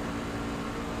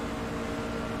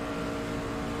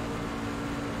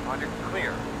 On your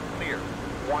clear.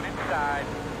 One inside.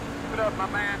 Keep it up, my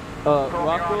man. Throw me on the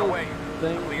Rockwell's way.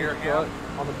 thing in Clear the him. truck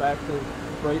on the back says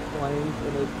Great Plains,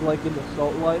 and it's like in the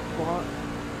salt light spot,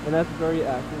 and that's very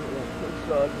accurate.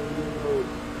 Like,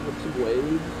 with some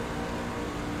waves.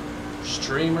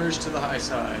 Streamers to the high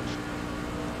side.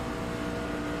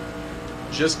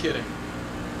 Just kidding.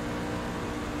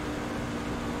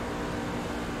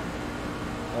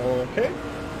 Okay.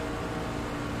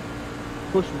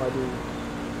 Push my dudes.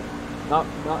 Not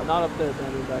up there,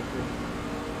 Danny, back here.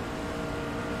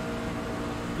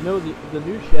 You know, the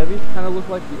new Chevys kind of look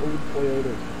like the old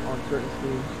Toyotas on certain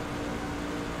schemes.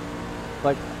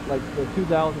 Like the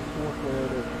 2004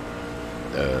 Toyota.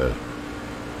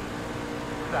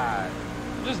 Inside.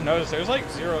 I just noticed there's like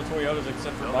 0 Toyotas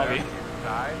except for Still Bobby. there.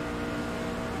 Inside.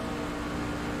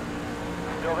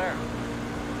 Still there.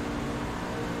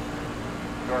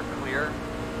 You're clear.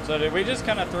 So did we just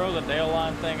kind of throw the Dale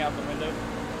line thing out the window?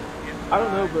 I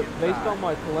don't know, but based on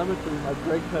my telemetry, my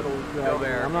brake pedal is Still dragging.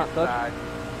 there. I'm not touching,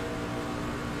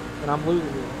 and I'm losing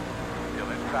it. Still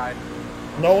inside.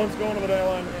 No one's going to the day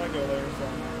line when I go there, so.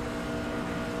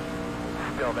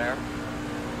 Still there.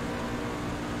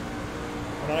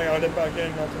 And I gotta dip back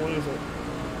in not to lose it.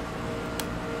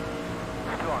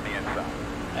 Still on the inside.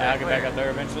 Yeah, I'll get back up there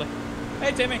eventually.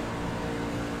 Hey, Timmy.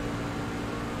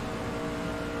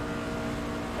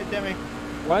 Hey, Timmy.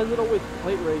 Why is it always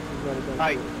plate races that are done?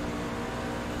 Hi.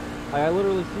 I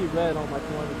literally see red on my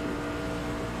telemetry.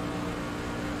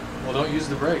 Well, don't use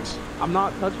the brakes. I'm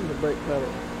not touching the brake pedal.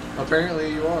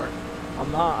 Apparently you are.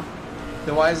 I'm not.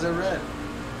 Then why is there red?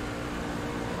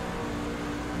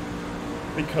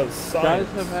 Because science.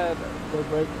 Guys have had their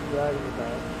brakes drag in the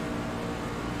past.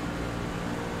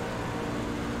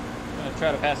 I'm gonna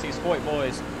try to pass these Hoyt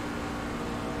boys.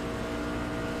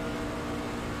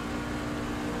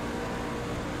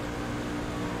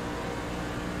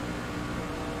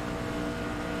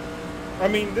 I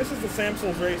mean, this is the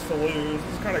Samsels race to lose.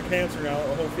 This is kind of cancer now.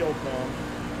 The whole field's gone.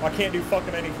 I can't do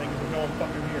fucking anything because there's no one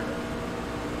fucking here.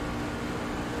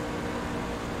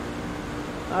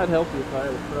 I'd help you if I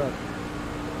had a truck.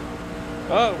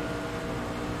 Oh!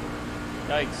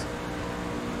 Yikes.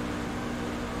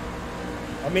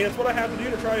 I mean, it's what I have to do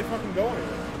to try to fucking go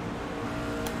anywhere.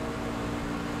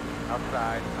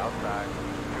 Outside, outside.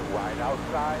 Too wide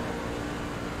outside.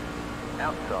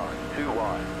 Outside, too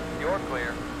wide. You're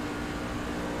clear.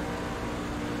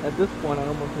 At this point, I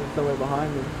almost need somebody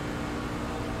behind me.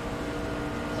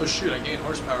 Oh shoot, I gained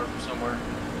horsepower from somewhere.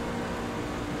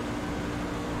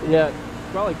 Yeah,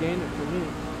 probably gained it for me.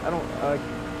 I don't,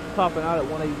 topping out at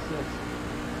 186.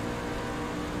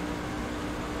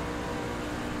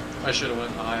 I should have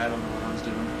went high, I don't know what I was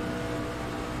doing.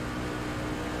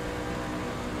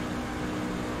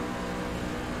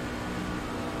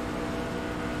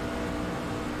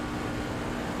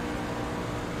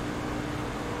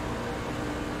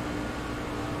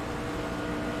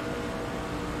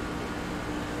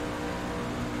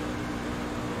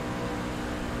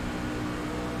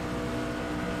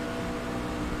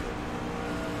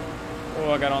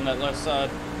 Oh, I got on that left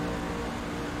side.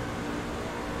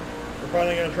 We're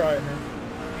finally gonna try it, man.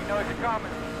 You know you're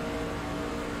coming.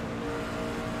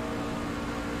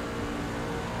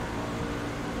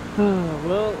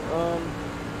 Well,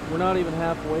 we're not even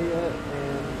halfway yet,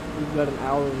 and we've got an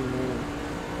hour remaining.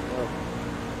 So.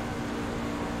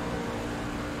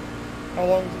 How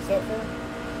long was it set for?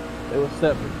 It was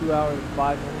set for 2 hours and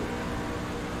 5 minutes.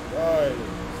 Right.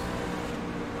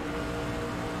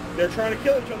 They're trying to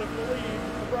kill each other for the lead,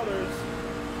 the brothers.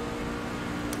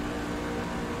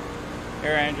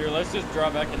 Here, Andrew, let's just draw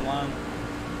back in line.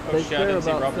 Oh They shit, I didn't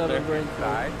see about Robert there.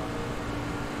 Inside.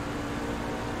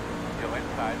 Still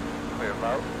inside. Clear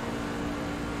low.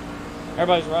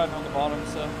 Everybody's riding on the bottom,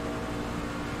 so.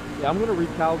 Yeah, I'm gonna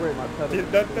recalibrate my pedal. Yeah,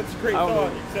 that's a great I don't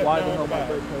thought, know except why now the hell it's my bad.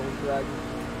 brake pedal was dragging.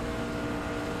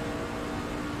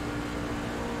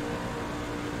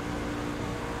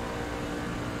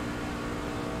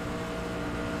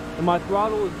 And my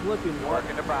throttle is flipping.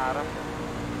 Working the bottom.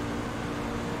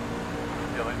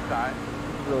 Still inside.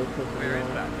 It's really pissing Clear me off.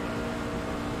 inside.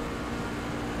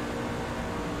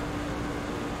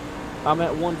 I'm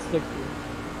at 160.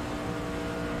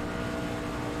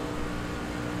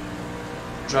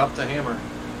 Drop the hammer.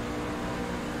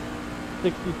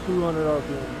 6,200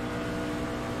 RPM.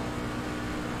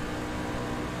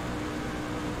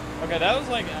 Okay, that was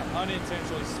like an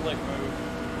unintentionally slick move.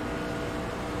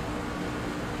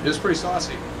 It was pretty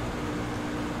saucy.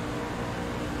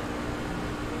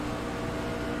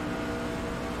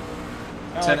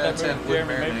 Kind 10 of out of 10 would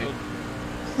marinate.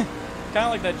 Kind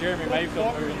of like that Jeremy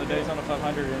Mayfield move in the Daytona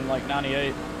 500 in like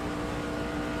 '98.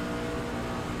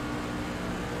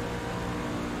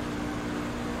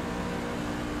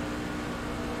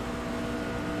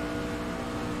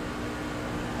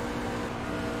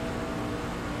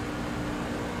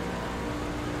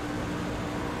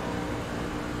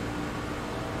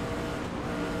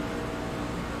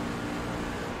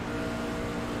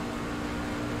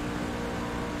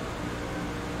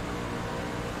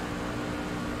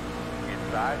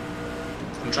 Inside.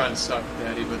 I'm trying to suck,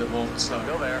 Daddy, but it won't suck.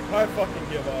 Still there. I fucking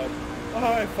give up.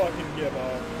 I fucking give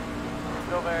up.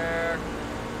 Still there.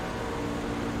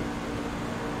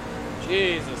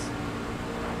 Jesus.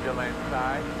 Still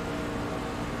inside.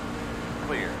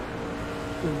 Clear.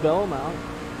 Just bail them out.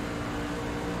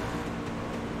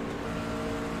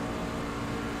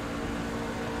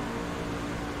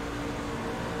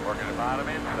 Working the bottom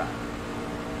inside.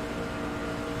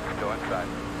 Still inside.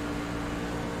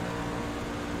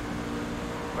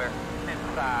 Clear.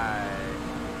 Inside.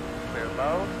 Clear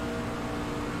low.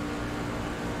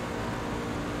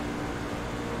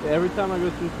 Yeah, every time I go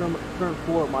through turn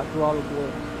 4, my throttle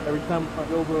blips. Every time I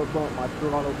go over a bump, my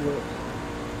throttle blips.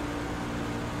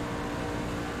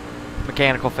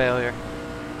 Mechanical failure.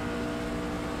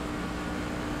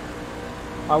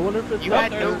 I wonder if it's You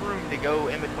that had no room to go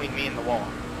in between me and the wall.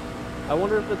 I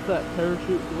wonder if it's that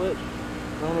parachute glitch.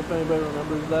 I don't know if anybody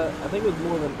remembers that. I think it was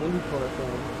more than IndyCar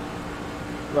thing.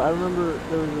 But I remember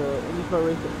there was an IndyCar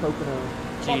race at Pocono.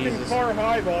 Fucking car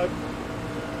high, bud.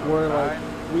 Where like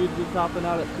we'd be topping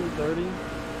out at 2:30,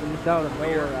 and just out of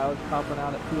nowhere I was topping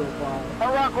out at 2:05. A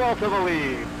Rockwell to the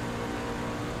lead.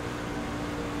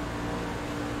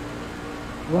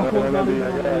 Rockwell's not even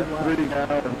on the lead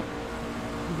lap.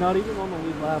 He's not even on the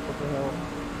lead lap. What the hell?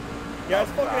 Yeah,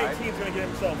 this fucking 18's gonna get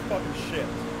himself fucking shit.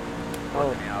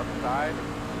 Oh. Outside.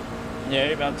 Yeah,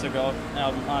 he about to go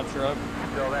out of my truck.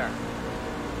 Still there.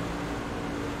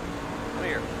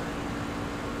 Clear.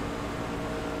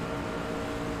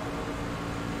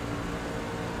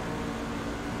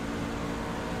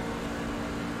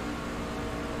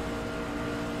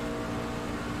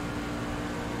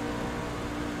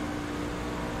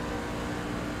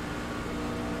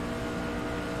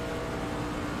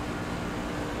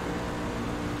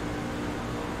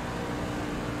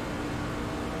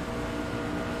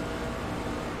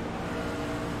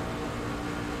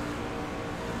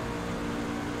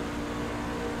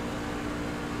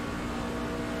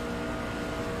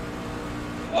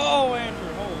 Oh,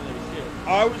 Andrew, holy shit.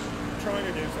 I was trying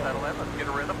to do something. Settle in, let's get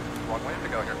a rhythm. Long ways to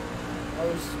go here.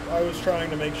 I was trying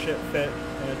to make shit fit,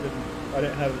 and I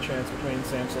didn't have the chance between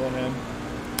Samsel and him.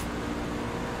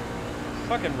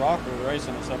 Fucking Rocker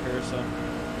racing us up here, so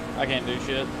I can't do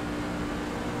shit.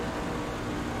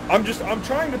 I'm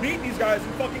trying to beat these guys,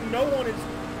 and fucking no one is.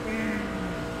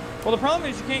 Well, the problem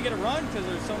is you can't get a run because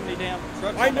there's so many damn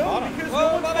trucks I on the know, bottom. because Whoa,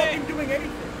 no one's buddy. fucking doing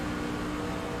anything.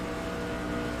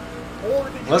 Or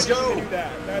they Let's just go. do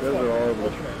that. That's Those are all what of us.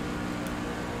 unfortunate.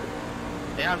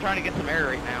 Yeah, I'm trying to get some air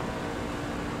right now.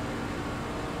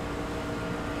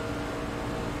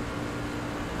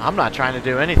 I'm not trying to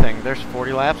do anything. There's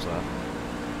 40 laps left.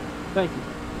 Thank you.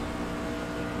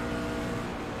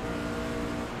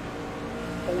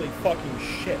 Holy fucking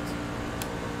shit.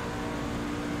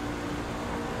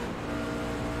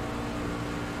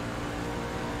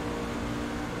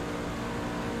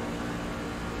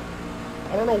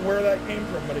 I don't know where that came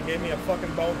from, but it gave me a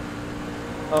fucking boner.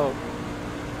 Oh.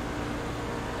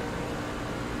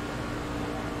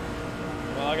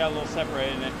 Well, I got a little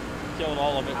separated and it killed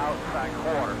all of it. Outside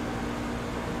corner.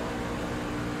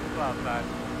 Still outside.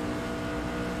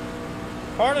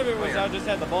 Part of it was I just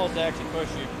had the balls to actually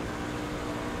push you.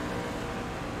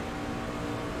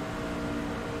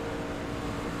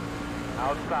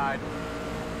 Outside.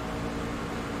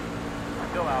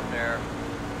 Still out there.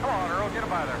 Come on, Earl, get him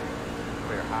by there.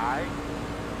 Clear high.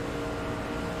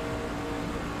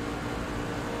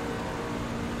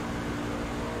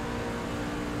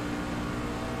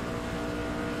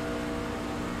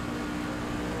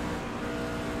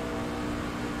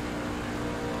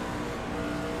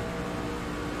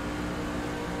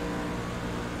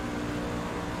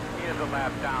 He is a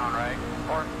lap down, right?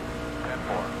 4,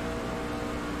 10-4.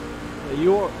 Yeah,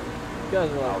 you guys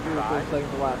are like 3 or 4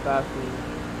 seconds a lap faster than me.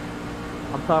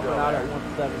 I'm topping out at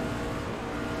 170.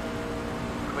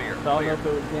 Clear. So I don't know if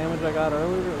it was damage I got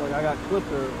earlier, like I got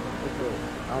clipped, or if it,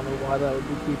 I don't know why that would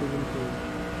be keeping me from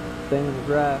staying in the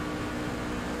draft.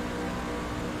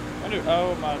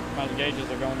 Oh, my gauges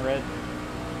are going red.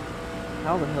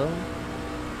 How the hell?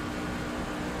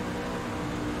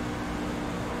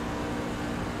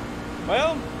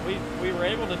 Well, we were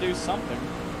able to do something,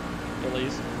 at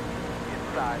least.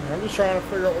 I'm just trying to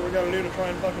figure out what we gotta do to try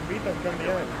and fucking beat them come the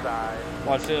end.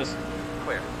 Watch this.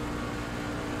 Clear.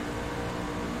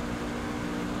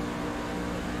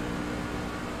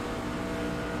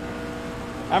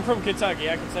 I'm from Kentucky.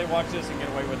 I can say watch this and get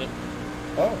away with it.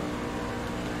 Oh.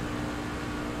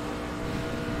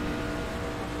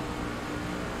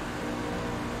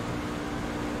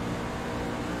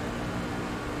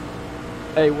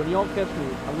 Hey, when y'all catch me,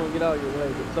 I'm gonna get out of your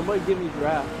way, but somebody give me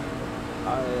draft.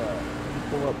 I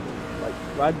pull up, like,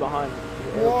 right behind me.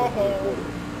 Whoa.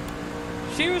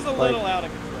 She was a little out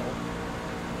of control.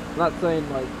 I'm not saying,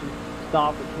 like, just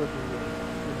stop and push me,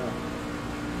 you know.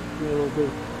 Give me a little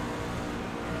boost.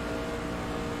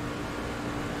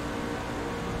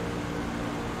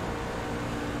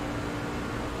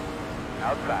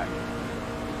 Outside.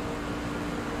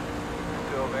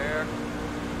 Still there.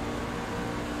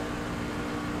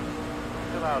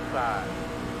 Still outside.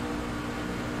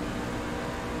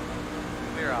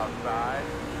 Clear outside.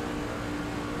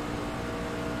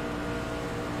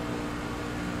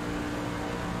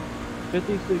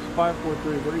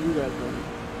 $56,543. What are you guys running?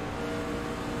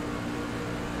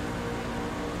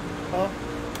 Huh?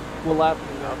 What lap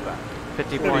are you outside?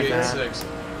 50.9.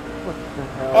 What the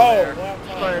hell? Oh, lap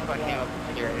time. Sorry if I came up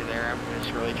scary there. I'm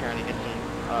just really trying to get some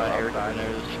air to the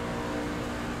nose.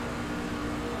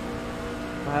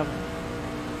 What happened?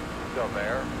 Still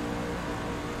there.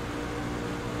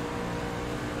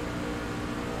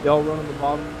 Y'all running the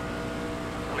bottom?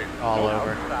 Clear. All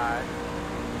over. Outside.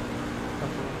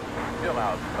 Okay. Still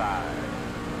outside.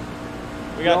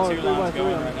 We got 2 lines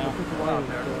going right now. Still out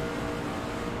there.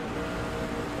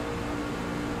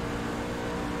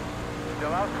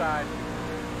 Still outside.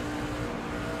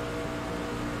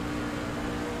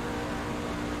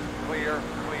 Clear,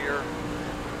 clear.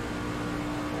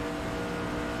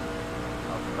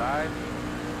 Outside.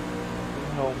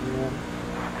 Oh, man.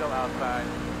 Still outside.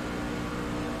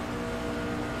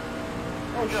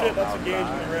 Oh shit, that's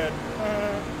engagement in red.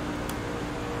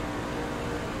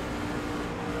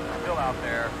 Still out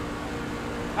there.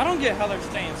 I don't get how they're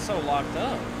staying so locked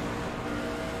up.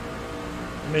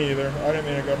 Me either. I didn't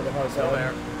mean to go to the high Still side.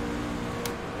 there.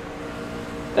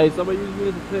 Hey, somebody use me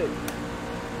as a pick.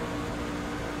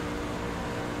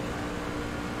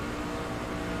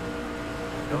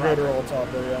 The red roll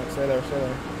top there, yeah. Stay there, stay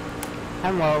there.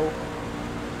 Hello.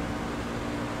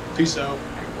 Peace out. 2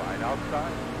 wide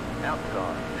outside.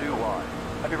 Outside. 2 wide.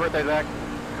 Happy birthday, Zach.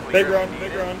 Big run,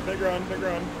 big run, big run, big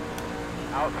run.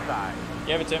 Outside.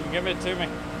 Give it to me, give it to me.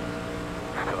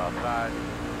 Still outside.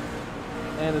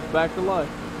 And it's back to life.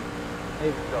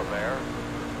 Hey, Still there.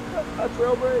 a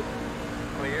trail break.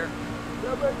 Clear.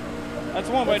 Trail break. That's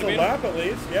one way That's to a beat lap them. at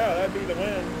least. Yeah, that'd be the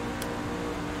win.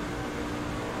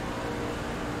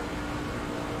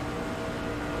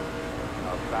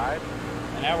 Outside.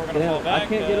 And now we're going to fall back. I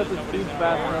can't get up the nobody's speed in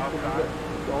fast our way. enough to get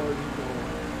guards.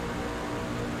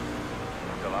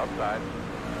 Still outside.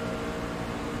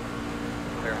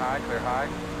 Clear high, clear high.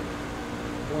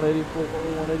 184,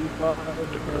 185.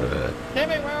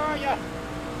 Timmy, where are ya?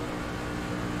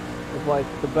 It's like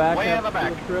the back Way in half the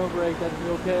back. of the trail break, that'd be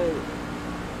okay.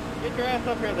 Get your ass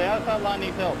up here. The outside line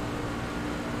needs help.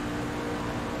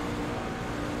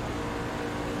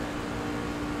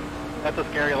 That's a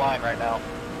scary line right now.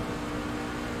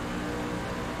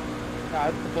 Nah,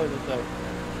 it's completely safe.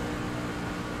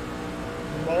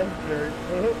 Voluntary.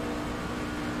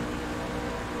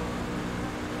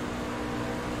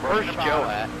 Where's Joe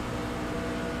at?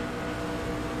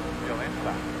 Still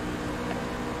inside.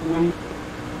 Mm.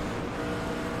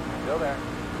 Still there.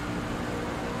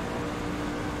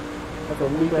 That's a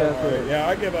weak ass Alright, race. yeah,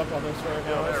 I give up on this right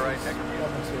Still now. there, This right is next to you.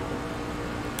 fucking stupid.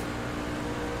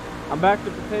 I'm back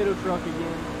to potato truck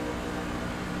again.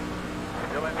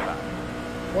 Still inside.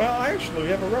 Well, actually, we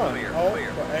have a run. Clear, Oh,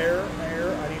 clear. air,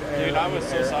 air, I need air. Dude, I was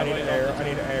so air, I need sideways air, all the I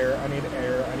need air, I need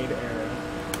air, I need air.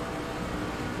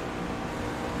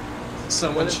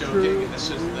 Someone That's choking, true. and it's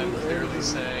just them clearly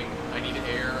saying, I need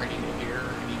air, I need air,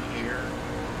 I need air.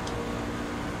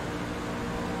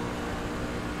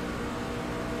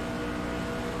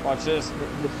 Watch this.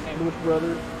 The Sandwich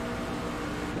Brothers.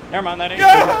 Never mind, that ain't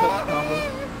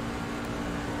Inside,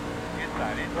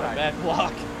 What a inside. bad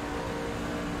block.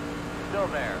 Still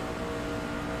there.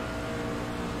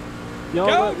 Y'all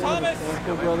Go, let one of the Thomas!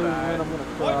 Sandwich Brothers win, I'm gonna One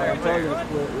cry. there, I'm probably Jake, gonna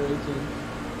quit racing.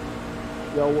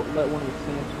 Y'all let one of the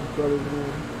Sandwich Brothers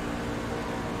win.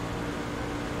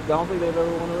 I don't think they've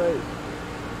ever won a race.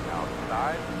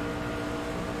 Outside.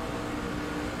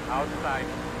 Outside.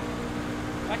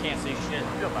 I can't see shit.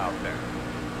 Still out there.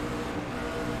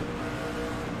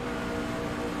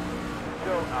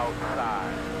 Still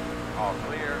outside. All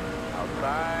clear.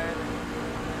 Outside.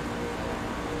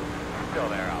 Still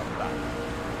there outside.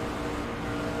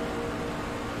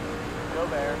 Still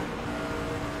there.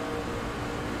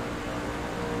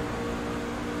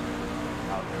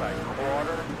 Outside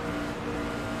quarter.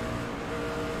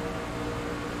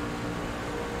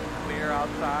 Clear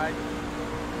outside.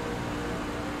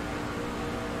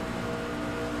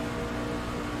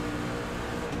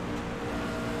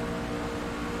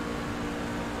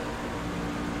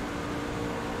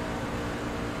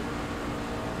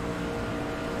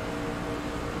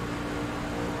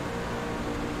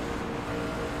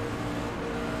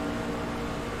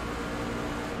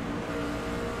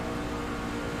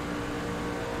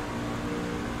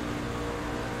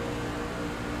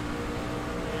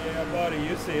 Yeah, buddy,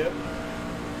 you see it.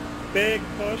 Big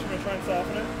push, I'm gonna try and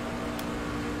soften it.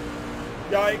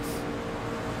 Yikes.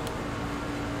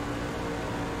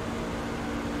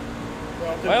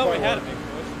 Well, it didn't Well, we quite had a work. big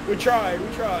push. We tried,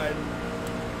 we tried.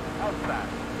 Outside.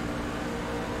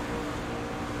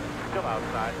 Still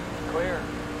outside. Clear.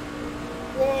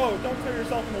 Whoa, don't turn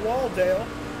yourself in the wall, Dale.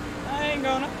 I ain't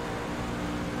gonna.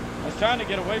 I was trying to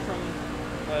get away from him,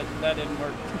 but that didn't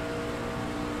work.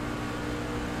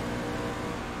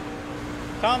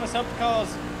 Thomas, help the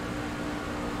cause.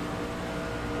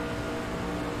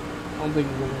 I don't think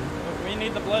he's gonna win. We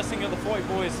need the blessing of the Foyt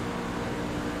boys.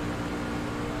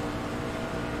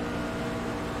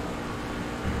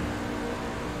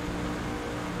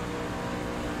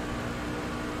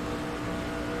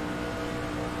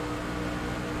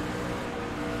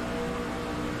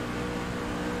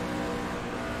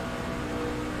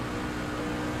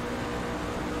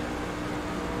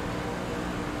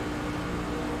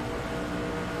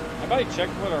 Anybody check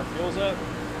what our fuel's at?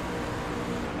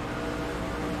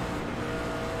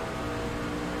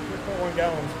 6.1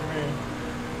 gallons for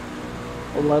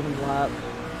me. 11 laps.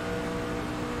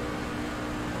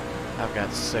 I've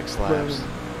got 6 laps.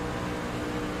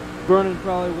 Burning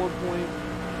probably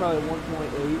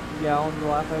 1.8 gallons a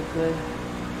lap, I'd say.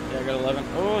 Yeah, I got 11.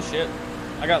 Oh shit!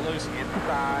 I got loose.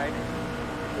 Inside.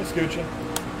 Let's Gucci.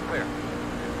 Clear.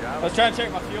 I was trying to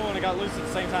check my fuel and it got loose at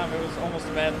the same time. It was almost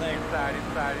a bad thing. Inside,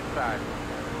 inside, inside.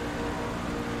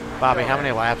 Bobby, how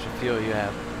many laps of fuel you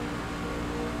have?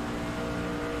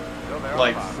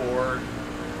 Like 4.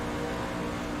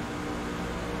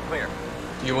 Clear.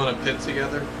 Do you want to pit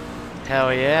together?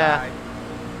 Hell yeah.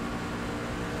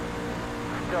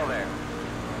 Still there.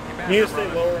 You need to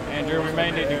stay lower. Andrew, we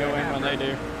may need to go in when they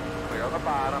do. Clear on the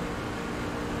bottom.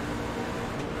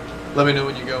 Let me know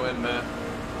when you go in, Matt.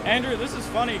 Andrew, this is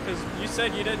funny because you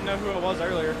said you didn't know who it was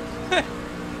earlier.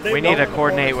 We need to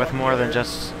coordinate with more than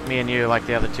just me and you, like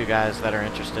the other 2 guys that are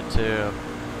interested too.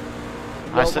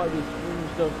 I said.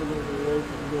 Stuff for the race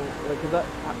and go, like, cause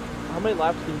how many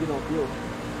laps can you get on fuel?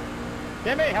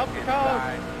 Jimmy, help your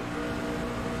cause.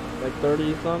 Like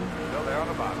 30 some? Still there on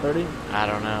the bottom. 30? I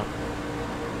don't know.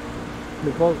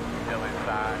 Be close. Still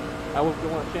inside. I won't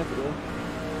want a chance to go.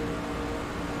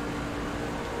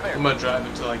 I'm gonna drive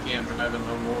until I can't drive it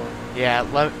no more. Yeah,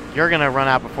 you're gonna run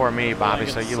out before me, Bobby,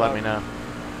 so you let me know.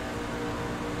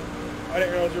 I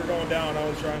didn't realize you were going down. I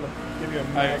was trying to give you a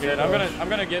Alright, good. I'm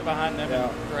gonna get behind them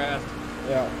and draft.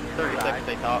 Yeah. 30 seconds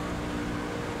they talk.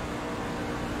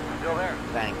 Still there.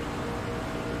 Thanks.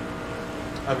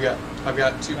 I've got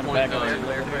 2.9. Clear, clear,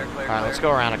 clear, clear. Alright, let's go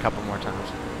around a couple more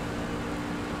times.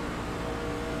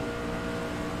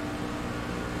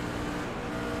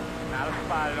 Not a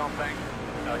spot, I don't think.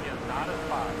 No, yes, not a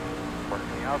spot.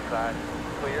 Working the outside.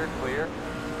 Clear, clear.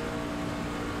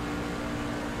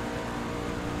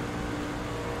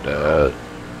 Guide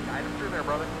him through there,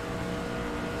 brother.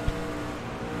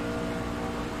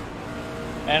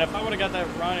 And if I would have got that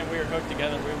run and we were hooked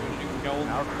together, we would have shooting gold.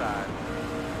 Outside.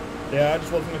 Yeah, I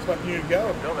just wasn't expecting you to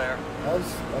go. Still there. I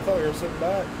thought you were sitting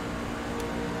back.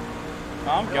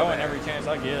 I'm going every chance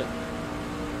I get.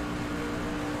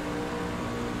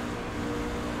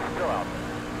 Still out there.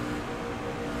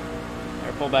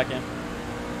 Alright, pull back in.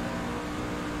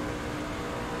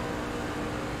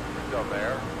 Still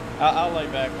there. I'll lay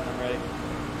back when I'm ready.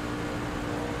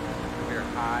 Clear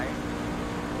high.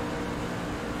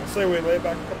 I'll say we lay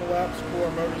back a couple laps, cool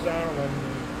our motors down, and then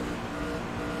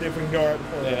see if we can go right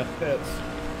before the pits.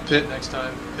 Pit next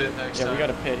time. Pit next time. Yeah, we got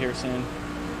a pit here soon.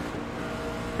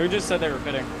 Who just said they were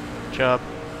pitting? Chubb.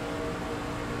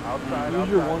 Outside, Use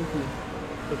outside. your 1 key,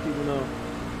 so people know.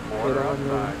 Order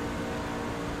outside.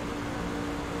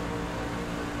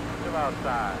 Still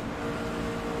outside.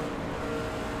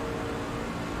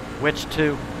 Which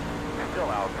 2? Still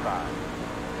outside.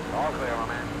 All clear, my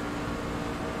man.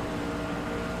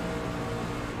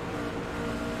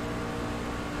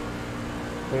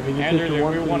 Andrew, do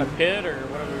we want to pit or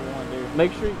what do we want to do?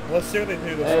 Make sure. Let's see what they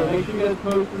do this Hey, time. make sure you guys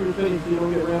post through your pitting so you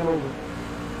don't get ran over.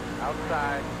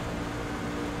 Outside.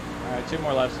 Alright, 2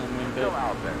 more laps and we can pit. Still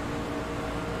out there.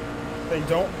 If they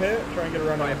don't pit, try and get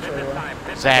around on the trailer.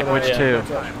 Zach, which 2? Still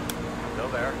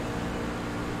there.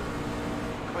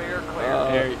 Clear,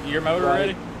 clear. Here, your motor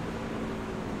ready?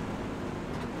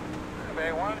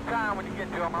 Okay, one at a time when you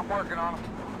get to them. I'm working on them.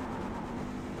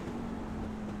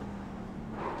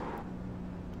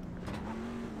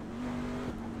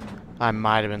 I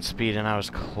might have been speeding. I was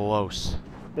close.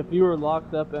 If you were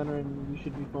locked up entering, you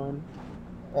should be fine.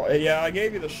 Well, yeah, I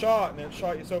gave you the shot, and it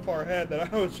shot you so far ahead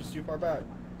that I was just too far back.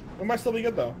 We might still be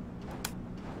good, though.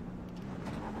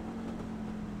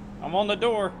 I'm on the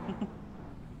door.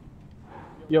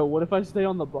 Yo, what if I stay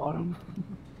on the bottom?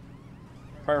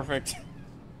 Perfect.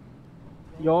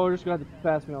 Y'all are just gonna have to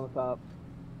pass me on the top.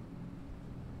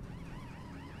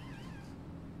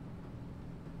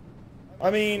 I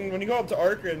mean, when you go up to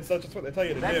Arca and such, that's what they tell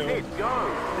you to do. Let's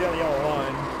go. Stay on the yellow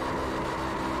line.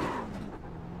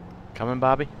 Coming,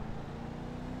 Bobby?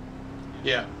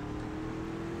 Yeah.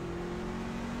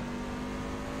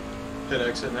 Pit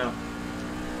exit now.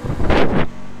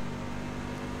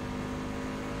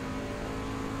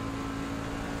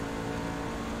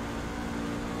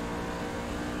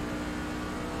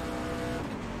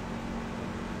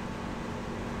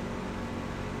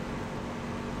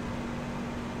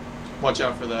 Watch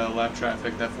out for the lap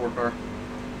traffic, that 4 car.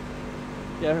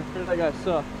 Yeah, I heard that guy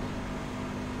sucked.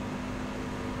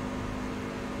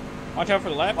 Watch out for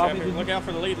the lap Bobby, traffic. Look out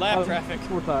for the lead lap traffic.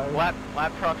 Lap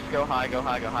trucks go high, go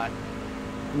high, go high.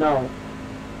 No.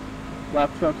 Lap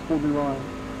trucks will be wrong.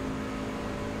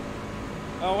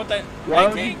 Oh, what the? Why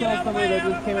would you tell somebody that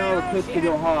just came out of the pits to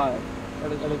go high?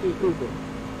 That is stupid.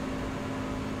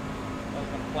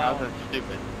 That was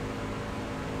stupid.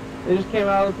 They just came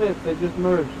out of the pits. They just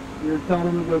merged. You're telling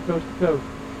them to go coast to coast.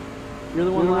 You're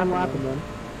the one lapping them.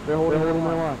 They're holding their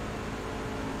line.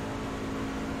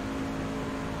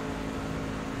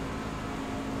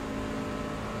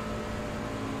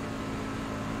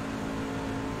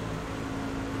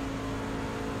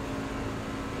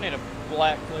 I need a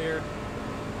black clear.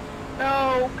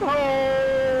 No,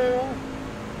 Cole!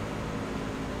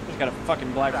 Just got a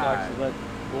fucking black flag for that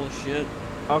bullshit.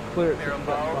 I'll clear it. Clear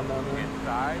low,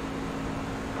 inside,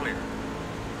 clear.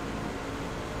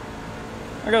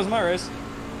 There goes my race.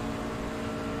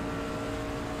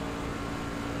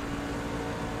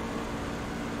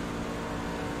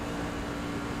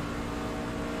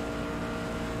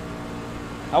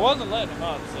 I wasn't letting him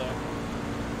up, so.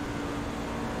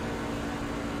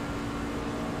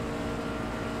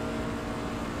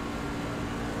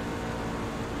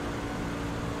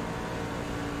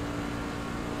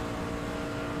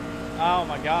 Oh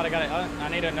my god, I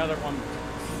need another one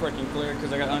freaking clear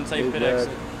because I got unsafe pit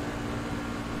exit.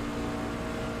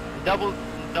 Double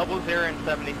 0 and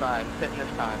 75. Pitting this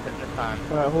time.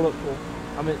 Alright, hold up, cool.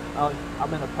 I'm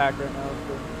in a pack right now,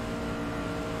 so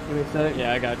give me a sec.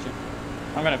 Yeah, I got you.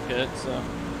 I'm gonna pit, so.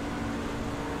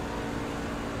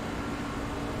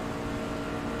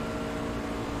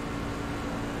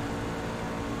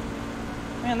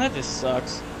 Man, that just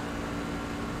sucks.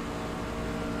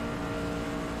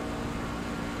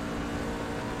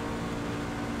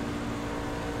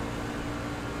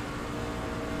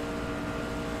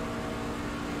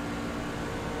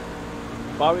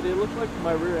 Bobby, did it look like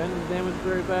my rear end was damaged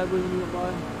very badly when you went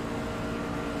by?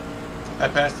 I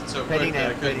passed it so quick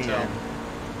that I couldn't tell.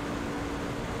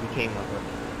 We came over.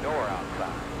 Door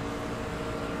outside.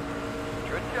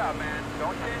 Good job, man.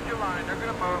 Don't change your line. They're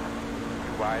gonna move.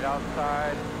 Too wide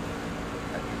outside.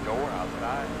 That's your door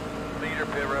outside. Leader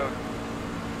pit road.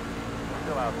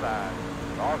 Still outside.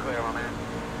 All clear, my man.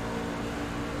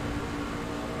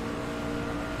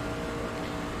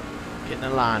 Getting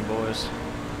in line, boys.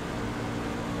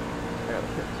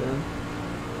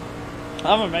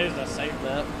 I'm amazed I saved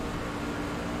that.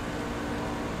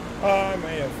 I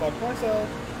may have fucked myself.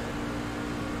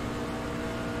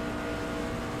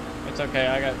 It's okay,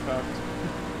 I got fucked.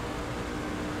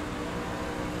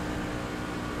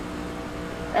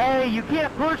 Hey, you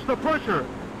can't push the pusher!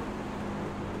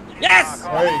 Yes!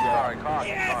 There you go. Sorry, caution,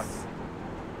 Yes! caution.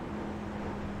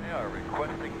 They are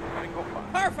requesting single file.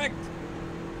 Perfect!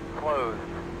 Closed.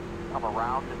 I'm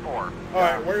around at 4.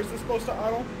 Alright, where's this supposed to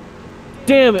idle?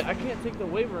 Damn it! I can't take the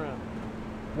wave around.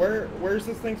 Where's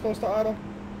this thing supposed to idle?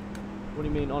 What do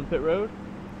you mean, on pit road?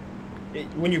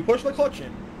 When you push the clutch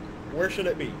in, where should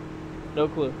it be? No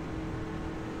clue.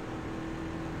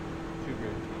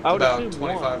 I would About assume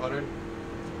 2,500.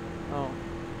 Oh.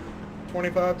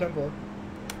 25, 10-4.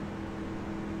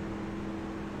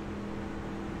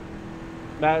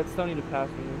 Nah, it's still need to pass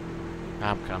me.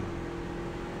 I'm coming.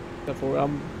 Therefore,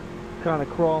 I'm kind of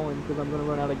crawling because I'm going to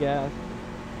run out of gas.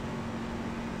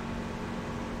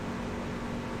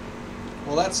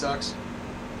 Well, that sucks.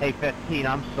 Hey, 15,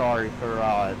 I'm sorry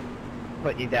for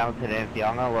putting you down to the empty.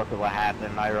 I'm gonna look at what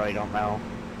happened. I really don't know.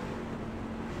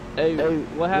 Hey,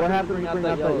 what happened to bring out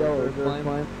that yellow?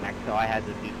 So I had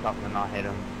to do something to not hit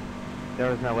him. There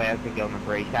was no way I could go in the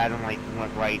brace. I had him like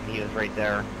went right and he was right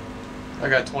there. I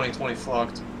got 20/20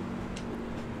 fucked.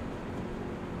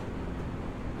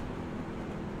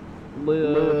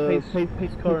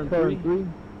 Pace car in 3.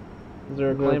 Is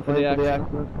there a claim for the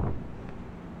accident?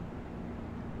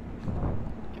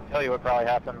 I can tell you what probably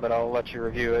happened, but I'll let you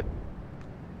review it.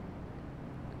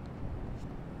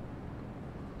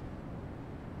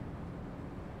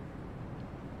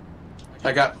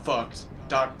 I got fucked.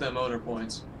 Docked them motor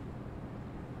points.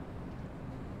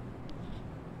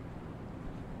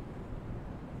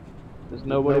 There's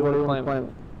nobody to claim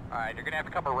it. Alright, you're gonna have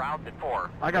to come around at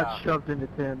 4. I got shoved into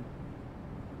 10.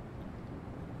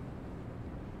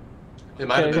 It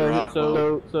might have been Rob.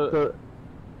 So,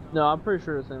 no, I'm pretty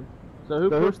sure it's him. So who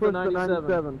pushed the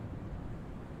 97?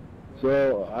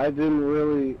 So I didn't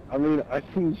really. I mean, I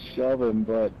can shove him,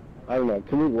 but I don't know.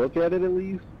 Can we look at it at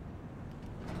least?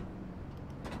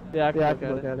 Yeah, I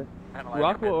can look at it.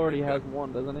 Rockwell already has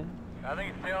one, doesn't he? I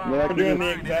think it's still We're doing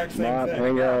the exact same Not thing.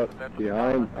 hang out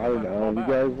behind. I don't know. You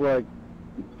guys like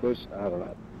push. I don't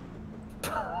know.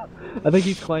 I think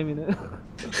he's claiming it.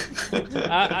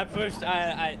 I pushed.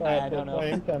 I don't know.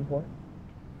 10-4.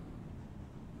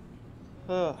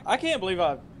 I can't believe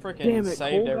I freaking Damn it,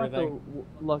 saved Cole everything. got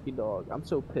the lucky dog. I'm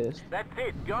so pissed. That's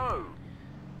it, go!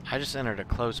 I just entered a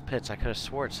closed pits. I could have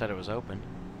swore it said it was open.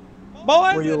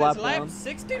 Boys, Were you it lap is lap down?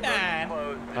 69.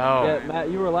 Oh. Yeah, Matt,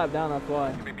 you were a lap down, that's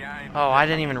why. Oh, I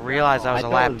didn't even realize I was a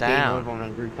lap down.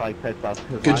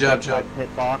 Good job, Chuck. Pit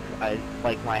box,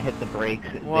 when I hit the brakes,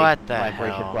 What the my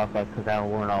brakes hell? had blocked off because I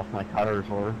weren't off my cutters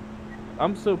or.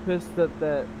 I'm so pissed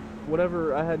that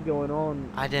whatever I had going on.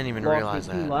 I didn't even lost realize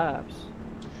me 2 that. laps.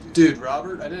 Dude,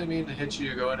 Robert, I didn't mean to hit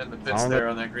you going in the pits there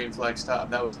on that green flag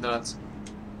stop. That was nuts.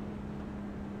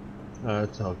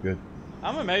 It's all good.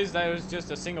 I'm amazed that it was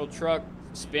just a single truck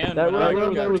spin. That when I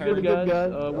road got was turned. good,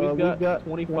 guys. We've got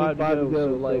 25 to go, so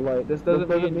like, this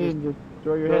doesn't mean just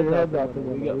throw your heads out the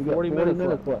window. We got 40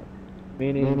 minutes left.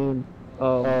 Meaning,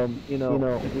 you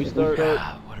know, if we start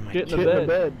shitting the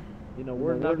bed, you know,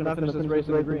 we're not gonna finish this race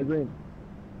in the green.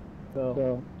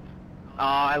 So. Oh,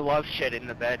 I love shit in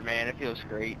the bed, man. It feels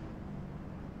great.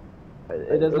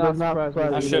 It does not surprise me.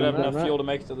 I should have enough fuel to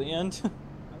make it to the end.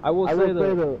 I will say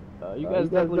though, you guys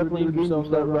definitely redeemed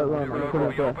yourselves that run.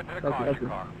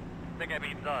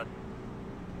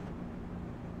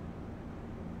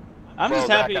 I'm just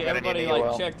happy everybody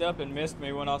like checked up and missed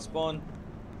me when I spun.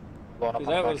 Because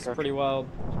that was pretty wild.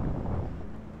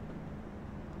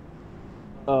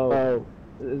 Oh,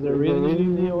 is there a reason you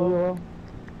need the EOL?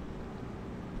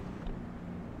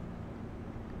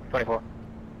 24.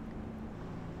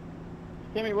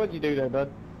 Timmy, what'd you do there,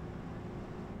 bud?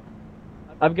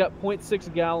 I've got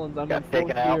 0.6 gallons. I'm in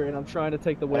 4th gear and I'm trying to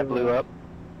take the wave. Blew up.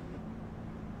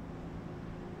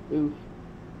 Oof.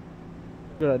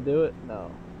 Should I do it? No,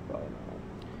 probably not.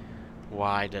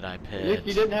 Why did I At least pit?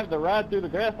 you didn't have to ride through the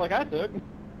grass like I took.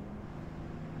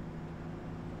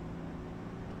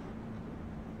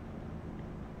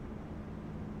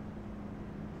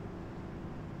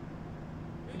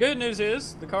 Good news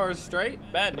is the car is straight.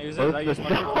 Bad news is I used my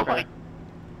quick repair.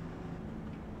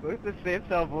 Where's the Sam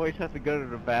Cell voice has to go to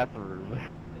the bathroom?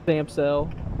 Sam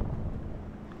Cell.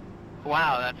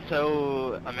 Wow, that's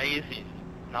so amazing.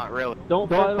 Not really. Don't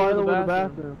fight over the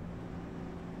bathroom.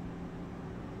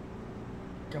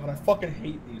 God, I fucking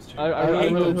hate these two. I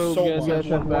hate really them hope so you guys much.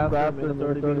 have one bathroom and it's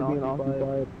already being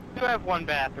occupied. You have one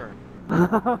bathroom.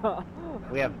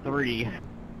 We have 3.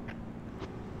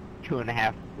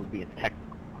 2.5 would be a tech.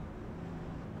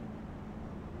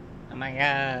 Oh my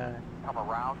god. I'm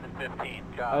around in 15.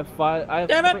 I have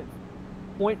Damn it!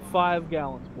 0.5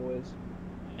 gallons, boys.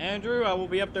 Andrew, I will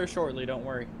be up there shortly, don't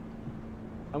worry.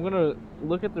 I'm gonna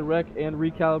look at the wreck and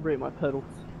recalibrate my pedals.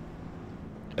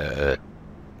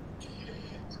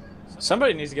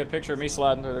 Somebody needs to get a picture of me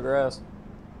sliding through the grass.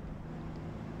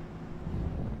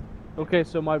 Okay,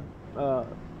 so my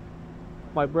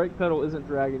brake pedal isn't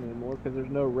dragging anymore because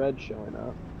there's no red showing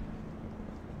up.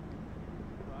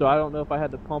 So I don't know if I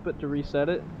had to pump it to reset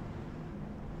it.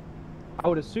 I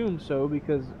would assume so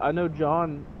because I know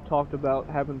John talked about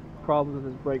having problems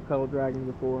with his brake pedal dragging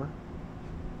before.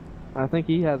 I think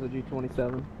he has a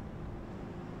G27.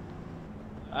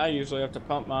 I usually have to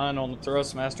pump mine on the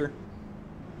Thrustmaster.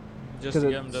 Just to Because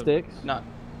get them it to sticks? not.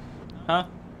 Huh?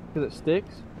 Because it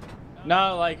sticks?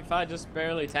 No, like if I just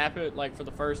barely tap it, like for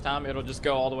the first time, it'll just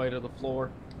go all the way to the floor.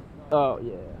 Oh,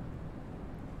 yeah.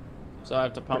 So I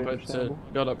have to pump Pretty it to understandable.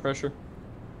 build up pressure.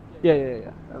 Yeah.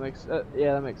 That makes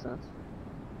sense.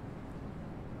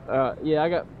 Yeah, I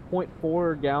got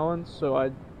 0.4 gallons, so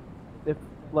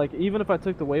even if I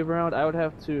took the wave around, I would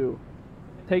have to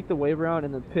take the wave around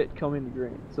and then pit coming to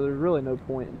green. So there's really no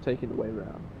point in taking the wave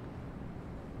around.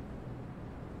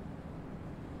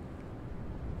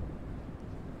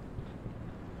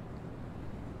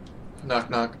 Knock,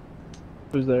 knock.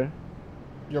 Who's there?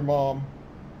 Your mom.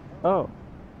 Oh.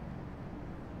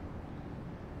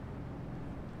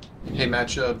 Hey, Matt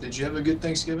Chubb, did you have a good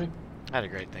Thanksgiving? I had a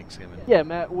great Thanksgiving. Yeah,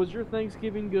 Matt, was your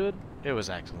Thanksgiving good? It was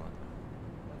excellent.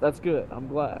 That's good. I'm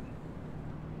glad.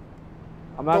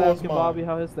 I'm not So was asking mine. Bobby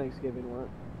how his Thanksgiving went.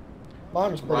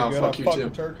 Mine was pretty Wow, good. fuck I you fucked too. a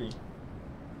turkey.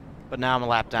 But now I'm a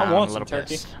lap down. I I'm a want little some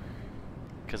turkey. pissed.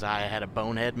 Because I had a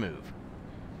bonehead move.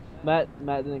 Matt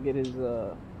didn't get his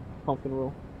pumpkin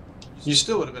roll. You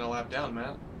still would have been a lap down,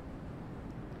 Matt.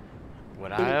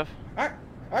 Would I have?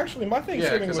 Actually, my Yeah,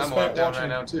 Thanksgiving because was I'm a lap spent down watching.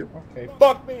 right now, too. Okay,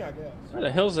 fuck me, I guess. Where the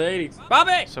hell's the 80?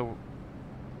 Bobby! So,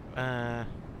 I'm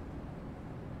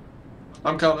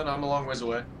coming. I'm a long ways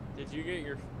away. Did you get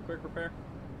your quick repair?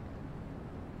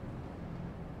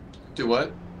 Do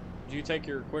what? Did you take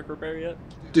your quick repair yet?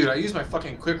 Dude, I used my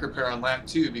fucking quick repair on lap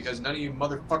 2 because none of you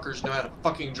motherfuckers know how to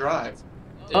fucking drive.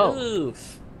 Oh.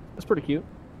 Oof. That's pretty cute.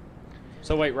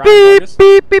 So wait, Ryan Vargas?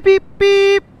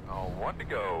 Beep. Oh, 1 to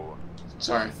go.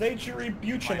 Sorry. Zachary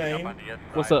Buchanan.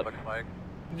 What's up?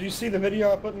 Did you see the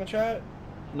video I put in the chat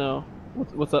No.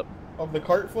 What's up? of the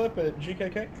cart flip at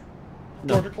GKK?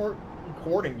 No. Georgia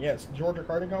Courting, yes. Georgia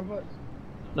Karting Complex?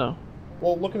 No.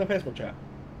 Well, look in the Facebook chat.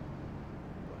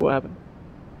 What happened?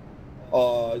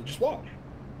 Just watch.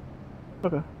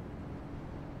 Okay.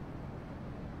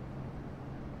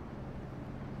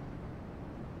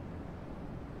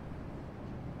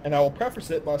 And I will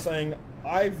preface it by saying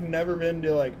I've never been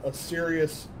to like a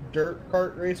serious dirt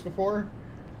kart race before,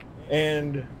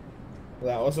 and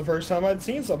that was the first time I'd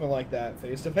seen something like that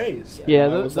face to face. Yeah, I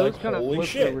was those like, kind of holy flips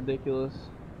shit. are ridiculous.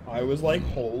 I was like,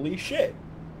 holy shit.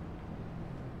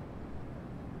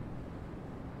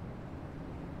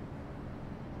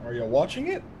 Are you watching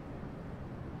it?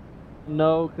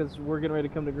 No, because we're getting ready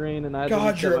to come to green, and I had to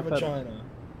God, reset you're a my pedal. vagina.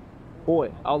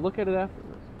 Boy, I'll look at it afterwards.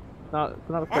 It's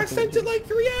not I affecting sent me. it like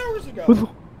 3 hours ago.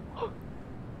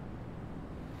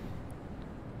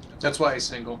 That's why he's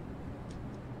single.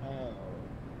 Oh.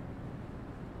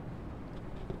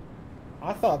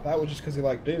 I thought that was just because he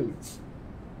liked dudes.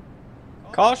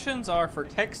 Cautions are for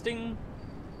texting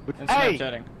and Hey!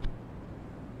 Snapchatting.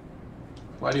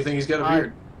 Why do you think he's got a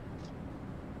beard?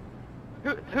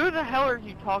 Who the hell are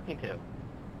you talking to?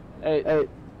 Hey.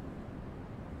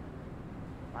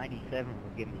 97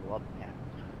 will give me love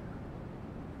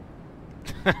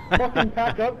Fucking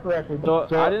pack up correctly. So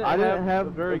I didn't have a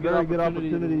a very good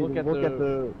opportunity to look at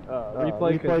the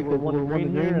replay because we're one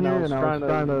green here, and I was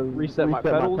trying to reset my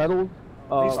pedals.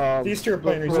 These two are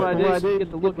playing So what I reset. did is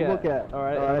get to look at. All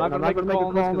right, I'm not going to make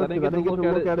a call on this because I didn't get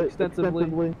to look at it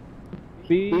extensively.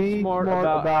 Be smart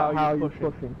about how you're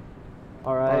pushing.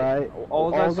 All right.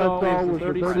 All I saw was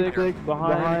the 36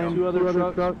 behind two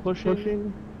other trucks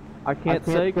pushing. I can't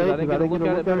say because I didn't get to look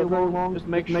at it very long. Just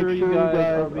make sure you guys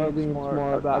are being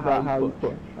smart about how you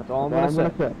push. That's all I'm going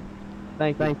to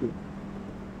say. Thank you.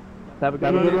 Have a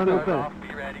good run.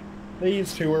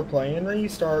 These two are playing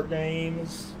restart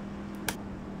games.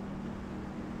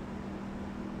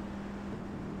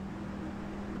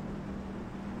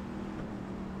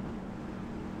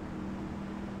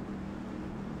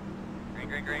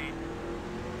 Green.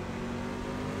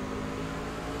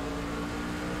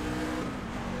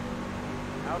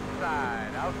 Outside.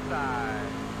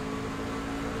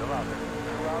 Still out there.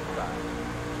 Still outside.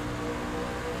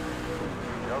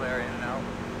 Still there, in and out.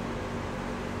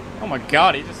 Oh my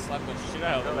god, he just slapped the shit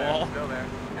out of the wall. Still there.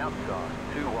 Outside.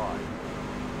 2 wide.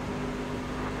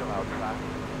 Still outside.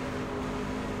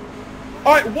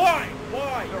 Alright, why?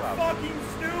 You're Still out. fucking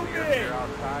stupid! You're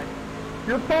outside.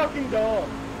 You're fucking dumb.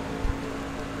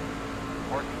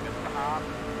 Working at the top.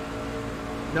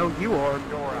 No, you are.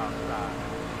 Door outside.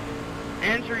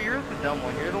 Andrew, you're the dumb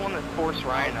one. You're the one that forced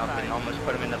Ryan up and almost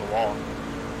put him into the wall.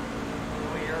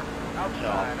 Clear.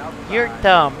 Outside. You're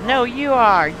dumb. No, you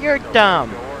are. You're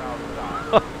dumb.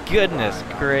 Oh, goodness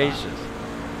gracious.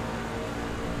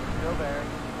 Still there.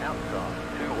 Outside.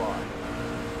 2 wide.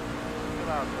 Still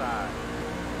outside.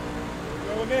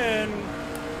 Go again.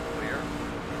 Clear.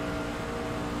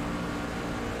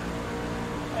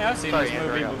 Hey, I've seen this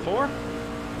movie before.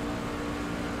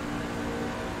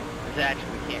 Zach,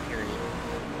 we can't hear you.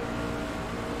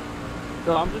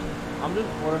 So I'm just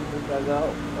warning these guys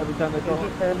out every time they He's come.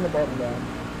 just holding the button down.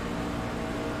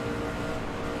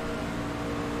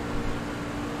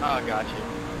 Oh, got you.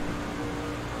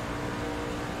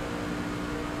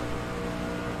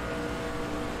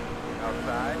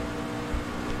 Outside.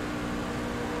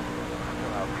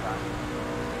 Still outside.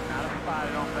 Not a spot, I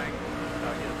don't think. No,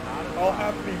 he is not a spot. I'll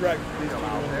have to be wrecked for these two to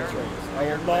win this race. I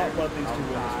will not let these two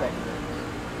win this fucking race.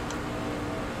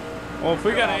 Well, if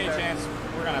we got any chance,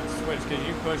 we're gonna have to switch because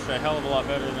you push a hell of a lot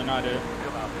better than I do.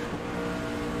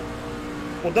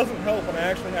 Well, it doesn't help when I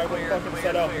actually have it fucking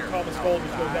set up and Thomas Cole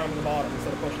just goes down to the bottom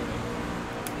instead of pushing me.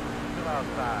 Still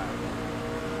outside.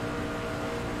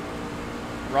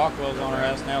 Rockwell's on our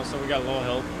ass now, so we got a little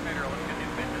help.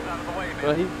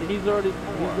 But he's been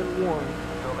warned.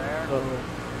 Still there. So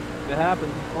if it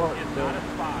happens, it's hard. It's not a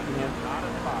spot. Yeah. It's not a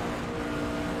spot.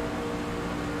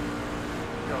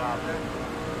 Still out there.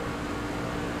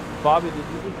 Bobby, did you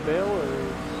just bail or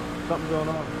is something going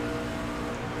on?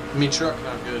 Me truck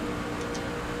not good.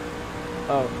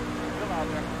 Oh. Still out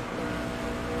there.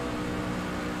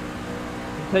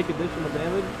 You take additional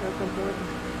damage at some point?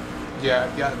 Yeah,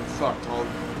 I've gotten fucked all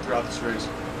throughout this race.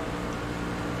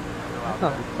 That's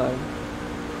not exciting.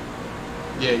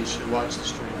 Yeah, you should watch the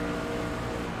stream.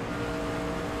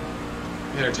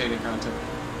 Entertaining content.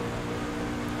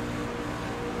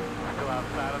 Still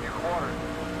outside of your corner.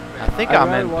 I think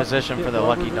I'm in position for the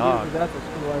lucky dog. That's a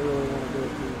school I really want to go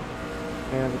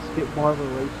to. And the Skip Barber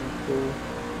Racing School.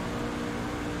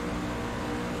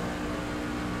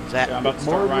 Is that, I'm about to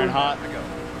start Ryan hot.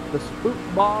 The Spook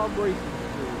Bob Racing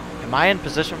School. am I in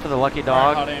position for the lucky Ryan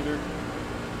dog? hot, Andrew.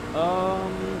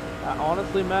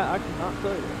 Honestly, Matt, I cannot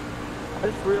tell you. I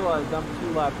just realized I'm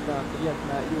 2 laps down. So yes,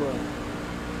 Matt, you are.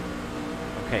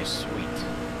 Okay, sweet.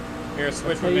 Here,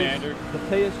 switch with me, Andrew. The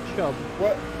pay is Chubb.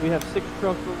 What? We have 6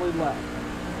 trucks only left.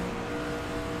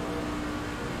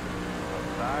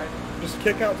 Outside. Just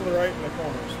kick out to the right in the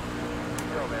corners.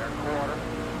 Still there, quarter.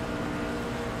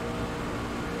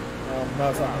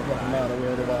 That's not gonna fucking matter. We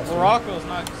already lost. Well, Rockwell's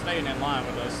not staying in line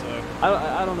with us, so.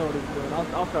 I don't know what he's doing.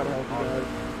 I'll try to help you guys.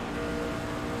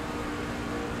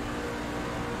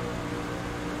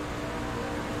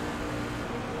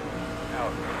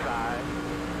 Outside.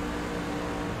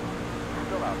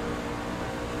 Still out there.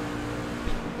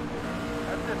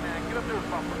 That's it, man. Get up to his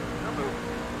bumper. Don't move.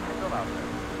 Still out there.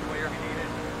 Clear if you need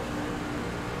it.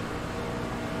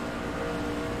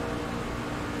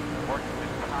 Working the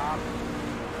top.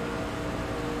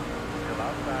 Still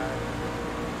outside.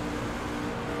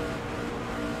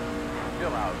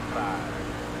 Still outside.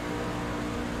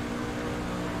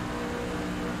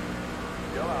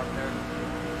 Still out there.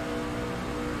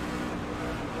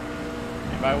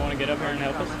 Anybody want to get up here and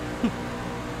help us?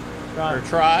 Try. Or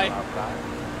try? Outside.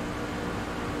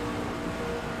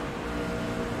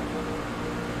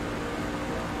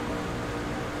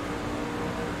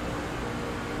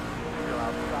 Still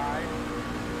outside.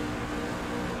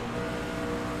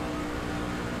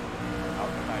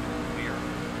 Outside is clear.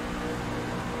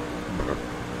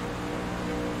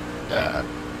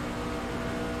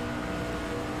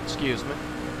 Excuse me.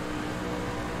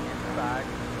 Inside.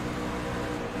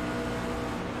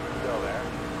 Still there.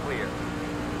 Clear.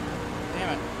 Damn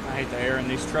it. I hate the air in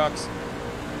these trucks.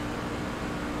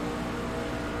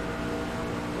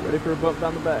 Ready for a bump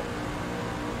down the back.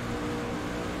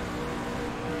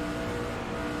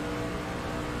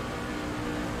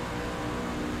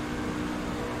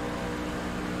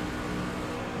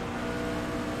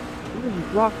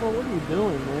 Rockwell, what are you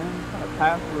doing, man? Got a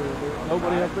password. There's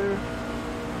nobody up there.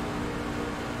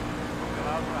 Still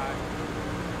outside.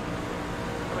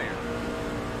 Clear.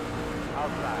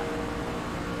 Outside.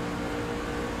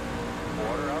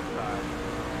 Water outside.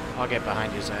 I'll get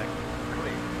behind you, Zach.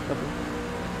 Clear.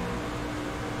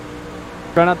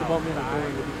 Try not to bump me in the corner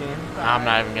if you can. I'm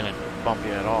not even gonna bump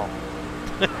you at all.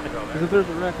 Because if there's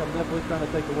a wreck, I'm definitely trying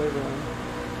to take the wave line.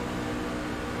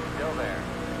 Still there.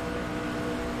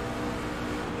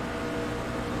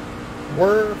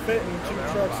 We're fitting 2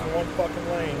 trucks in 1 fucking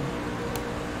lane.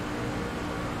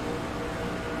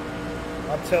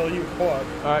 I'll tell you what.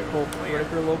 Alright, cool. Ready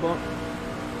for a little bump?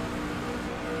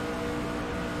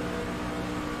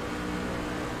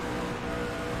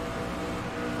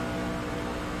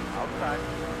 Outside.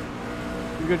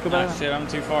 You good, come back? Ah, shit, I'm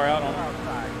too far out on it.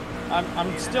 Outside.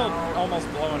 I'm still almost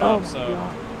blowing Oh up, my so.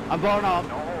 God. I'm blowing off.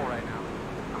 No hole right now.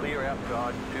 Clear out,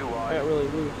 dodge, 2 wide. I got really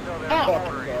loose. Still there, Fucking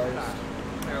quarter guys. inside.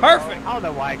 Clear Perfect! I don't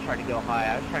know why I tried to go high.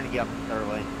 I was trying to get up the 3rd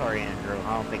lane. Sorry, Andrew.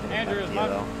 I don't think it Andrew is affects my you,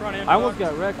 though. front end. I almost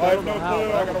got wrecked. I I have don't no know how. clue.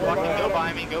 I gotta worry about Go that.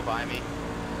 by me, go by me.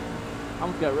 I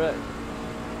almost got wrecked.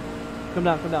 Come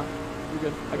down, come down. You're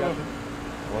good. I got you.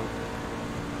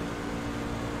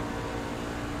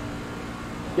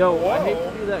 Yo, I hate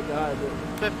to be that guy, but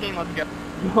 15, let's go.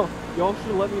 y'all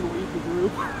should let me leave the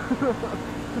group.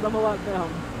 Because I'm a lap down.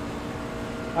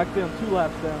 Actually, I'm 2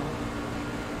 laps down.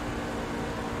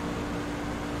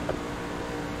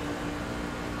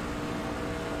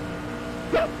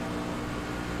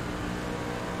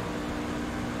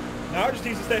 Now it just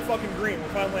needs to stay fucking green. We'll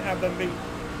finally have them beat.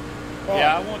 Oh.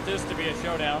 Yeah, I want this to be a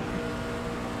showdown.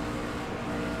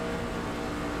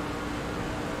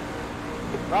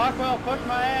 Rockwell, push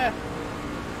my ass.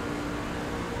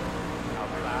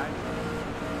 Outside.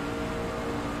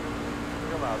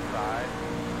 Still outside.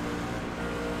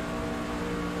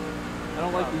 I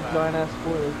don't like these giant ass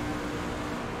spoilers.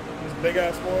 These big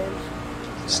ass spoilers.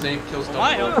 Snake kills Well,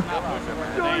 my double. health's not pushing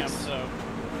worth a damn, so.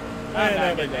 I'm Hey, not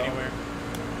there they getting go. anywhere.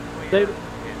 David.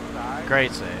 Inside.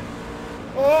 Great save.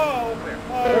 Oh!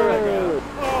 Oh, there they go.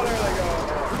 Oh, there they go.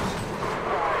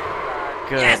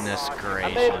 Goodness I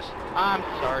gracious. I'm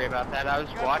sorry about that. I was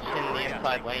watching the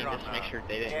inside lane just to make sure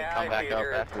they didn't come back up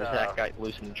after Zach got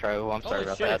loose in the trail. I'm sorry Holy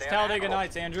about shit, that. it's Talladega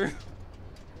Nights, Andrew.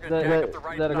 Is that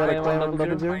a good aim on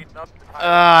double zero?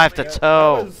 I have to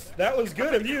tow. That was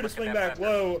good of you to swing back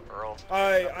low.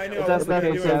 I knew I That's wasn't going to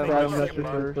the do case, anything I'm but not sit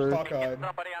sure. cockeyed.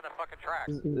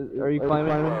 Are you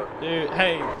climbing? Dude,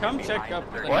 hey, come check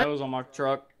up the What? nose on my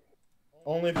truck.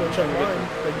 Only if they'll check mine.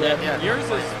 Yeah, yours is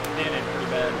dented pretty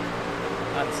bad.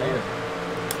 I'd say it.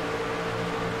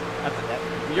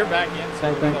 You're back in.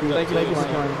 So Thank you for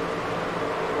climbing.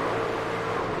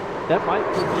 That might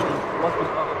be lucky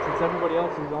since everybody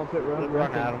else is on pit road.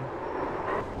 Run at him.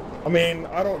 I mean,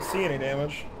 I don't see any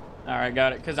damage. All right,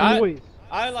 got it. Cause Boys.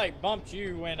 I like bumped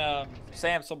you when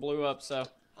Samsel blew up. So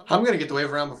I'm gonna get the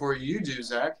wave around before you do,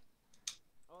 Zach.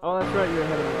 Oh, that's right. You're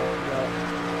ahead of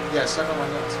me. Yeah, suck on my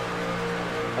nuts.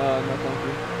 No, thank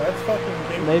you. That's fucking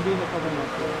big. Maybe in a couple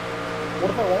months. What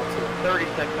if I want to? 30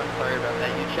 seconds, I'm sorry about that.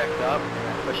 You checked up, and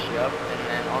I pushed you up, and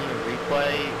then on the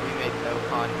replay, we made no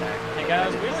contact. Hey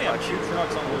guys, we only have 2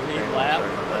 trucks on the lead lap.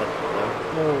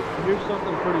 No, here's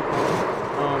something pretty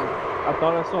funny. I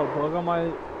thought I saw a bug on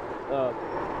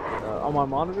my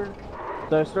monitor,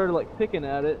 so I started like picking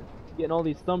at it, getting all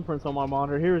these thumbprints on my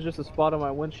monitor. Here was just a spot on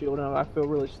my windshield, and I feel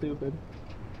really stupid.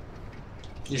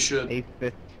 You should.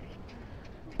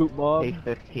 Poop Bob.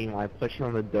 A15, I pushed you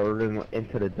on the dirt and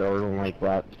into the dirt on like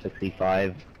lap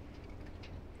 65.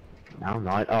 No,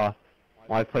 not.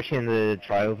 When I pushed you into the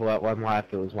tri-oval at one lap,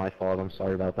 it was my fault. I'm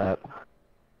sorry about that.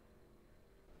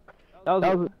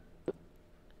 That was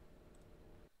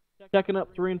checking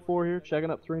up 3 and 4 here. Checking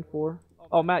up 3 and 4.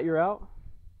 Oh, Matt, you're out?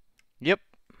 Yep.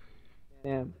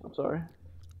 Damn, I'm sorry.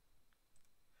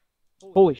 Holy